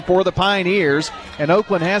game for the Pioneers, and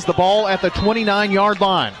Oakland has the ball at the 29-yard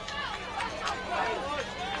line.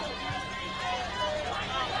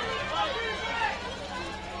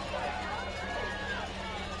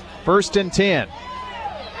 First and 10.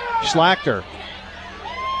 Schlachter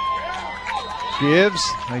gives.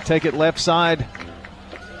 They take it left side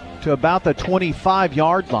to about the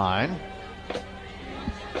 25-yard line.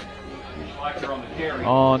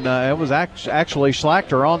 It was actually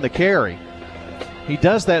Schlachter on the carry. He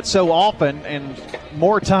does that so often, and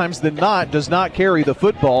more times than not does not carry the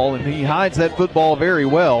football, and he hides that football very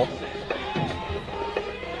well.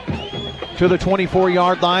 To the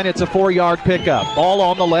 24-yard line, it's a 4-yard pickup. Ball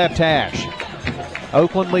on the left hash.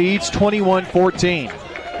 Oakland leads 21-14.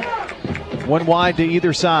 One wide to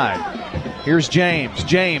either side. Here's James.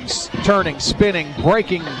 James turning, spinning,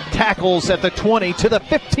 breaking tackles at the 20 to the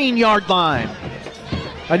 15-yard line.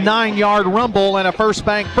 A 9-yard rumble and a first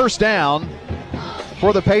down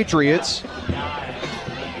for the Patriots.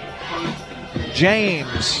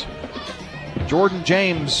 James. Jordan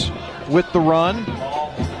James with the run.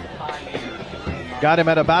 Got him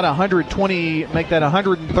at about 120, make that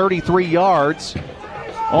 133 yards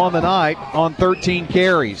on the night on 13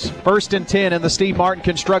 carries. First and 10 in the Steve Martin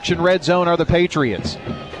Construction red zone are the Patriots.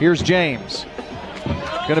 Here's James.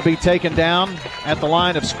 Going to be taken down at the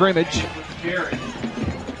line of scrimmage.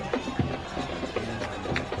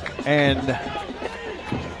 And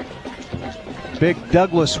big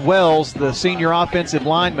Douglas Wells, the senior offensive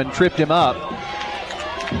lineman, tripped him up.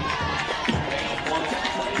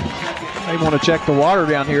 They want to check the water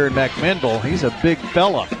down here in McMinnville. He's a big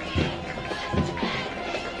fella.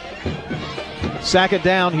 Second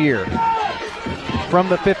down here from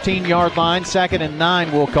the 15-yard line. 2nd and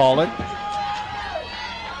 9, we'll call it.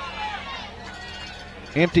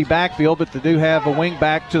 Empty backfield, but they do have a wing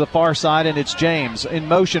back to the far side, and it's James. In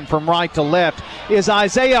motion from right to left is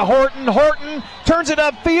Isaiah Horton. Horton turns it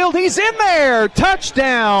upfield. He's in there.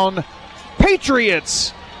 Touchdown,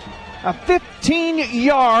 Patriots. A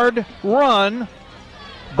 15-yard run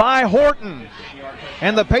by Horton.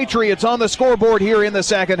 And the Patriots on the scoreboard here in the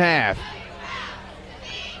second half.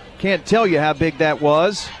 Can't tell you how big that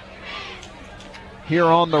was. Here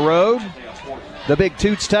on the road, the Big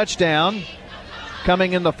Toots touchdown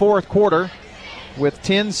coming in the fourth quarter with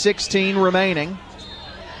 10:16 remaining.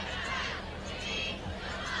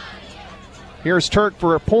 Here's Turk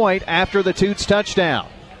for a point after the Toots touchdown.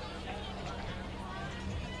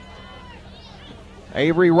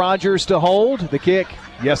 Avery Rogers to hold. The kick,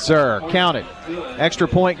 yes, sir. Count it. Extra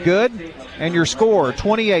point good. And your score,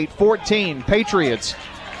 28-14. Patriots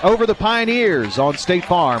over the Pioneers on State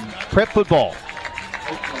Farm Prep Football.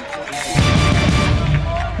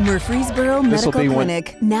 Murfreesboro Medical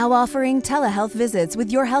Clinic, now offering telehealth visits with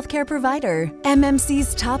your healthcare provider.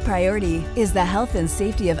 MMC's top priority is the health and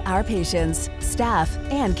safety of our patients, staff,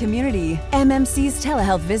 and community. MMC's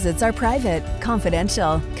telehealth visits are private,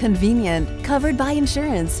 confidential, convenient, covered by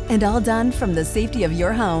insurance, and all done from the safety of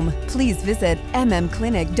your home. Please visit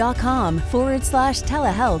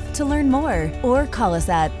mmclinic.com/telehealth to learn more, or call us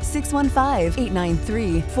at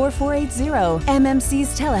 615-893-4480.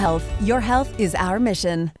 MMC's Telehealth, your health is our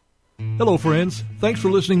mission. Hello, friends. Thanks for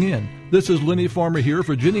listening in. This is Lenny Farmer here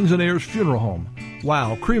for Jennings & Ayers Funeral Home.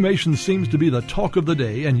 Wow, cremation seems to be the talk of the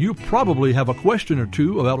day, and you probably have a question or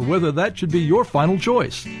two about whether that should be your final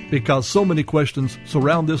choice, because so many questions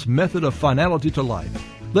surround this method of finality to life.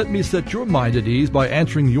 Let me set your mind at ease by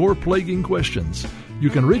answering your plaguing questions. You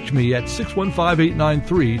can reach me at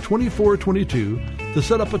 615-893-2422 to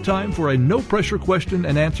set up a time for a no-pressure question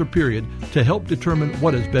and answer period to help determine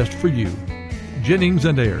what is best for you. Jennings &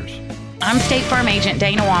 Ayers. I'm State Farm Agent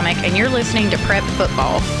Dana Womack, and you're listening to Prep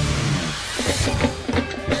Football.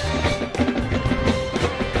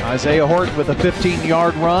 Isaiah Horton with a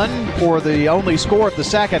 15-yard run for the only score of the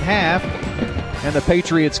second half. And the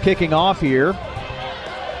Patriots kicking off here.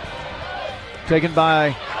 Taken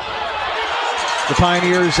by the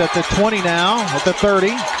Pioneers at the 20 now, at the 30,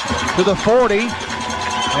 to the 40.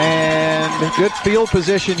 And good field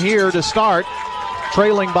position here to start.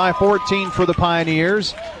 Trailing by 14 for the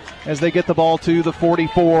Pioneers as they get the ball to the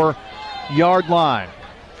 44-yard line.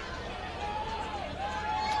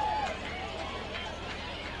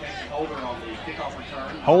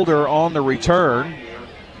 Holder on the return.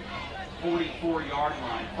 44-yard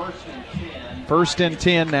line, first and 10. First and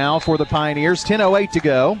 10 now for the Pioneers. 10:08 to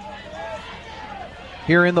go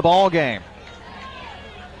here in the ball game.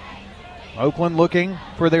 Oakland looking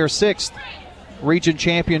for their 6th region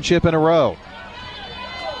championship in a row.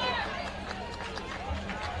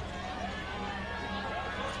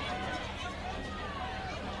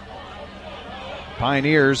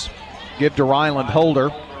 Pioneers give to Ryland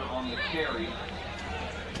Holder.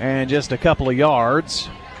 And just a couple of yards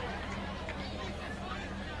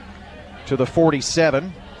to the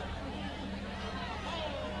 47.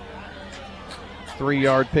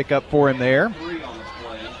 3-yard pickup for him there.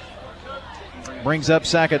 Brings up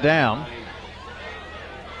second down.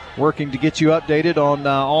 Working to get you updated on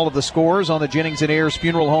all of the scores on the Jennings & Ayers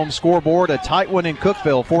Funeral Home scoreboard. A tight one in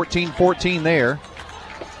Cookeville, 14-14 there.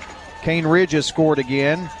 Cane Ridge has scored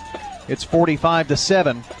again. It's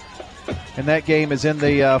 45-7, and that game is in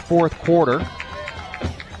the fourth quarter.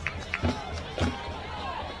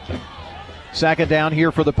 Second down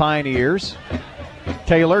here for the Pioneers.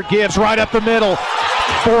 Taylor gives right up the middle.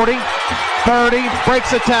 40, 30,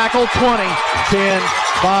 breaks a tackle, 20, 10,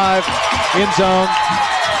 5, end zone.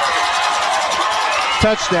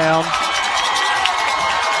 Touchdown.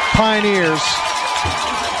 Pioneers.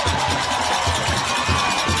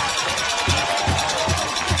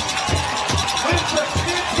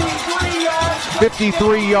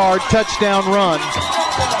 53-yard touchdown run.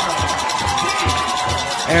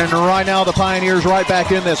 And right now the Pioneers right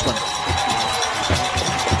back in this one.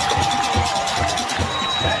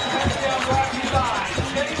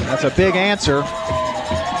 That's a big answer.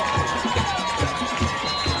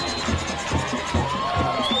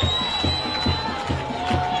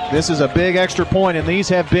 This is a big extra point, and these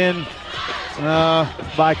have been,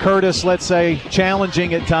 by Curtis, let's say,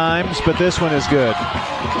 challenging at times, but this one is good.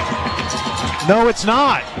 No, it's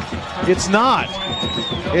not. It's not.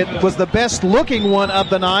 It was the best looking one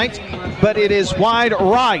of the night, but it is wide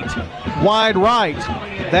right. Wide right.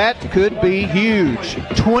 That could be huge.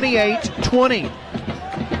 28-20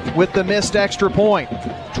 with the missed extra point.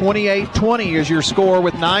 28-20 is your score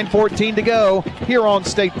with 9:14 to go here on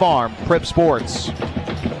State Farm Prep Sports.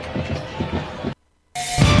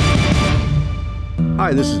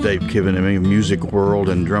 Hi, this is Dave Kivenemy of Music World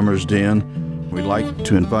and Drummers Den. We'd like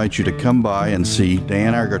to invite you to come by and see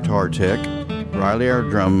Dan, our guitar tech, Riley, our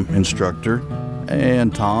drum instructor,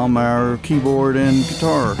 and Tom, our keyboard and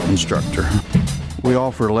guitar instructor. We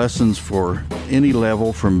offer lessons for any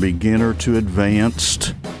level from beginner to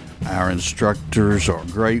advanced. Our instructors are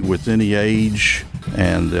great with any age,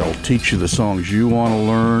 and they'll teach you the songs you want to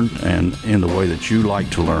learn and in the way that you like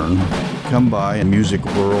to learn. Come by in Music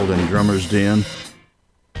World and Drummers Den.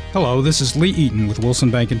 Hello, this is Lee Eaton with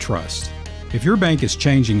Wilson Bank and Trust. If your bank is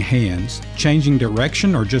changing hands, changing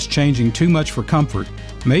direction, or just changing too much for comfort,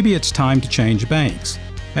 maybe it's time to change banks.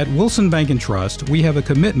 At Wilson Bank and Trust, we have a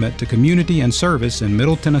commitment to community and service in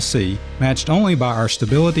Middle Tennessee, matched only by our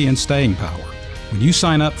stability and staying power. When you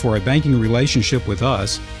sign up for a banking relationship with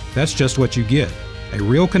us, that's just what you get, a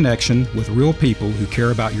real connection with real people who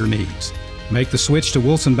care about your needs. Make the switch to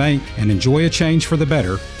Wilson Bank and enjoy a change for the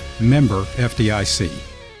better. Member FDIC.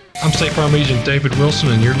 I'm State Farm Agent David Wilson,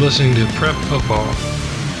 and you're listening to Prep Football.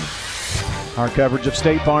 Our coverage of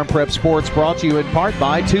State Farm Prep Sports brought to you in part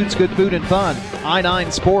by Toots Good Food and Fun,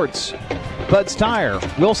 I-9 Sports, Bud's Tire,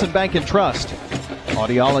 Wilson Bank and Trust,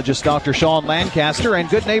 audiologist Dr. Sean Lancaster, and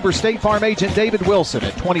good neighbor State Farm Agent David Wilson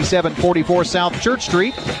at 2744 South Church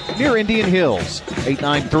Street near Indian Hills.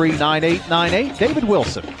 893-9898, David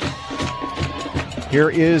Wilson. Here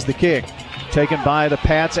is the kick, taken by the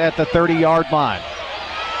Pats at the 30-yard line.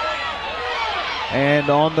 And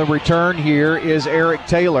on the return here is Eric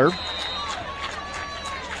Taylor.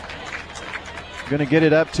 Going to get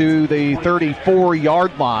it up to the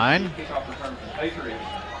 34-yard line.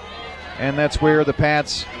 And that's where the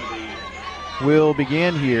Pats will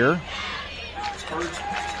begin here.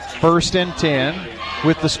 1st and 10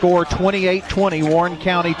 with the score 28-20. Warren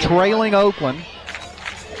County trailing Oakland.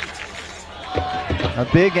 A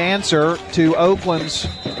big answer to Oakland's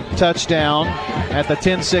touchdown at the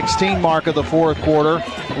 10-16 mark of the fourth quarter.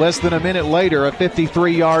 Less than a minute later, a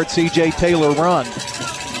 53-yard C.J. Taylor run.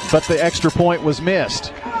 But the extra point was missed.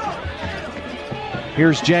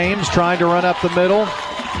 Here's James trying to run up the middle.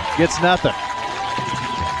 Gets nothing.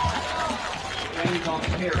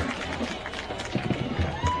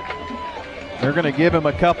 They're going to give him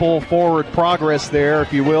a couple forward progress there,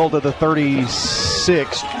 if you will, to the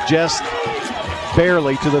 36. Just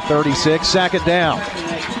barely to the 36. Sack it down.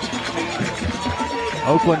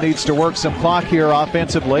 Oakland needs to work some clock here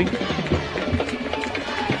offensively.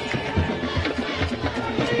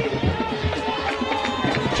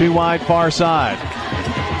 Two wide, far side.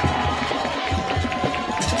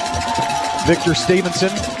 Victor Stevenson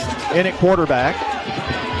in at quarterback.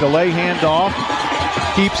 Delay handoff.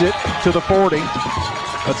 Keeps it to the 40.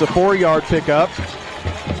 That's a 4-yard pickup.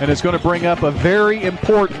 And it's going to bring up a very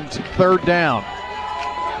important third down.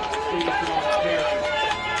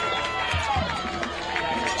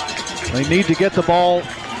 They need to get the ball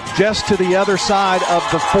just to the other side of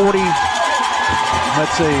the 40.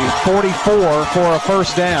 Let's see, 44 for a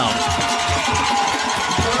first down.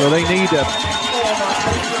 So they need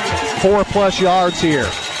 4+ yards here.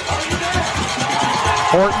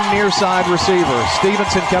 Horton near side receiver.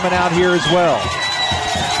 Stevenson coming out here as well.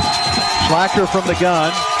 Schlachter from the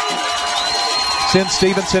gun. Sends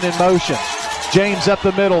Stevenson in motion. James up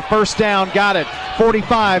the middle. First down, got it.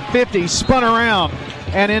 45, 50, spun around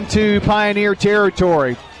and into Pioneer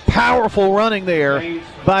territory. Powerful running there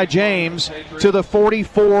by James to the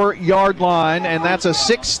 44-yard line, and that's a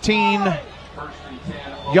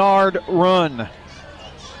 16-yard run.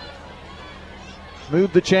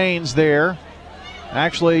 Move the chains there.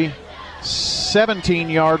 Actually,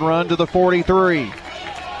 17-yard run to the 43.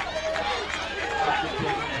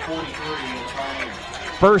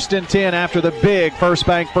 1st and 10 after the big First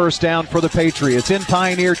Bank first down for the Patriots in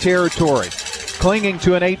Pioneer territory. Clinging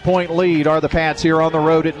to an 8-point lead are the Pats here on the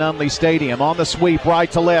road at Nunley Stadium. On the sweep,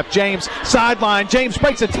 right to left. James, sideline. James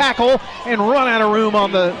breaks a tackle and run out of room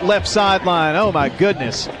on the left sideline. Oh, my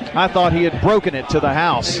goodness. I thought he had broken it to the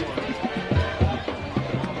house.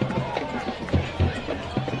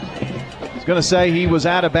 I was going to say he was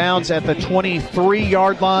out of bounds at the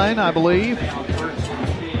 23-yard line, I believe.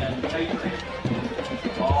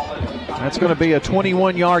 That's going to be a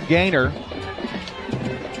 21-yard gainer.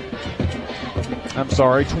 I'm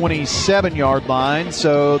sorry, 27-yard line,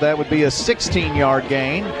 so that would be a 16-yard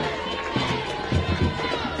gain.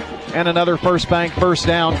 And another First Bank first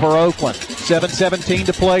down for Oakland. 7:17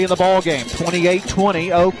 to play in the ball game.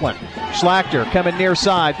 28-20 Oakland. Schlachter coming near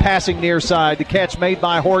side, passing near side. The catch made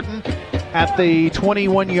by Horton at the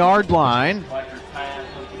 21-yard line.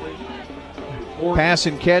 Pass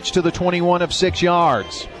and catch to the 21 of 6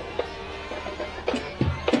 yards.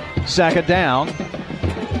 Second down.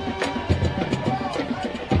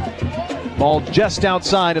 Ball just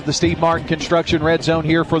outside of the Steve Martin Construction red zone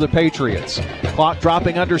here for the Patriots. Clock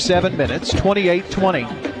dropping under 7 minutes.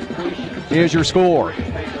 28-20 is your score.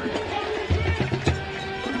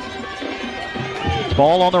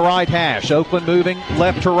 Ball on the right hash. Oakland moving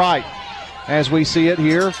left to right as we see it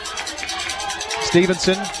here.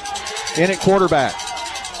 Stevenson in at quarterback.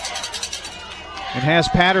 And has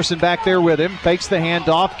Patterson back there with him. Fakes the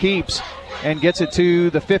handoff, keeps, and gets it to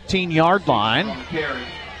the 15-yard line.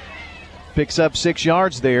 Picks up 6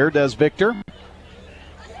 yards there, does Victor.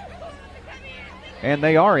 And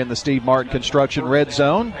they are in the Steve Martin Construction Red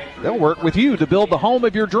Zone. They'll work with you to build the home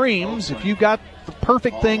of your dreams. If you've got the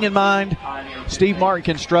perfect thing in mind, Steve Martin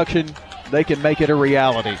Construction, they can make it a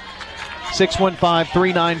reality.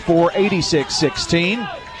 615-394-8616.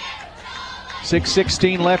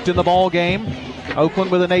 6:16 left in the ball game.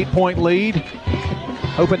 Oakland with an 8-point lead,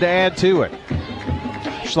 hoping to add to it.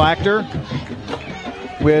 Schlachter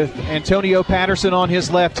with Antonio Patterson on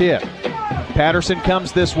his left hip. Patterson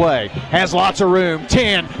comes this way, has lots of room.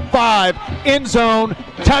 10, 5, end zone,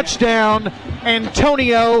 touchdown.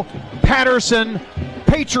 Antonio Patterson.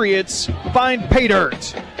 Patriots find pay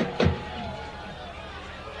dirt.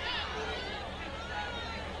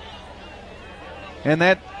 And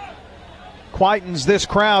that quietens this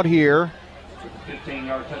crowd here.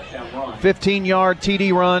 15-yard touchdown run. 15-yard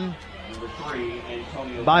TD run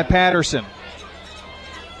by Patterson.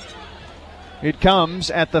 It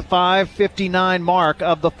comes at the 5:59 mark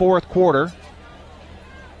of the fourth quarter.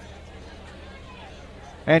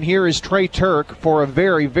 And here is Trey Turk for a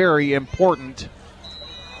very, very important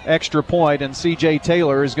extra point, and C.J.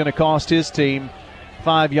 Taylor is going to cost his team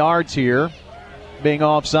 5 yards here, being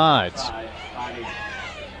offsides.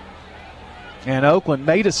 And Oakland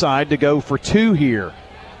may decide to go for 2 here,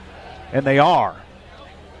 and they are.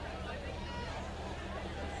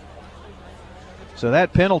 So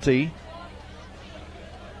that penalty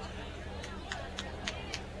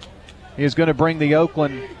is going to bring the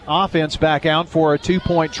Oakland offense back out for a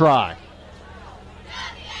 2-point try.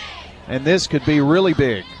 And this could be really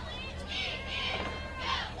big.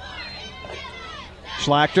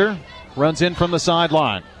 Schlachter runs in from the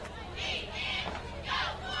sideline.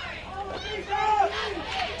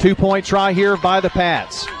 2-point try here by the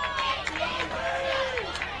Pats.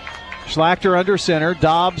 Schlachter under center.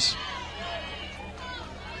 Dobbs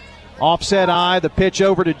offset eye. The pitch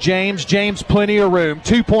over to James. James, plenty of room.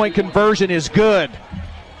 2-point conversion is good.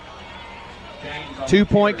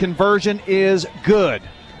 2-point conversion is good.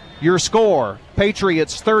 Your score,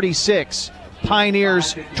 Patriots 36,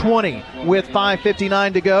 Pioneers 20 with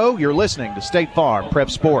 5:59 to go. You're listening to State Farm Prep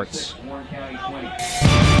Sports.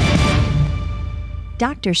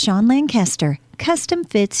 Dr. Sean Lancaster custom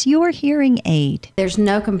fits your hearing aid. There's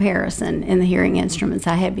no comparison in the hearing instruments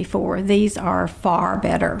I had before. These are far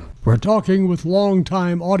better. We're talking with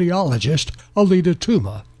longtime audiologist Alita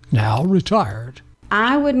Tuma, now retired.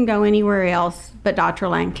 I wouldn't go anywhere else but Dr.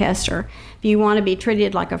 Lancaster. If you want to be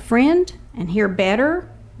treated like a friend and hear better,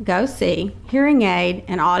 go see Hearing Aid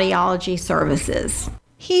and Audiology Services.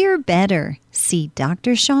 Hear better. See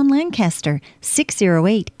Dr. Sean Lancaster,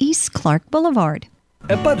 608 East Clark Boulevard.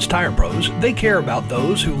 At Bud's Tire Pros, they care about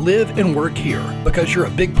those who live and work here because you're a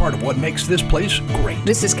big part of what makes this place great.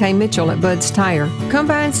 This is Kay Mitchell at Bud's Tire. Come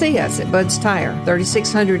by and see us at Bud's Tire,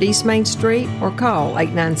 3600 East Main Street, or call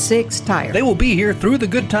 896-TIRE. They will be here through the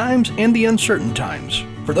good times and the uncertain times.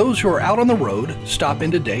 For those who are out on the road, stop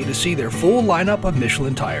in today to see their full lineup of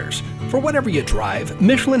Michelin tires. For whatever you drive,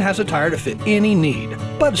 Michelin has a tire to fit any need.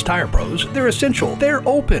 Bud's Tire Pros, they're essential, they're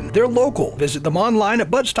open, they're local. Visit them online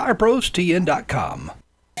at budstireprostn.com.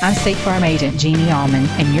 I'm State Farm Agent Jeannie Allman,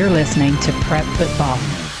 and you're listening to Prep Football.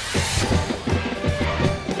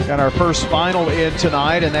 Got our first final in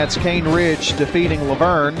tonight, and that's Cane Ridge defeating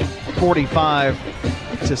Laverne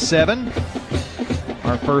 45-7.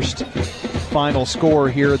 Our first final score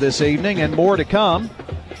here this evening, and more to come.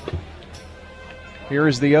 Here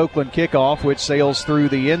is the Oakland kickoff, which sails through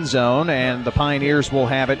the end zone, and the Pioneers will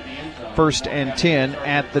have it 1st and 10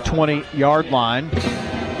 at the 20-yard line.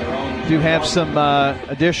 Do have some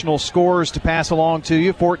additional scores to pass along to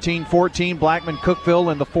you. 14-14, Blackman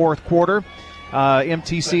Cookeville in the fourth quarter.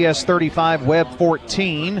 MTCS 35, Webb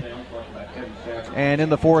 14. And in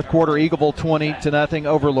the fourth quarter, Eagleville 20-0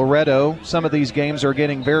 over Loretto. Some of these games are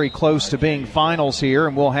getting very close to being finals here,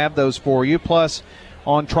 and we'll have those for you. Plus,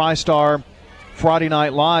 on TriStar Friday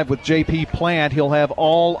Night Live with JP Plant, he'll have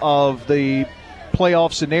all of the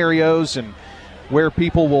playoff scenarios and where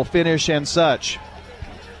people will finish and such.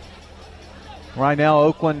 Right now,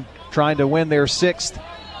 Oakland trying to win their 6th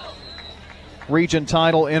region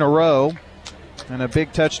title in a row. And a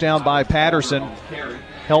big touchdown by Patterson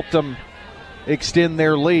helped them extend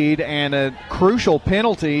their lead. And a crucial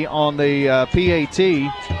penalty on the PAT.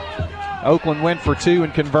 Oakland went for 2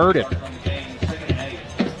 and converted.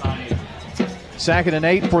 2nd and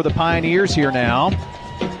 8 for the Pioneers here now.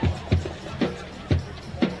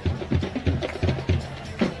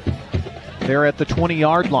 They're at the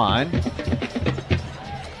 20-yard line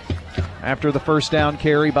after the first down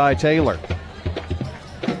carry by Taylor.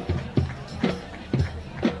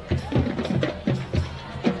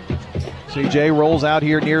 CJ rolls out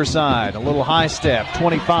here near side. A little high step,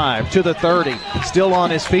 25 to the 30. Still on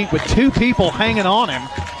his feet with two people hanging on him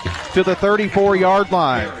to the 34-yard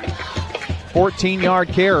line. 14-yard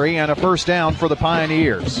carry and a first down for the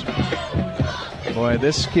Pioneers. Boy,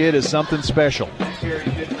 this kid is something special.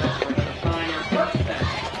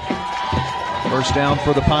 First down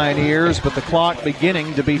for the Pioneers, but the clock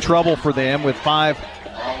beginning to be trouble for them with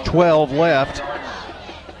 5:12 left.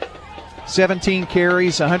 17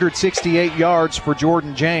 carries, 168 yards for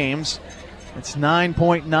Jordan James. It's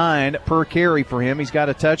 9.9 per carry for him. He's got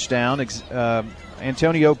a touchdown.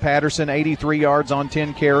 Antonio Patterson, 83 yards on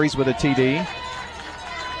 10 carries with a TD.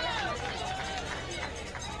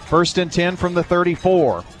 First and 10 from the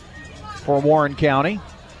 34 for Warren County.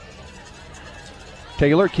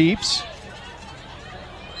 Taylor keeps.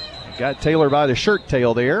 Got Taylor by the shirt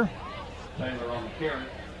tail there. Taylor on the carry.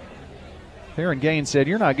 Theron Gaines said,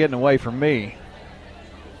 "You're not getting away from me,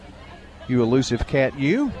 you elusive cat,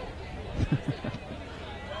 you."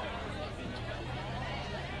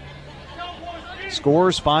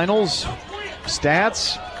 Scores, finals,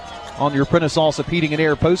 stats on your Prentice Salsa Heating and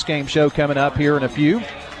Air postgame show coming up here in a few.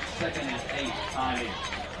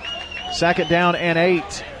 Second down and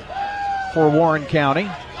 8 for Warren County.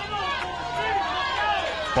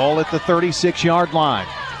 Ball at the 36-yard line.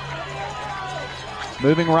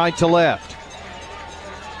 Moving right to left.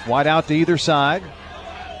 Wide out to either side.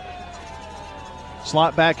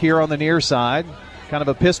 Slot back here on the near side. Kind of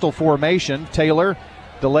a pistol formation. Taylor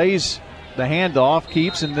delays the handoff,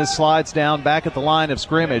 keeps, and this slides down back at the line of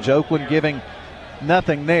scrimmage. Oakland giving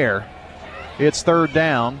nothing there. It's third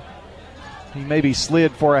down. He maybe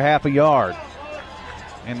slid for a half a yard,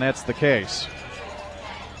 and that's the case.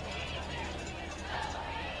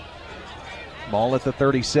 Ball at the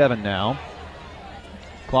 37 now.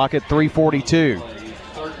 Clock at 3:42.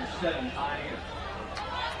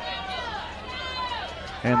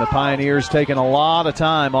 And the Pioneers taking a lot of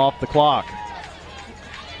time off the clock.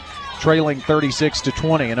 Trailing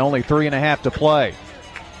 36-20 and only 3.5 to play.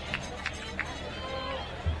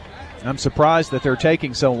 I'm surprised that they're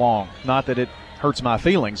taking so long. Not that it hurts my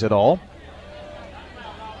feelings at all.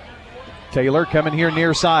 Taylor coming here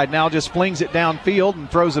near side. Now just flings it downfield and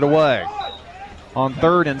throws it away. On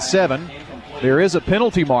 3rd and 7, there is a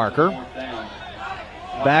penalty marker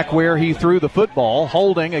back where he threw the football,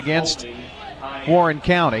 holding against Warren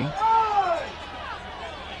County.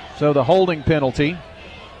 So the holding penalty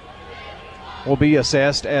will be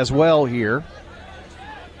assessed as well here.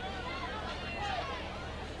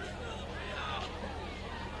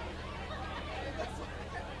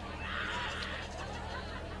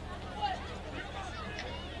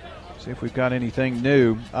 See if we've got anything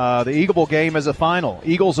new. The Eagleville game is a final.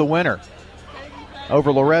 Eagles a winner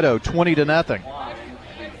over Loretto, 20-0.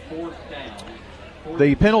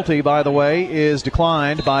 The penalty, by the way, is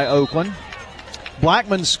declined by Oakland.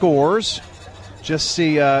 Blackman scores. Just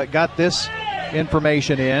got this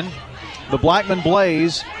information in. The Blackman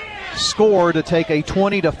Blaze score to take a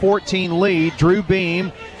 20-14 lead. Drew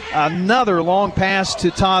Beam, another long pass to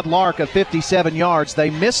Todd Lark of 57 yards. They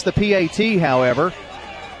missed the PAT, however.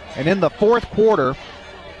 And in the fourth quarter,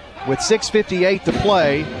 with 6:58 to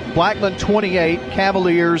play, Blackman 28,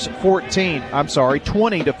 Cavaliers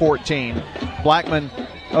 20-14. Blackman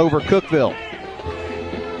over Cookeville.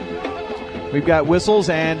 We've got whistles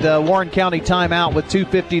and Warren County timeout with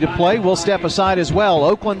 2:50 to play. We'll step aside as well.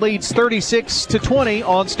 Oakland leads 36-20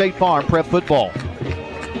 on State Farm Prep Football.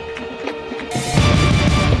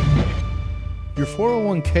 Your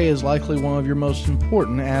 401k is likely one of your most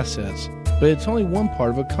important assets, but it's only one part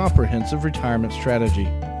of a comprehensive retirement strategy.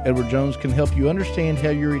 Edward Jones can help you understand how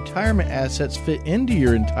your retirement assets fit into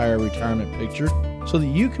your entire retirement picture so that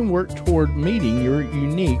you can work toward meeting your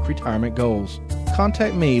unique retirement goals.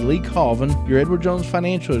 Contact me, Lee Colvin, your Edward Jones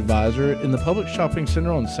financial advisor in the Public Shopping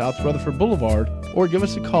Center on South Rutherford Boulevard, or give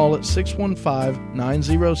us a call at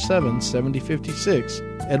 615-907-7056.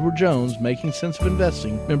 Edward Jones, Making Sense of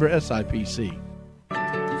Investing, member SIPC.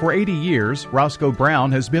 For 80 years, Roscoe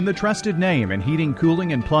Brown has been the trusted name in heating,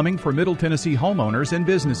 cooling, and plumbing for Middle Tennessee homeowners and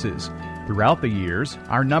businesses. Throughout the years,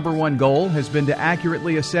 our number one goal has been to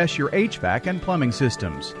accurately assess your HVAC and plumbing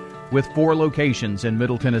systems. With 4 locations in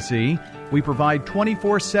Middle Tennessee, we provide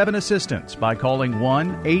 24/7 assistance by calling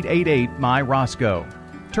 1-888-MY-ROSCOE.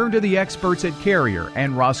 Turn to the experts at Carrier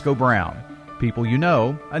and Roscoe Brown. People you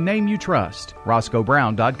know, a name you trust.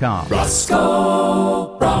 RoscoeBrown.com.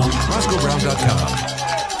 Roscoe Brown. RoscoeBrown.com.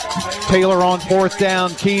 Taylor on 4th down,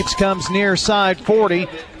 keeps, comes near side 40,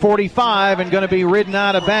 45, and going to be ridden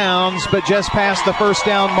out of bounds, but just past the first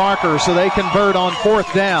down marker, so they convert on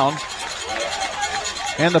 4th down.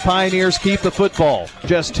 And the Pioneers keep the football.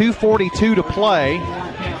 Just 2:42 to play.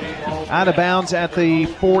 Out of bounds at the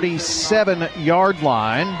 47-yard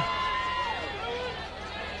line.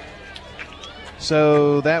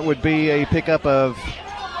 So that would be a pickup of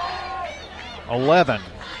 11.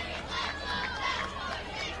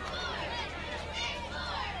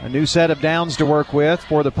 A new set of downs to work with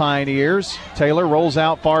for the Pioneers. Taylor rolls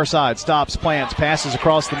out far side, stops, plants, passes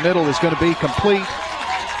across the middle, is going to be complete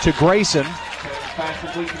to Grayson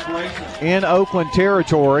in Oakland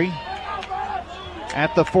territory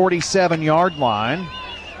at the 47-yard line.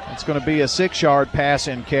 It's going to be a 6-yard pass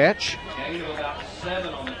and catch.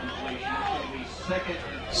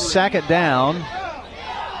 Second down.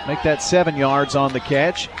 Make that 7 yards on the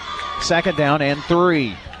catch. Second down and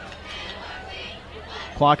 3.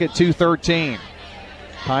 Clock at 2:13.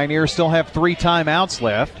 Pioneers still have 3 timeouts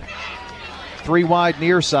left. 3 wide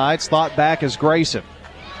near side. Slot back is Grayson.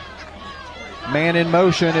 Man in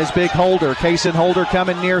motion is Big Holder. Kason Holder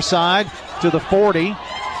coming near side to the 40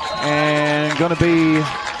 and going to be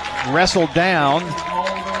wrestled down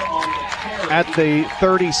at the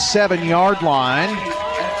 37-yard line.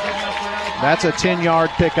 That's a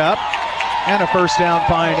 10-yard pickup and a first down,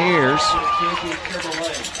 Pioneers.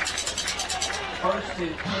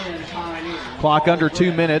 Clock under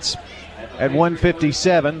 2 minutes at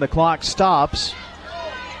 1:57. The clock stops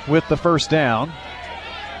with the first down.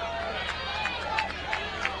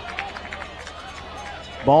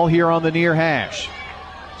 Ball here on the near hash.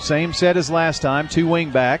 Same set as last time, 2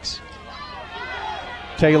 wing backs.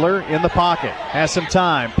 Taylor in the pocket, has some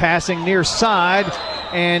time, passing near side,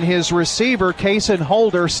 and his receiver, Kason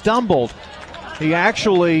Holder, stumbled. He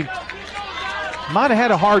actually might have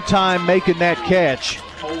had a hard time making that catch,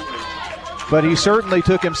 but he certainly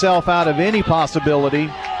took himself out of any possibility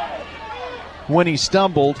when he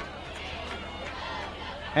stumbled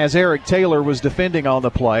as Eric Taylor was defending on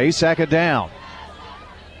the play. Second down.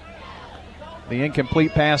 The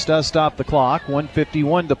incomplete pass does stop the clock.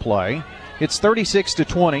 1:51 to play. It's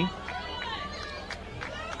 36-20.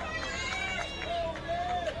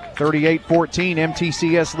 38-14,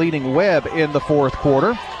 MTCS leading Webb in the fourth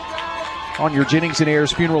quarter. On your Jennings and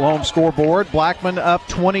Ayers Funeral Home scoreboard, Blackman up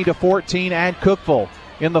 20-14 at Cookeville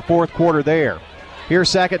in the fourth quarter there. Here's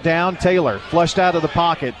second down, Taylor flushed out of the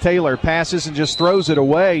pocket. Taylor passes and just throws it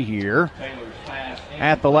away here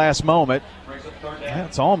at the last moment.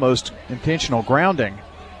 That's almost intentional grounding.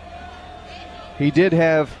 He did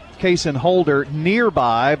have Kason Holder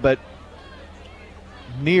nearby, but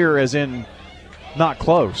near as in not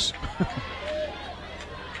close.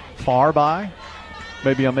 Far by?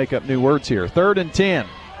 Maybe I'll make up new words here. 3rd and 10.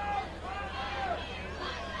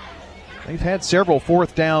 They've had several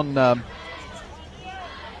fourth down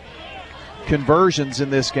conversions in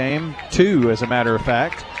this game. 2, as a matter of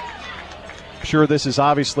fact. I'm sure this is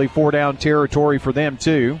obviously 4-down territory for them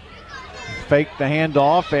too. Fake the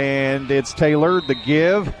handoff, and it's Taylor the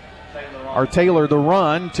give, or Taylor the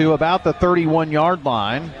run to about the 31-yard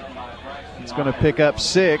line. It's going to pick up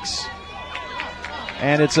 6,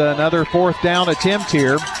 and it's another fourth down attempt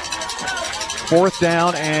here. 4th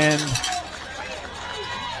down and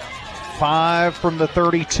 5 from the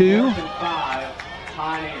 32.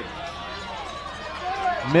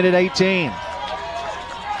 Minute 18.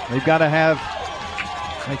 They've got to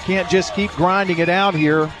they can't just keep grinding it out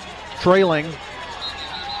here, trailing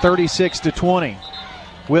 36-20.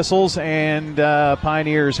 Whistles, and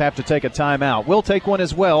Pioneers have to take a timeout. We'll take one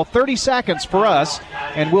as well. 30 seconds for us,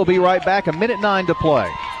 and we'll be right back. 1:09 to play.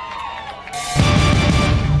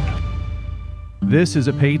 This is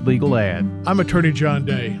a paid legal ad. I'm attorney John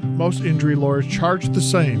Day. Most injury lawyers charge the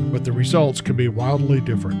same, but the results can be wildly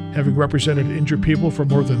different. Having represented injured people for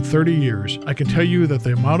more than 30 years, I can tell you that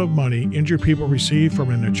the amount of money injured people receive from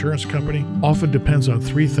an insurance company often depends on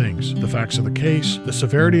 3 things: the facts of the case, the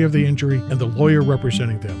severity of the injury, and the lawyer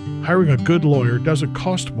representing them. Hiring a good lawyer doesn't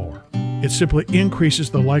cost more. It simply increases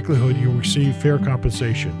the likelihood you'll receive fair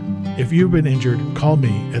compensation. If you've been injured, call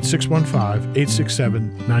me at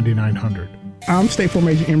 615-867-9900. I'm State Farm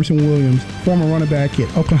Agent Emerson Williams, former running back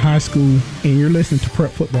at Oakland High School, and you're listening to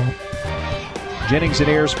Prep Football. Jennings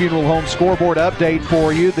and Ayers Funeral Home scoreboard update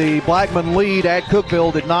for you. The Blackman lead at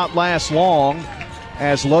Cookeville did not last long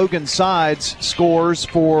as Logan Sides scores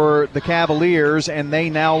for the Cavaliers, and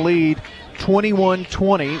they now lead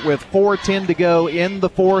 21-20 with 4:10 to go in the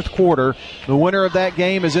fourth quarter. The winner of that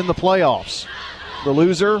game is in the playoffs. The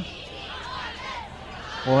loser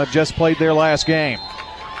will have just played their last game.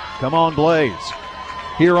 Come on, Blaze.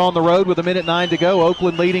 Here on the road with 1:09 to go,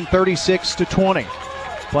 Oakland leading 36-20.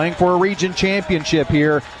 Playing for a region championship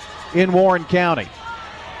here in Warren County.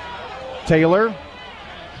 Taylor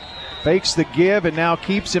Fakes the give and now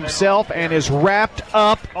keeps himself and is wrapped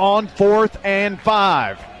up on 4th and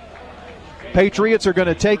 5. Patriots are going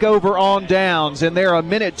to take over on downs, and they're a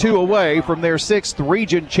minute 2 away from their 6th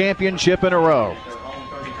region championship in a row.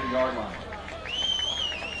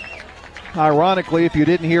 Ironically, if you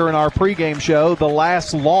didn't hear in our pregame show, the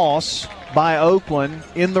last loss by Oakland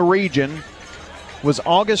in the region was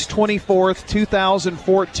August 24th,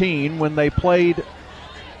 2014, when they played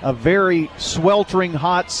a very sweltering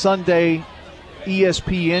hot Sunday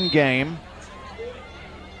ESPN game.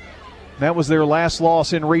 That was their last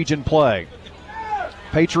loss in region play.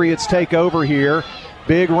 Patriots take over here.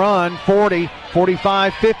 Big run, 40,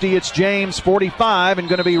 45, 50. It's James, 45, and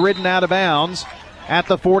going to be ridden out of bounds at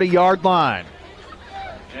the 40-yard line.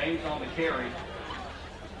 James on the carry.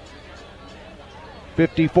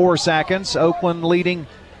 54 seconds. Oakland leading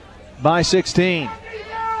by 16.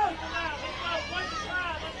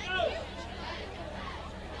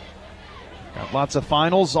 Got lots of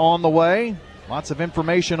finals on the way. Lots of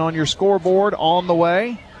information on your scoreboard on the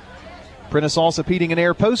way. Prentice Alsop Heating and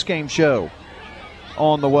Air postgame show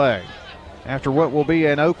on the way after what will be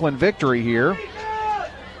an Oakland victory here.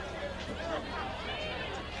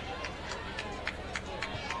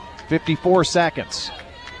 .54 seconds.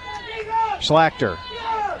 Schlachter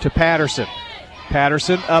to Patterson.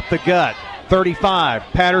 Patterson up the gut. 35.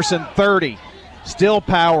 Patterson 30. Still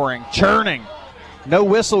powering, churning. No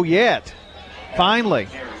whistle yet. Finally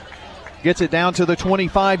gets it down to the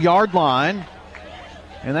 25-yard line.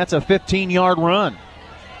 And that's a 15-yard run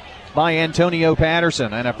by Antonio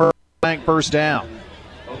Patterson and a first down.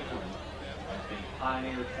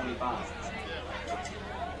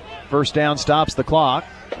 First down stops the clock.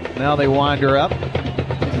 Now they wind her up.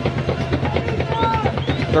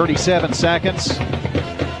 37 seconds.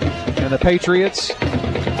 And the Patriots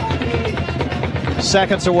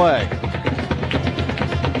seconds away.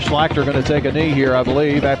 Schlachter going to take a knee here, I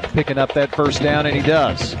believe, after picking up that first down, and he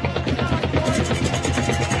does.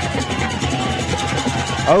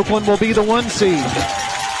 Oakland will be the 1 seed.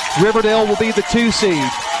 Riverdale will be the 2 seed.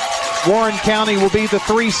 Warren County will be the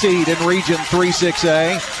 3 seed in Region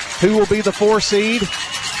 3-6A. Who will be the 4 seed?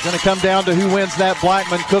 It's going to come down to who wins that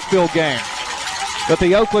Blackman-Cookeville game. But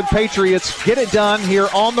the Oakland Patriots get it done here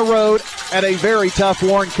on the road at a very tough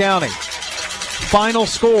Warren County. Final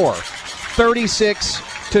score,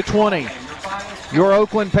 36-20. Your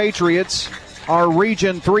Oakland Patriots are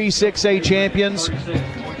Region 3-6A champions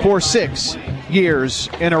for 6 years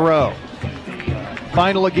in a row.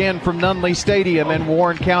 Final again from Nunley Stadium in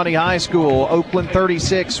Warren County High School. Oakland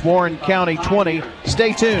 36, Warren County 20.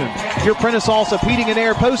 Stay tuned. Your Prentice Alsop Heating and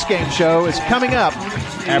Air postgame show is coming up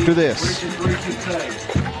after this.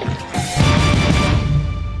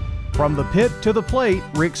 From the pit to the plate,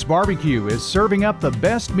 Rick's Barbecue is serving up the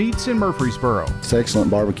best meats in Murfreesboro. It's excellent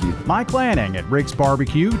barbecue. Mike Lanning at Rick's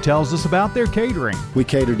Barbecue tells us about their catering. We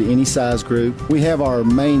cater to any size group. We have our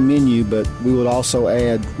main menu, but we would also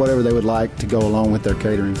add whatever they would like to go along with their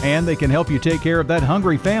catering. And they can help you take care of that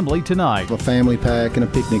hungry family tonight. A family pack and a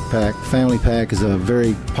picnic pack. Family pack is a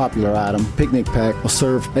very popular item. Picnic pack will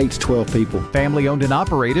serve 8 to 12 people. Family owned and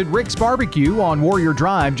operated, Rick's Barbecue on Warrior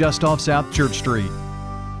Drive just off South Church Street.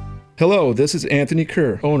 Hello, this is Anthony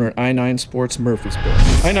Kerr, owner I-9 Sports Murfreesboro.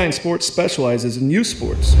 I-9 Sports specializes in youth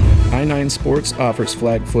sports. I-9 Sports offers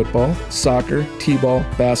flag football, soccer, t-ball,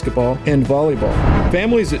 basketball, and volleyball.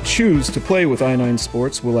 Families that choose to play with I-9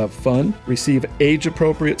 Sports will have fun, receive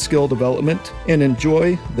age-appropriate skill development, and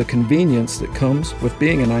enjoy the convenience that comes with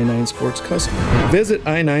being an I-9 Sports customer. Visit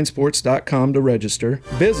i9sports.com to register.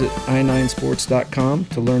 Visit i9sports.com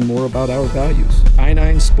to learn more about our values.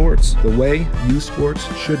 I-9 Sports, the way youth sports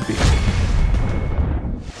should be.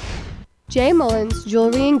 J. Mullins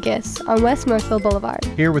Jewelry and Gifts on West Northville Boulevard.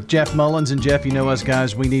 Here with Jeff Mullins. And Jeff, you know us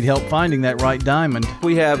guys, we need help finding that right diamond.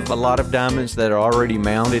 We have a lot of diamonds that are already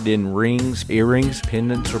mounted in rings, earrings,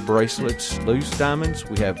 pendants, or bracelets. Loose diamonds,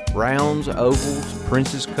 we have rounds, ovals,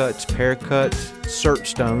 princess cuts, pear cuts, cert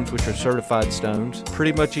stones, which are certified stones.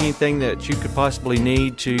 Pretty much anything that you could possibly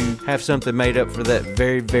need to have something made up for that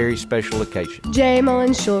very, very special occasion. J.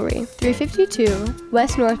 Mullins Jewelry, 352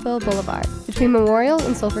 West Northville Boulevard, between Memorial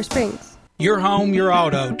and Sulphur Springs. Your home, your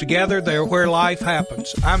auto. Together, they're where life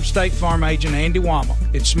happens. I'm State Farm Agent Andy Wommel.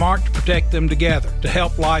 It's smart to protect them together, to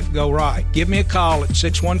help life go right. Give me a call at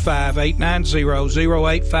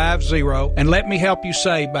 615-890-0850 and let me help you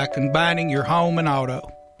save by combining your home and auto.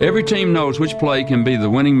 Every team knows which play can be the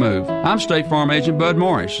winning move. I'm State Farm Agent Bud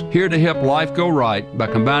Morris, here to help life go right by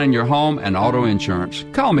combining your home and auto insurance.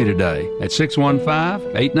 Call me today at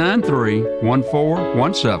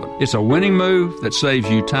 615-893-1417. It's a winning move that saves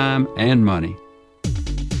you time and money.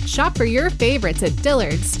 Shop for your favorites at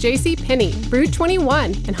Dillard's, JCPenney, Brood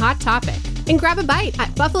 21, and Hot Topic. And grab a bite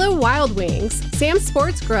at Buffalo Wild Wings, Sam's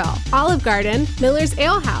Sports Grill, Olive Garden, Miller's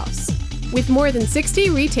Ale House. With more than 60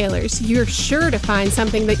 retailers, you're sure to find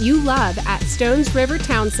something that you love at Stones River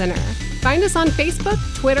Town Center. Find us on Facebook,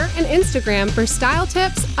 Twitter, and Instagram for style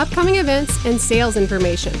tips, upcoming events, and sales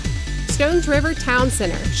information. Stones River Town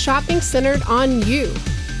Center, shopping centered on you.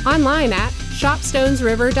 Online at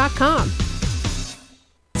shopstonesriver.com.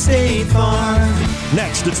 State Farm.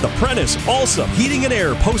 Next, it's the Prentice Allsup Heating and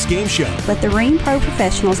Air post-game show. Let the Rheem Pro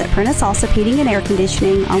professionals at Prentice Allsup Heating and Air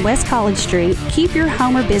Conditioning on West College Street keep your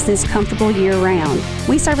home or business comfortable year-round.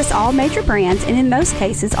 We service all major brands and in most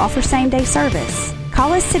cases offer same-day service.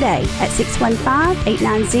 Call us today at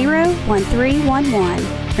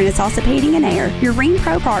 615-890-1311. Prentice Allsup Heating and Air, your Rheem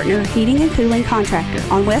Pro partner heating and cooling contractor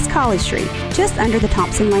on West College Street, just under the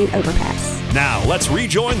Thompson Lane overpass. Now, let's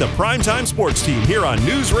rejoin the Primetime Sports Team here on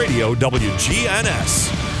News Radio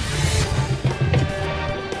WGNS.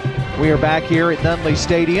 We are back here at Nunley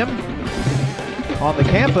Stadium on the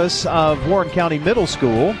campus of Warren County Middle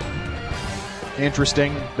School.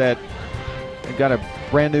 Interesting that they've got a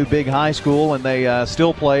brand new big high school, and they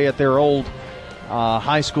still play at their old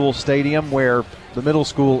high school stadium where the middle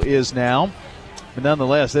school is now. But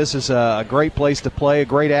nonetheless, this is a great place to play, a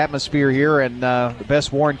great atmosphere here, and the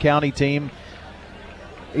best Warren County team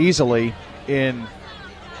easily in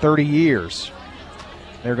 30 years.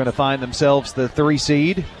 They're going to find themselves the 3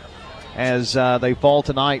 seed as they fall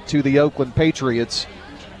tonight to the Oakland Patriots,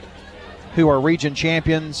 who are region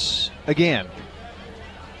champions again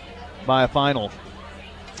by a final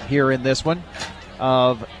here in this one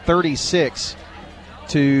of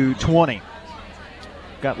 36-20.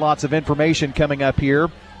 Got lots of information coming up here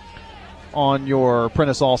on your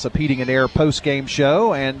Prentice Allsup Heating and Air post-game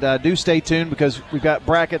show, and do stay tuned because we've got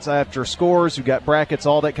brackets after scores, we've got brackets,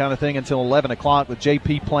 all that kind of thing until 11 o'clock with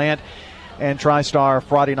JP Plant and TriStar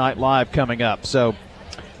Friday Night Live coming up. So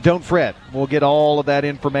don't fret, we'll get all of that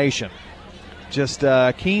information. Just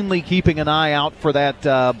keenly keeping an eye out for that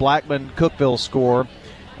Blackman-Cookeville score,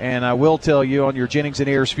 and I will tell you on your Jennings and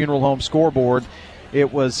Ayers Funeral Home scoreboard,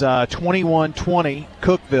 it was 21-20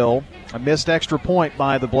 Cookeville, a missed extra point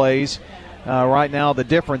by the Blaze. Right now the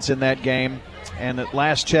difference in that game, and at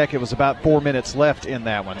last check it was about 4 minutes left in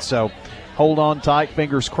that one. So hold on tight,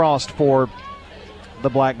 fingers crossed for the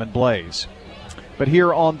Blackman Blaze. But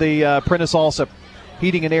here on the Prentice Allsup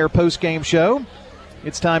Heating and Air post-game show,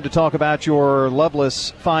 it's time to talk about your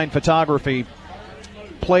Loveless Fine Photography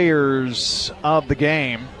players of the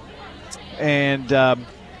game. And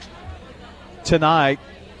tonight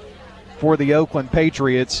for the Oakland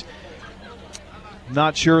Patriots,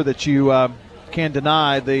 not sure that you can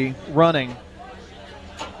deny the running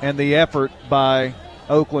and the effort by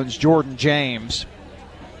Oakland's Jordan James.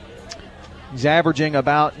 He's averaging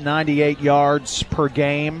about 98 yards per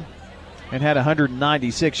game and had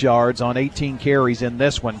 196 yards on 18 carries in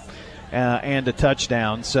this one and a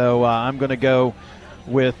touchdown. So I'm going to go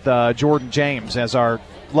with Jordan James as our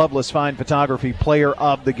Loveless Fine Photography player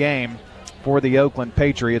of the game for the Oakland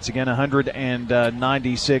Patriots. Again,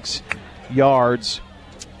 196 yards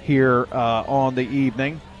here on the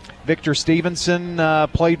evening. Victor Stevenson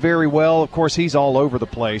played very well. Of course, he's all over the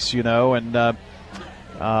place, you know, and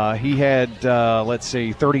he had,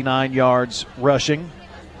 39 yards rushing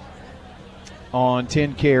on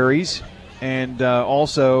 10 carries, and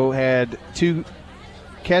also had 2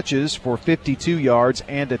 catches for 52 yards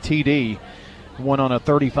and a TD. One on a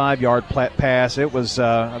 35-yard pass. It was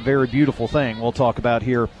a very beautiful thing we'll talk about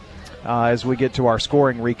here as we get to our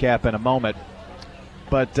scoring recap in a moment.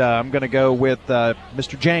 But I'm going to go with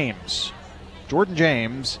Mr. James, Jordan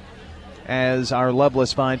James, as our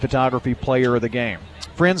Loveless Fine Photography player of the game.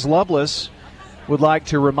 Friends, Loveless would like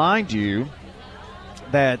to remind you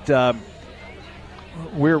that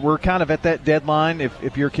we're kind of at that deadline.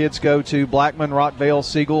 If your kids go to Blackman, Rockvale,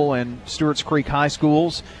 Siegel, and Stewart's Creek High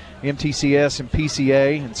Schools, MTCS and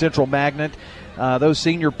PCA and Central Magnet, those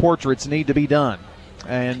senior portraits need to be done.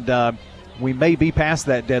 And we may be past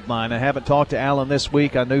that deadline. I haven't talked to Alan this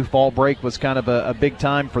week. I knew fall break was kind of a big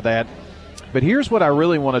time for that. But here's what I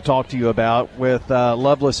really want to talk to you about with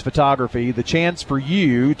Loveless Photography, the chance for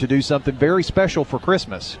you to do something very special for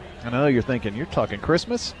Christmas. I know you're thinking, you're talking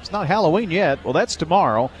Christmas? It's not Halloween yet. Well, that's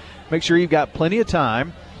tomorrow. Make sure you've got plenty of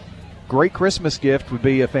time. Great Christmas gift would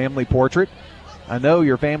be a family portrait. I know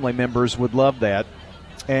your family members would love that.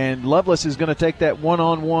 And Loveless is going to take that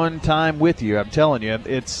one-on-one time with you. I'm telling you,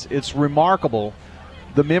 it's remarkable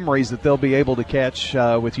the memories that they'll be able to catch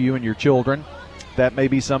with you and your children. That may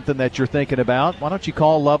be something that you're thinking about. Why don't you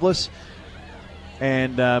call Loveless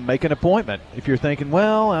and make an appointment. If you're thinking,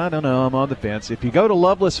 well, I don't know, I'm on the fence. If you go to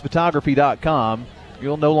lovelessphotography.com,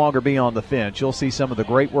 you'll no longer be on the fence. You'll see some of the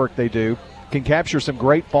great work they do. Can capture some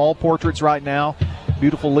great fall portraits right now.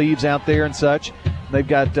 Beautiful leaves out there and such. They've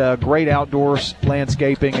got great outdoors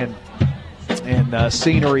landscaping and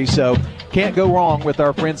scenery, so can't go wrong with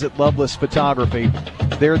our friends at Loveless Photography.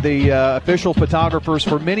 They're the official photographers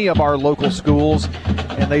for many of our local schools,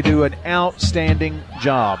 and they do an outstanding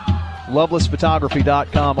job.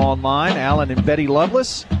 LovelessPhotography.com online. Alan and Betty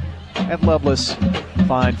Loveless at Loveless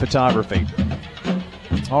Fine Photography.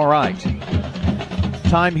 All right.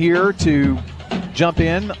 Time here to jump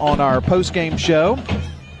in on our post-game show.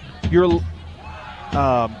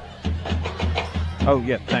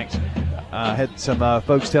 Thanks. I had some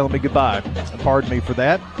folks telling me goodbye. Pardon me for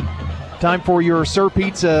that. Time for your Sir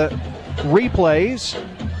Pizza replays.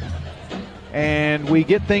 And we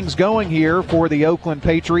get things going here for the Oakland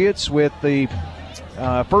Patriots with the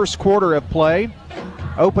first quarter of play.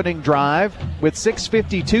 Opening drive with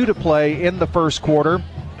 6:52 to play in the first quarter.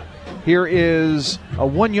 Here is a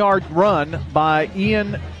 1-yard run by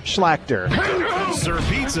Ian Schlachter. Sir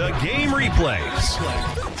Pizza game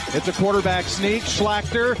replays. It's a quarterback sneak.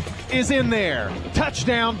 Schlachter is in there.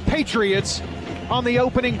 Touchdown, Patriots on the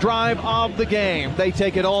opening drive of the game. They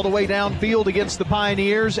take it all the way downfield against the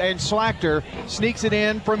Pioneers, and Schlachter sneaks it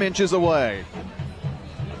in from inches away.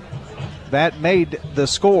 That made the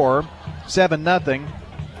score 7-0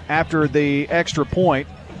 after the extra point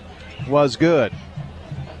was good.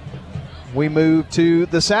 We move to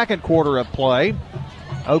the second quarter of play.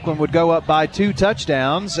 Oakland would go up by 2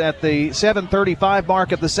 touchdowns at the 7:35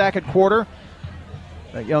 mark of the second quarter.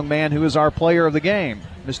 That young man who is our player of the game,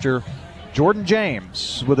 Mr. Jordan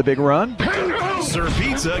James, with a big run. Sir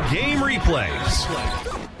Pizza game replays.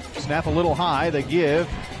 Snap a little high. They give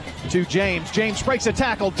to James. James breaks a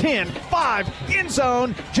tackle. 10, 5, end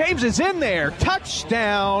zone. James is in there.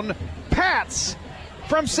 Touchdown, Pats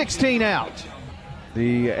from 16 out.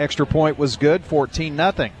 The extra point was good,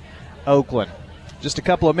 14-0 Oakland. Just a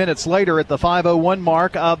couple of minutes later at the 5:01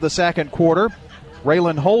 mark of the second quarter,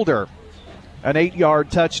 Raylan Holder, an 8-yard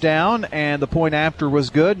touchdown, and the point after was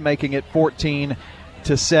good, making it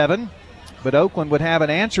 14-7. But Oakland would have an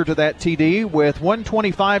answer to that TD with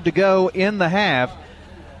 1:25 to go in the half.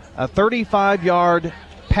 A 35-yard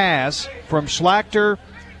pass from Schlachter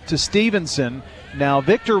to Stevenson. Now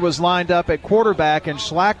Victor was lined up at quarterback and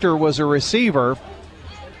Schlachter was a receiver.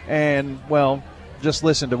 And, well, just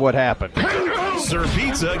listen to what happened. Sir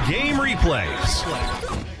Pizza game replays.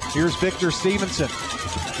 Here's Victor Stevenson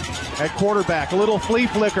at quarterback. A little flea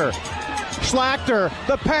flicker. Schlachter,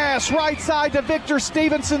 the pass, right side to Victor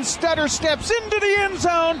Stevenson. Stutter steps into the end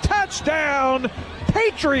zone. Touchdown,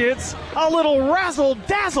 Patriots. A little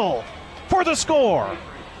razzle-dazzle for the score.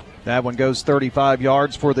 That one goes 35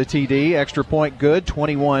 yards for the TD. Extra point good,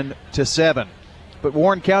 21-7. But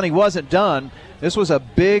Warren County wasn't done. This was a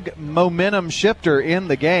big momentum shifter in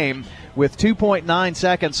the game with 2.9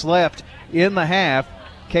 seconds left in the half.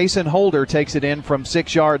 Kason Holder takes it in from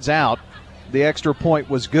 6 yards out. The extra point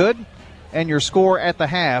was good, and your score at the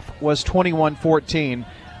half was 21-14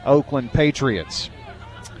 Oakland Patriots.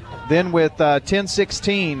 Then with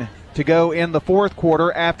 10:16 to go in the fourth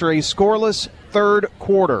quarter after a scoreless third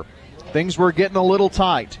quarter, things were getting a little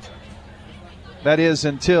tight. That is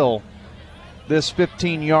until this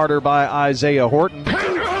 15-yarder by Isaiah Horton.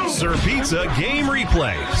 Sir Pizza game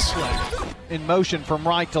replays. In motion from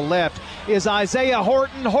right to left is Isaiah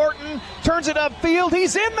Horton. Horton turns it upfield.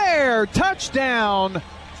 He's in there. Touchdown,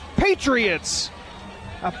 Patriots.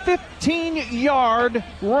 A 15-yard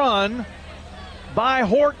run by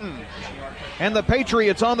Horton. And the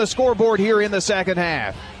Patriots on the scoreboard here in the second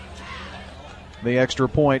half. The extra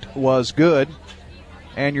point was good.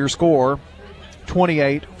 And your score,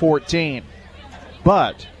 28-14.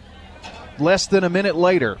 But less than a minute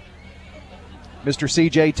later, Mr.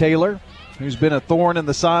 C.J. Taylor, who's been a thorn in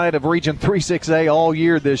the side of Region 3-6A all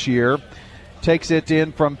year this year, takes it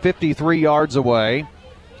in from 53 yards away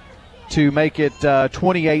to make it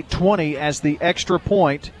 28-20 as the extra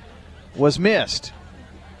point was missed.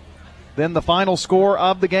 Then the final score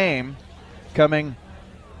of the game coming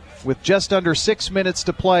with just under 6 minutes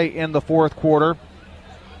to play in the fourth quarter.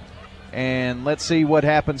 And let's see what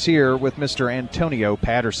happens here with Mr. Antonio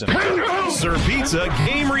Patterson. Sir Pizza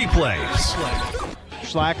game replays.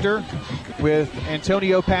 Schlachter with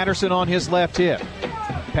Antonio Patterson on his left hip.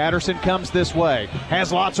 Patterson comes this way,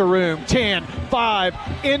 has lots of room. 10, 5,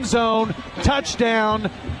 end zone,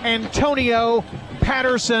 touchdown, Antonio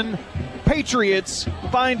Patterson. Patriots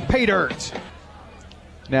find pay dirt.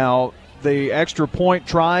 Now, the extra point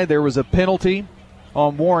try, there was a penalty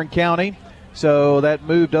on Warren County. So that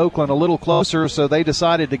moved Oakland a little closer, so they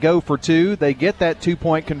decided to go for 2. They get that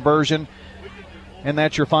 2-point conversion, and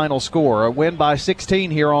that's your final score. A win by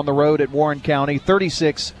 16 here on the road at Warren County,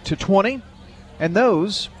 36-20. And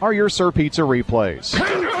those are your Sir Pizza replays.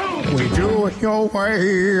 We do it your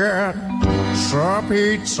way, Sir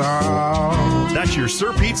Pizza. That's your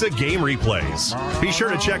Sir Pizza game replays. Be sure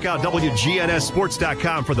to check out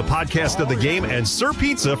WGNSSports.com for the podcast of the game and Sir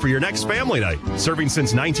Pizza for your next family night. Serving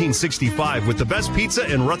since 1965 with the best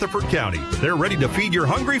pizza in Rutherford County. They're ready to feed your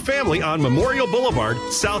hungry family on Memorial Boulevard,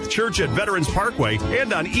 South Church at Veterans Parkway,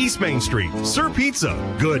 and on East Main Street. Sir Pizza,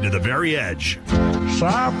 good to the very edge.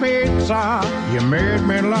 Sir Pizza, you made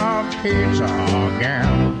me love pizza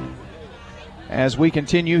again. As we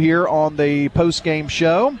continue here on the post-game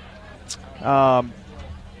show, let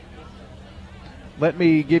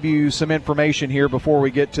me give you some information here before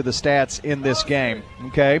we get to the stats in this game,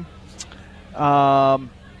 okay?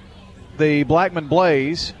 The Blackman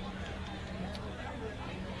Blaze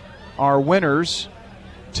are winners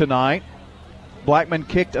tonight. Blackman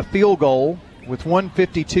kicked a field goal with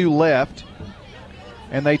 1:52 left,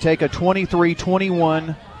 and they take a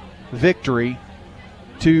 23-21 victory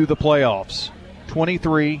to the playoffs.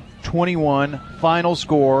 23-21 final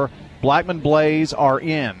score. Blackman Blaze are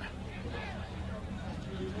in.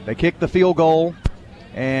 They kicked the field goal,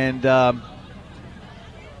 and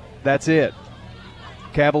that's it.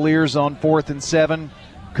 Cavaliers on 4th and 7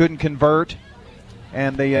 couldn't convert,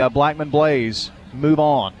 and the Blackman Blaze move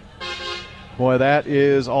on. Boy, that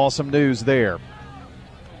is awesome news there.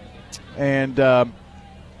 And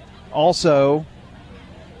also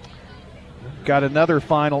got another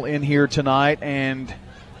final in here tonight, and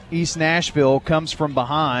East Nashville comes from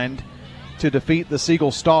behind to defeat the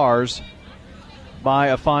Siegel Stars by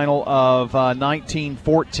a final of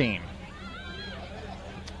 19-14.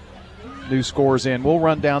 New scores in. We'll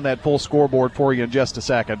run down that full scoreboard for you in just a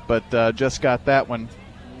second, but just got that one.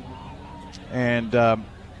 And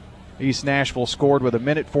East Nashville scored with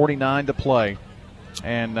 1:49 to play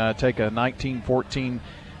and take a 19-14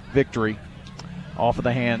 victory off of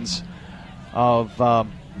the hands of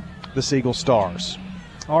the Siegel Stars.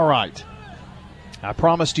 All right. I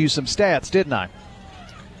promised you some stats, didn't I?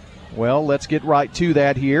 Well, let's get right to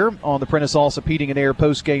that here on the Prentice Allsup Heating and Air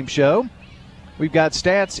post-game show. We've got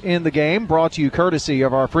stats in the game brought to you courtesy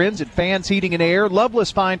of our friends at Fans Heating and Air,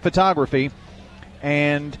 Loveless Fine Photography,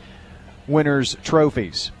 and Winners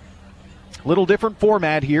Trophies. A little different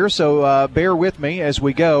format here, so bear with me as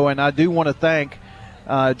we go. And I do want to thank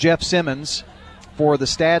Jeff Simmons for the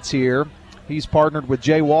stats here. He's partnered with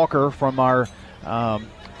Jay Walker from our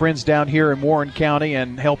friends down here in Warren County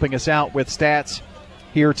and helping us out with stats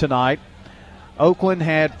here tonight. Oakland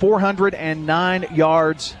had 409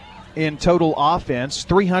 yards in total offense,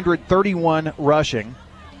 331 rushing,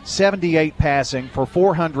 78 passing for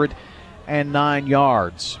 409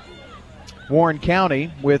 yards. Warren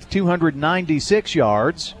County with 296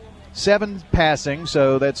 yards, 7 passing,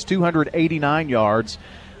 so that's 289 yards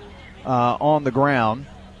on the ground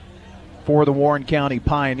for the Warren County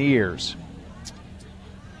Pioneers.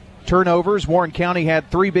 Turnovers, Warren County had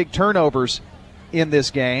 3 big turnovers in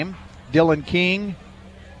this game. Dylan King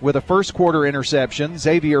with a first quarter interception,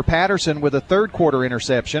 Xavier Patterson with a third quarter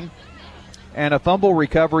interception, and a fumble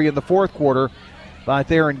recovery in the fourth quarter by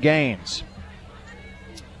Theron Gaines.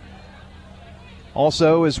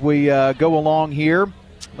 Also, as we go along here,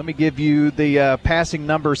 let me give you the passing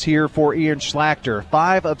numbers here for Ian Schlachter.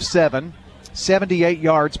 5 of 7, 78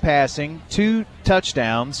 yards passing, 2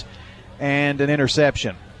 touchdowns, and an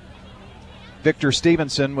interception. Victor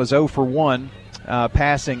Stevenson was 0 for 1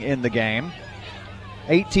 passing in the game.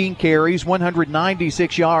 18 carries,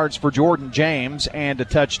 196 yards for Jordan James, and a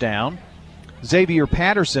touchdown. Xavier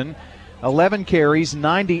Patterson, 11 carries,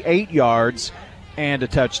 98 yards, and a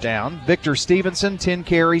touchdown. Victor Stevenson, 10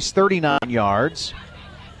 carries, 39 yards.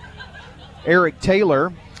 Eric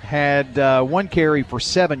Taylor had 1 carry for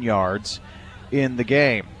 7 yards in the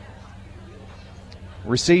game.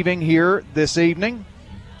 Receiving here this evening,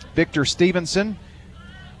 Victor Stevenson,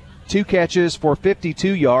 2 catches for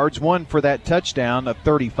 52 yards, 1 for that touchdown of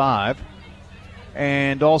 35.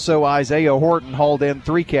 And also Isaiah Horton hauled in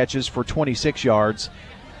 3 catches for 26 yards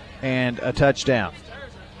and a touchdown.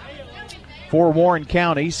 For Warren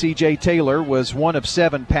County, C.J. Taylor was 1 of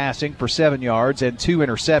 7 passing for 7 yards and 2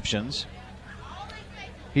 interceptions.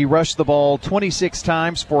 He rushed the ball 26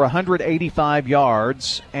 times for 185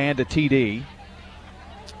 yards and a TD.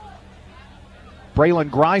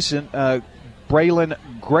 Braylon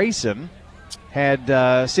Grayson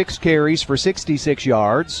had 6 carries for 66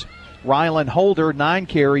 yards. Rylan Holder, 9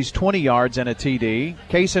 carries, 20 yards and a TD.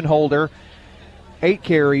 Kaysen Holder, 8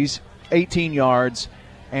 carries, 18 yards,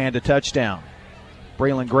 and a touchdown.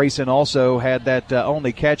 Braylon Grayson also had that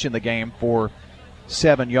only catch in the game for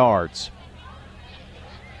 7 yards.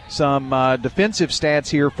 Some defensive stats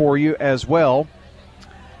here for you as well.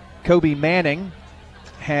 Kobe Manning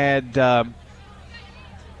had, they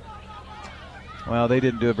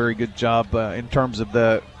didn't do a very good job in terms of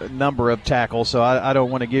the number of tackles, so I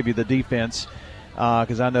don't want to give you the defense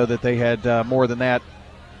because I know that they had more than that.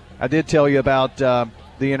 I did tell you about the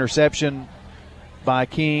interception by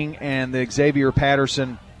King and the Xavier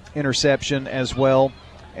Patterson interception as well,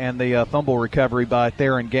 and the fumble recovery by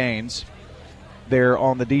Theron Gaines there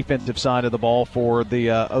on the defensive side of the ball for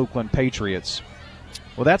the Oakland Patriots.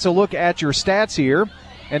 Well, that's a look at your stats here.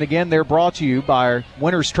 And again, they're brought to you by our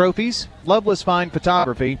Winners Trophies, Loveless Fine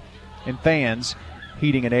Photography, and Fans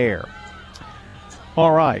Heating and Air.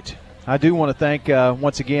 All right. I do want to thank,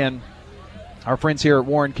 once again, our friends here at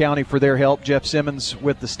Warren County for their help. Jeff Simmons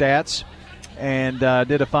with the stats, and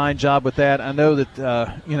did a fine job with that. I know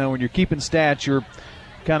that, when you're keeping stats, you're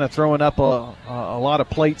kind of throwing up a lot of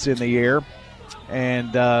plates in the air.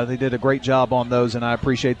 And they did a great job on those, and I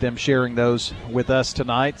appreciate them sharing those with us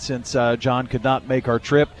tonight since John could not make our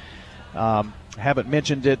trip. Haven't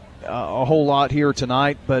mentioned it a whole lot here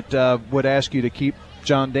tonight, but would ask you to keep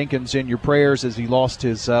John Dinkins in your prayers as he lost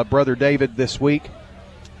his brother David this week.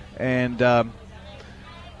 And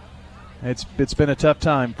it's been a tough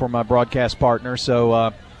time for my broadcast partner,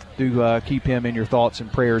 so do keep him in your thoughts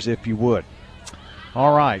and prayers if you would.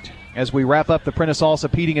 All right. As we wrap up the Prentice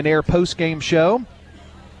Allsup Heating and Air post-game show,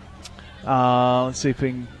 let's see if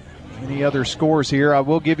we can, any other scores here. I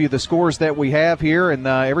will give you the scores that we have here, and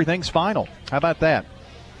everything's final. How about that?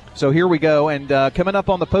 So here we go, and coming up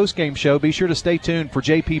on the post-game show, be sure to stay tuned for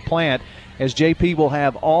J.P. Plant, as J.P. will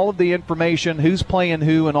have all of the information, who's playing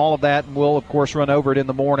who and all of that, and we'll, of course, run over it in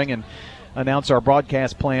the morning and announce our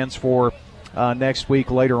broadcast plans for next week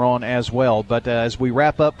later on as well. But as we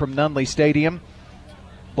wrap up from Nunley Stadium,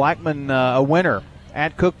 Blackman a winner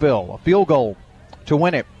at Cookeville, a field goal to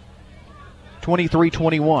win it,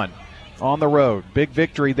 23-21 on the road. Big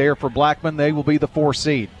victory there for Blackman. They will be the 4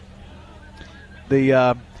 seed.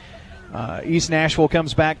 The East Nashville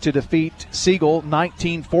comes back to defeat Siegel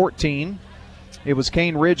 19-14. It was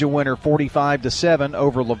Cane Ridge a winner 45-7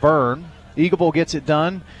 over Laverne. Eagleville gets it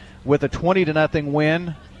done with a 20-0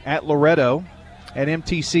 win at Loretto, and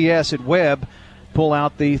MTCS at Webb pull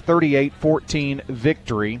out the 38-14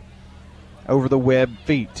 victory over the Webb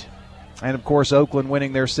Feet. And, of course, Oakland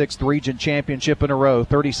winning their 6th region championship in a row,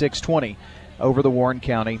 36-20 over the Warren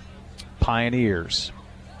County Pioneers.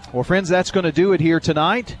 Well, friends, that's going to do it here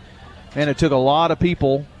tonight. And it took a lot of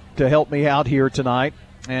people to help me out here tonight.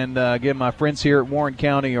 And, again, my friends here at Warren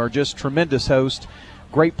County are just tremendous hosts.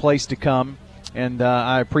 Great place to come, and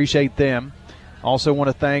I appreciate them. Also want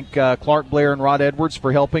to thank Clark Blair and Rod Edwards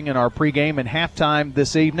for helping in our pregame and halftime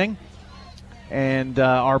this evening. And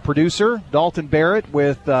our producer, Dalton Barrett,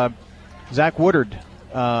 with Zach Woodard,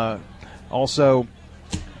 also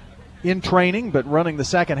in training but running the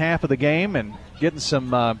second half of the game and getting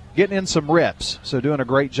in some reps. So doing a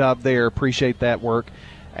great job there. Appreciate that work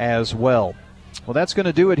as well. Well, that's going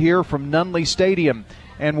to do it here from Nunley Stadium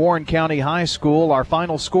and Warren County High School. Our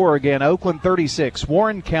final score again, Oakland 36,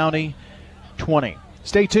 Warren County 20.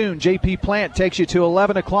 Stay tuned. J.P. Plant takes you to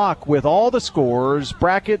 11 o'clock with all the scores,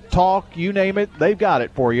 bracket, talk, you name it. They've got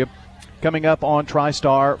it for you. Coming up on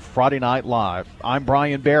TriStar Friday Night Live. I'm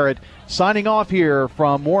Brian Barrett signing off here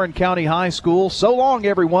from Warren County High School. So long,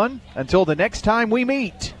 everyone. Until the next time we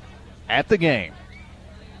meet at the game.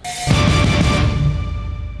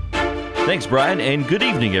 Thanks, Brian, and good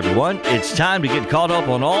evening, everyone. It's time to get caught up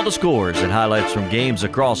on all the scores and highlights from games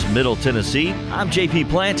across Middle Tennessee. I'm J.P.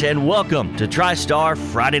 Plant, and welcome to TriStar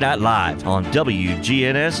Friday Night Live on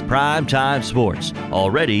WGNS Primetime Sports,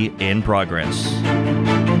 already in progress.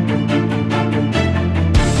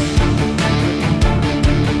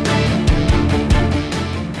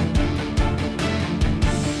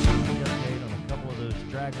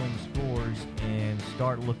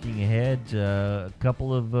 Looking ahead, a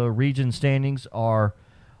couple of region standings are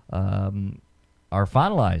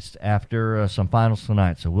finalized after some finals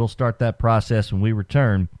tonight. So we'll start that process when we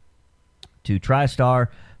return to TriStar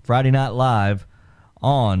Friday Night Live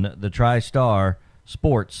on the TriStar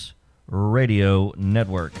Sports Radio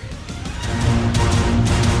Network.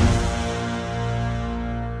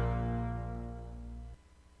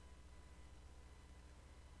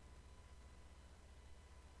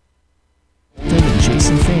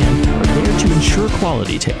 Fan are there to ensure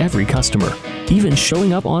quality to every customer, even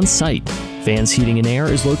showing up on site. Fans Heating and Air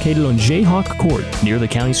is located on Jayhawk Court near the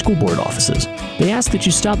county school board offices. They ask that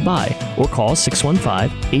you stop by or call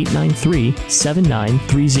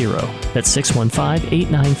 615-893-7930. That's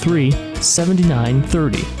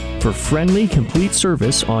 615-893-7930 for friendly, complete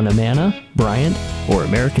service on Amana, Bryant, or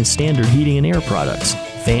American Standard Heating and Air products.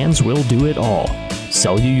 Fans will do it all.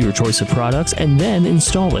 Sell you your choice of products and then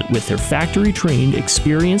install it with their factory-trained,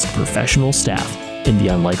 experienced professional staff. In the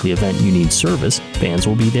unlikely event you need service, Fans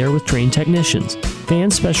will be there with trained technicians.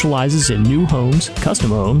 Fans specializes in new homes,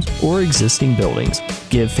 custom homes, or existing buildings.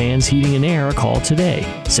 Give Fans Heating and Air a call today,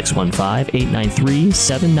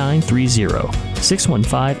 615-893-7930,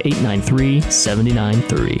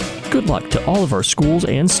 615-893-7930. Good luck to all of our schools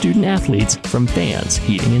and student athletes from Fans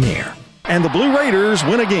Heating and Air. And the Blue Raiders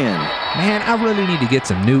win again. Man, I really need to get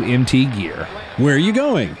some new MT gear. Where are you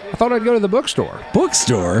going? I thought I'd go to the bookstore.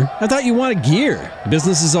 Bookstore? I thought you wanted gear.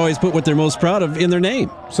 Businesses always put what they're most proud of in their name.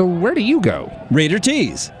 So where do you go? Raider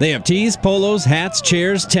Tees. They have tees, polos, hats,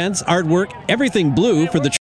 chairs, tents, artwork, everything blue for the